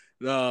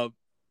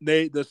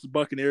 Nate, this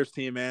Buccaneers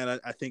team, man,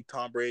 I think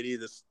Tom Brady.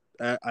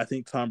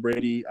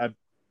 I've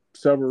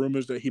several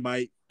rumors that he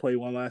might play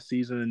one last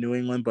season in New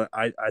England, but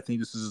I think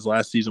this is his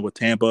last season with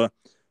Tampa.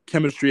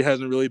 Chemistry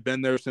hasn't really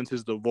been there since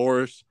his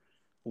divorce.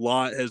 A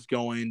lot has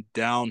going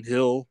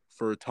downhill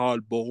for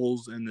Todd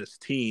Bowles and this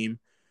team.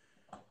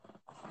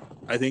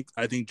 I think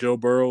Joe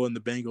Burrow and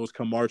the Bengals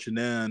come marching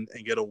in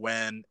and get a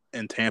win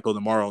in Tampa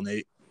tomorrow,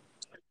 Nate.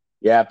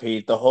 Yeah,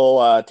 Pete, the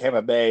whole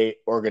Tampa Bay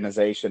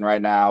organization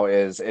right now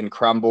is in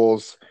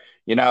crumbles.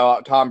 You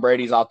know, Tom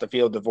Brady's off the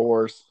field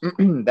divorce.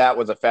 That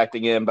was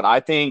affecting him. But I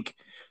think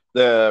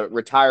the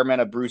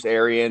retirement of Bruce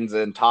Arians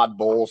and Todd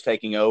Bowles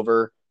taking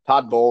over,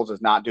 Todd Bowles is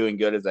not doing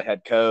good as a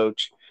head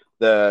coach.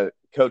 The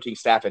coaching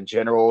staff in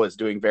general is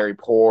doing very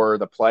poor.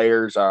 The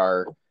players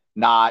are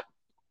not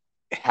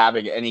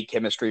having any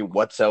chemistry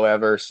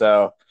whatsoever.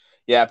 So,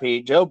 yeah,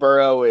 Pete, Joe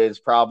Burrow is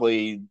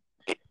probably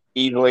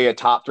easily a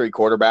top 3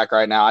 quarterback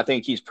right now. I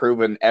think he's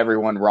proven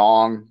everyone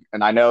wrong.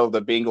 And I know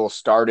the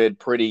Bengals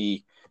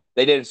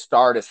they didn't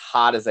start as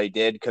hot as they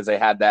did because they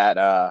had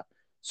that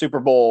Super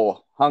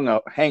Bowl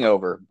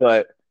hangover.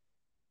 But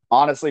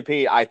honestly,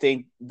 Pete, I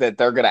think that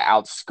they're going to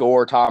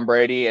outscore Tom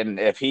Brady. And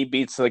if he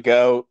beats the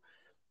GOAT,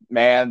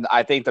 man,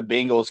 I think the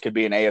Bengals could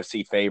be an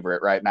AFC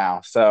favorite right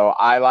now. So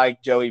I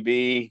like Joey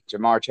B,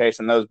 Jamar Chase,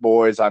 and those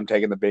boys. I'm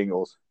taking the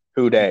Bengals.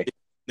 Who day?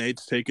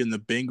 Nate's taking the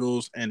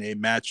Bengals in a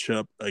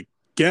matchup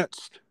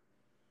against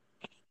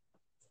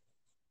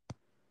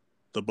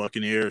the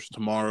Buccaneers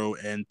tomorrow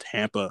in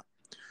Tampa.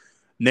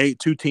 Nate,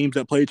 two teams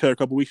that played each other a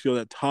couple weeks ago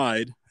that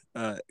tied,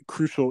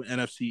 crucial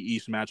NFC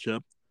East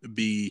matchup. It'd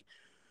be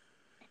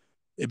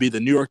the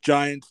New York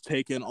Giants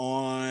taking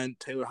on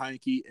Taylor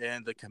Heinicke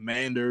and the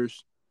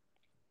Commanders.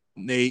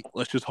 Nate,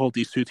 let's just hope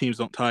these two teams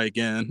don't tie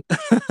again.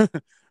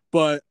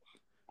 But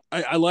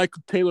I like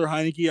Taylor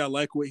Heinicke. I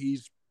like what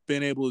he's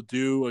been able to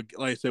do.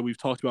 Like I said, we've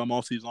talked about him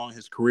all season long.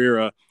 His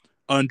career,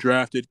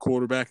 undrafted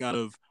quarterback out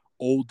of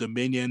Old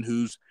Dominion,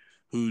 who's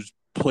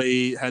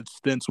had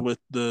stints with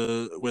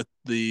the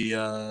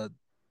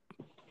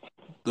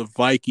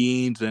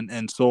Vikings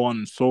and so on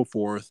and so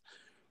forth.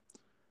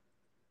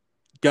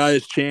 Got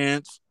his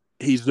chance.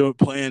 He's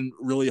playing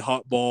really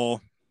hot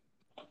ball.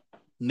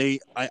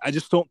 Nate, I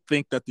just don't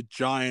think that the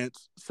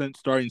Giants, since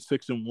starting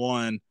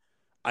 6-1,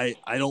 I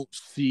don't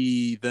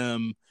see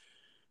them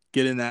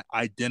getting that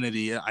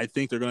identity. I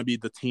think they're going to be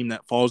the team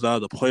that falls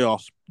out of the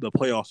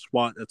playoff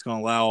spot that's going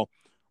to allow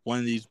one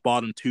of these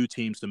bottom two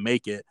teams to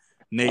make it.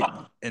 Nate,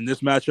 in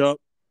this matchup,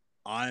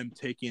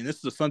 this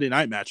is a Sunday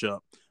night matchup.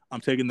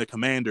 I'm taking the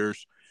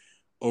Commanders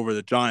over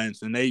the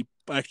Giants, and they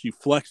actually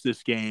flexed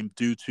this game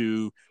due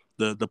to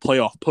the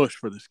playoff push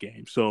for this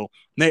game. So,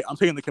 Nate, I'm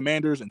taking the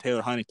Commanders and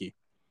Taylor Heinicke.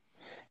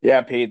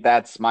 Yeah, Pete,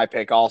 that's my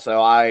pick also.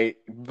 I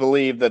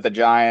believe that the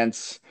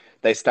Giants,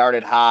 they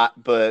started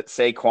hot, but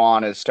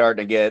Saquon is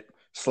starting to get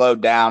slowed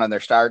down, and they're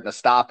starting to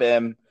stop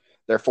him.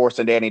 They're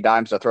forcing Danny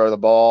Dimes to throw the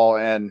ball.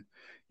 And,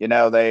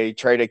 They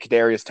traded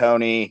Kadarius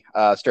Toney,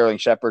 Sterling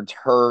Shepard's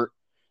hurt,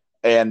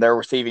 and their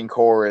receiving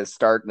core is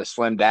starting to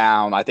slim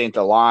down. I think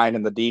the line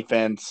and the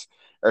defense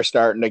are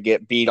starting to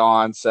get beat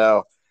on.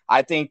 So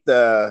I think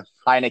the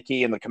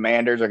Heineke and the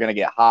Commanders are going to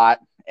get hot,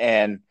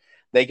 and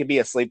they could be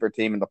a sleeper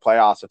team in the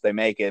playoffs if they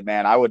make it.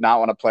 Man, I would not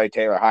want to play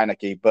Taylor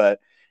Heineke, but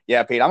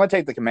yeah, Pete, I'm going to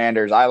take the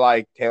Commanders. I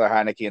like Taylor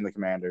Heineke and the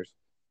Commanders.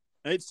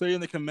 I'd say in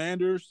the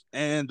Commanders,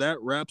 and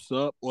that wraps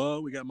up.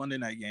 Well, we got Monday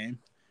night game.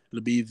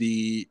 It'll be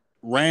the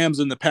Rams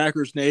and the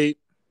Packers, Nate,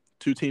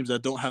 two teams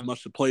that don't have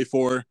much to play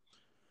for.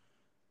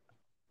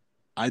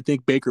 I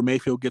think Baker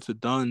Mayfield gets it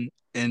done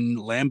in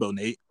Lambeau,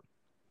 Nate.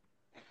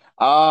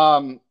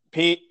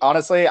 Pete,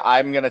 honestly,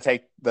 I'm going to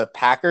take the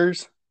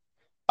Packers.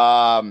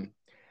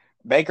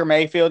 Baker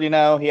Mayfield,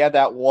 he had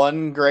that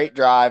one great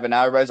drive, and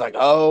now everybody's like,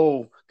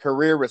 oh,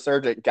 career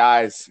resurgent.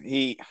 Guys,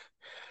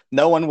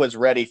 no one was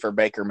ready for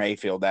Baker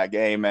Mayfield that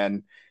game,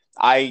 and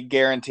I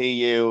guarantee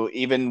you,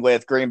 even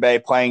with Green Bay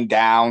playing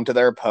down to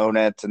their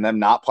opponents and them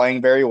not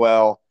playing very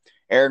well,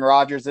 Aaron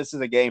Rodgers, this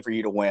is a game for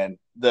you to win.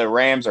 The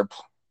Rams are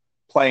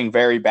playing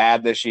very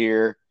bad this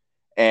year,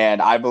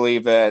 and I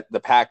believe that the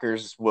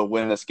Packers will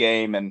win this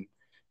game and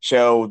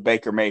show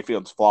Baker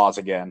Mayfield's flaws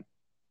again.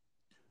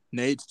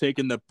 Nate's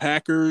taking the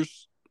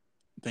Packers,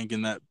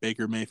 thinking that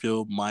Baker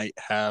Mayfield might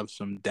have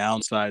some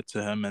downside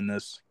to him in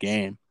this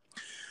game.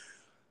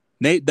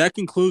 Nate, that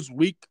concludes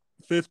Week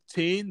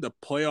 15. The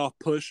playoff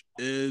push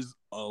is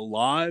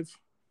alive.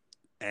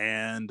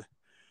 And,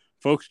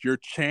 folks, your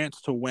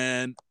chance to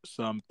win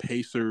some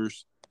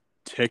Pacers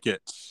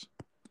tickets.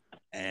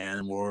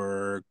 And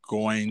we're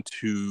going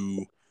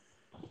to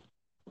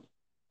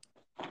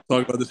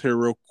talk about this here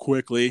real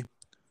quickly.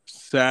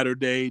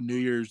 Saturday, New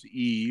Year's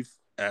Eve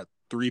at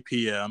 3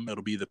 p.m.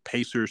 It'll be the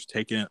Pacers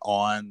taking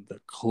on the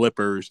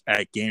Clippers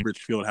at Gainbridge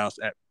Fieldhouse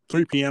at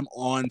 3 p.m.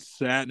 on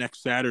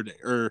next Saturday,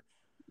 or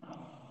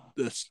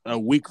a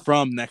week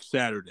from next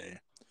Saturday.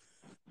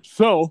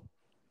 So,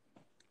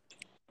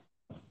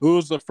 who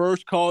was the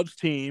first college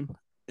team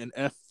in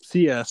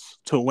FCS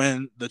to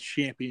win the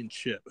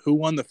championship? Who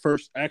won the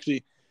first?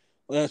 Actually,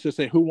 let's just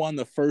say who won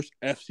the first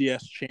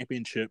FCS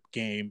championship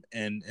game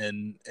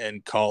in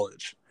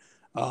college?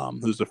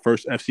 Who's the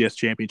first FCS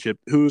championship?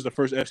 Who's the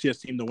first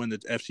FCS team to win the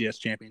FCS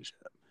championship?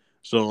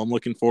 So I'm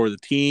looking for the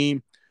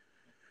team,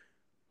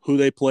 who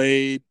they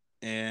played,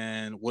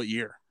 and what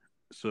year.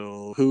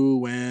 So who,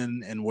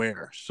 when, and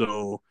where.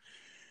 So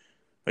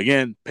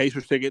again,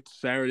 Pacers tickets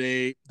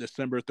Saturday,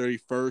 December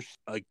 31st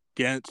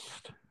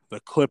against the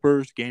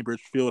Clippers,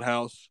 Gainbridge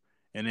Fieldhouse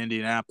in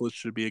Indianapolis.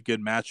 Should be a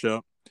good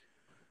matchup.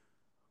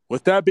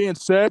 With that being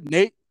said,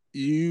 Nate,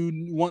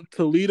 you want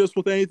to lead us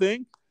with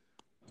anything?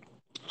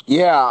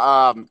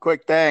 Yeah,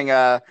 quick thing.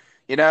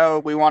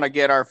 We want to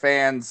get our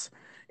fans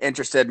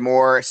interested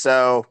more.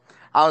 So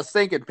I was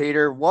thinking,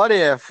 Peter, what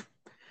if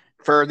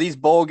for these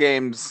bowl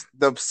games,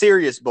 the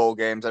serious bowl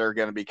games that are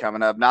going to be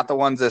coming up, not the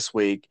ones this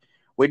week,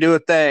 we do a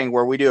thing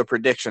where we do a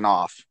prediction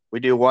off.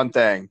 We do one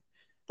thing,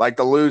 like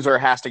the loser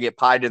has to get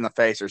pied in the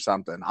face or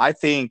something. I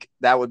think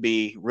that would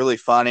be really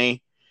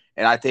funny,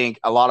 and I think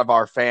a lot of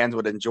our fans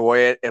would enjoy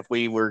it if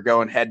we were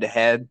going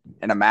head-to-head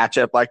in a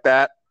matchup like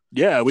that.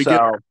 Yeah, we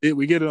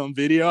get it on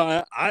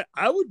video.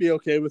 I would be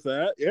okay with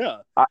that.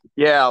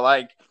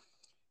 Yeah.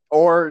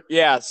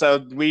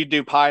 So we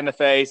do pie in the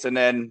face, and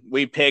then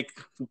we pick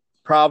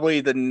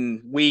probably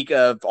the week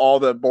of all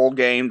the bowl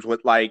games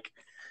with like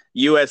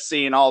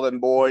USC and all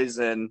them boys,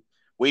 and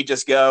we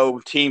just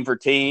go team for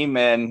team,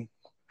 and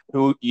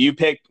who you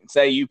pick,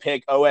 say you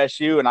pick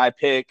OSU and I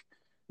pick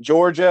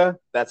Georgia.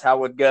 That's how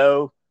it would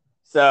go.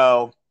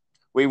 So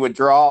we would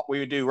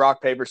do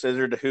rock, paper,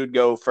 scissors to who'd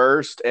go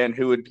first and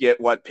who would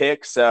get what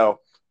pick. So,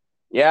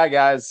 yeah,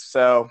 guys.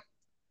 So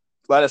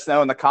let us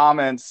know in the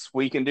comments.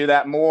 We can do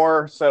that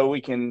more. So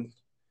we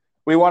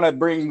want to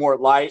bring more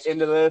light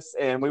into this,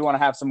 and we want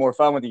to have some more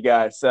fun with you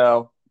guys.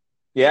 So,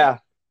 yeah.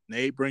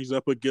 Nate brings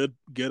up a good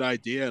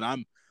idea, and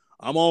I'm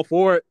all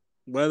for it.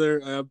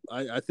 Whether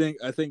I think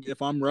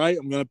if I'm right,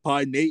 I'm gonna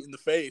pie Nate in the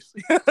face.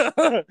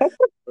 I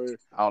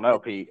don't know,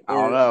 Pete. I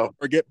don't know.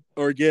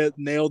 Or get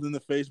nailed in the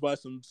face by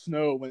some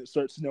snow when it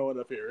starts snowing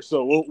up here.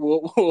 So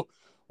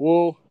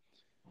we'll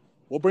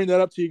bring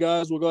that up to you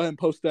guys. We'll go ahead and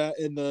post that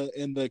in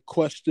the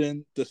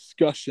question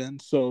discussion.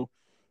 So,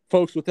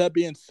 folks, with that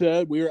being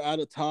said, we are out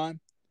of time.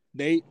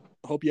 Nate,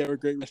 hope you have a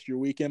great rest of your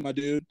weekend, my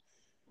dude.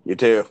 You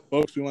too,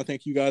 folks. We want to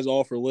thank you guys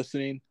all for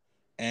listening,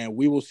 and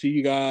we will see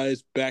you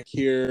guys back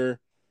here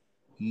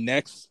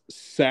next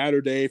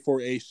Saturday for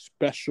a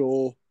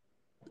special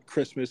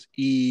Christmas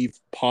Eve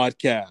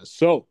podcast.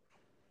 So, hope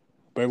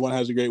everyone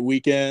has a great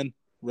weekend.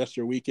 Rest of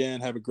your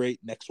weekend. Have a great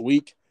next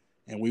week.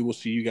 And we will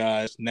see you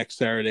guys next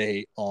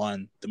Saturday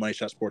on the Money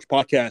Shot Sports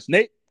Podcast.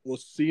 Nate, we'll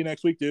see you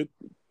next week, dude.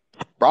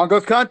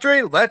 Broncos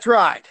country, let's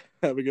ride.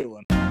 Have a good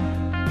one.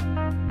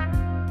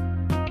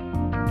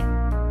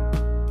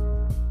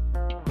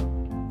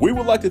 We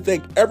would like to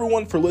thank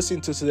everyone for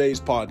listening to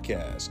today's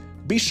podcast.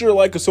 Be sure to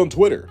like us on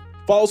Twitter.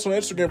 Follow us on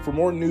Instagram for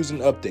more news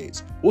and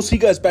updates. We'll see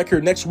you guys back here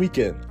next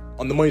weekend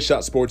on the Money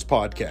Shot Sports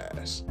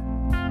Podcast.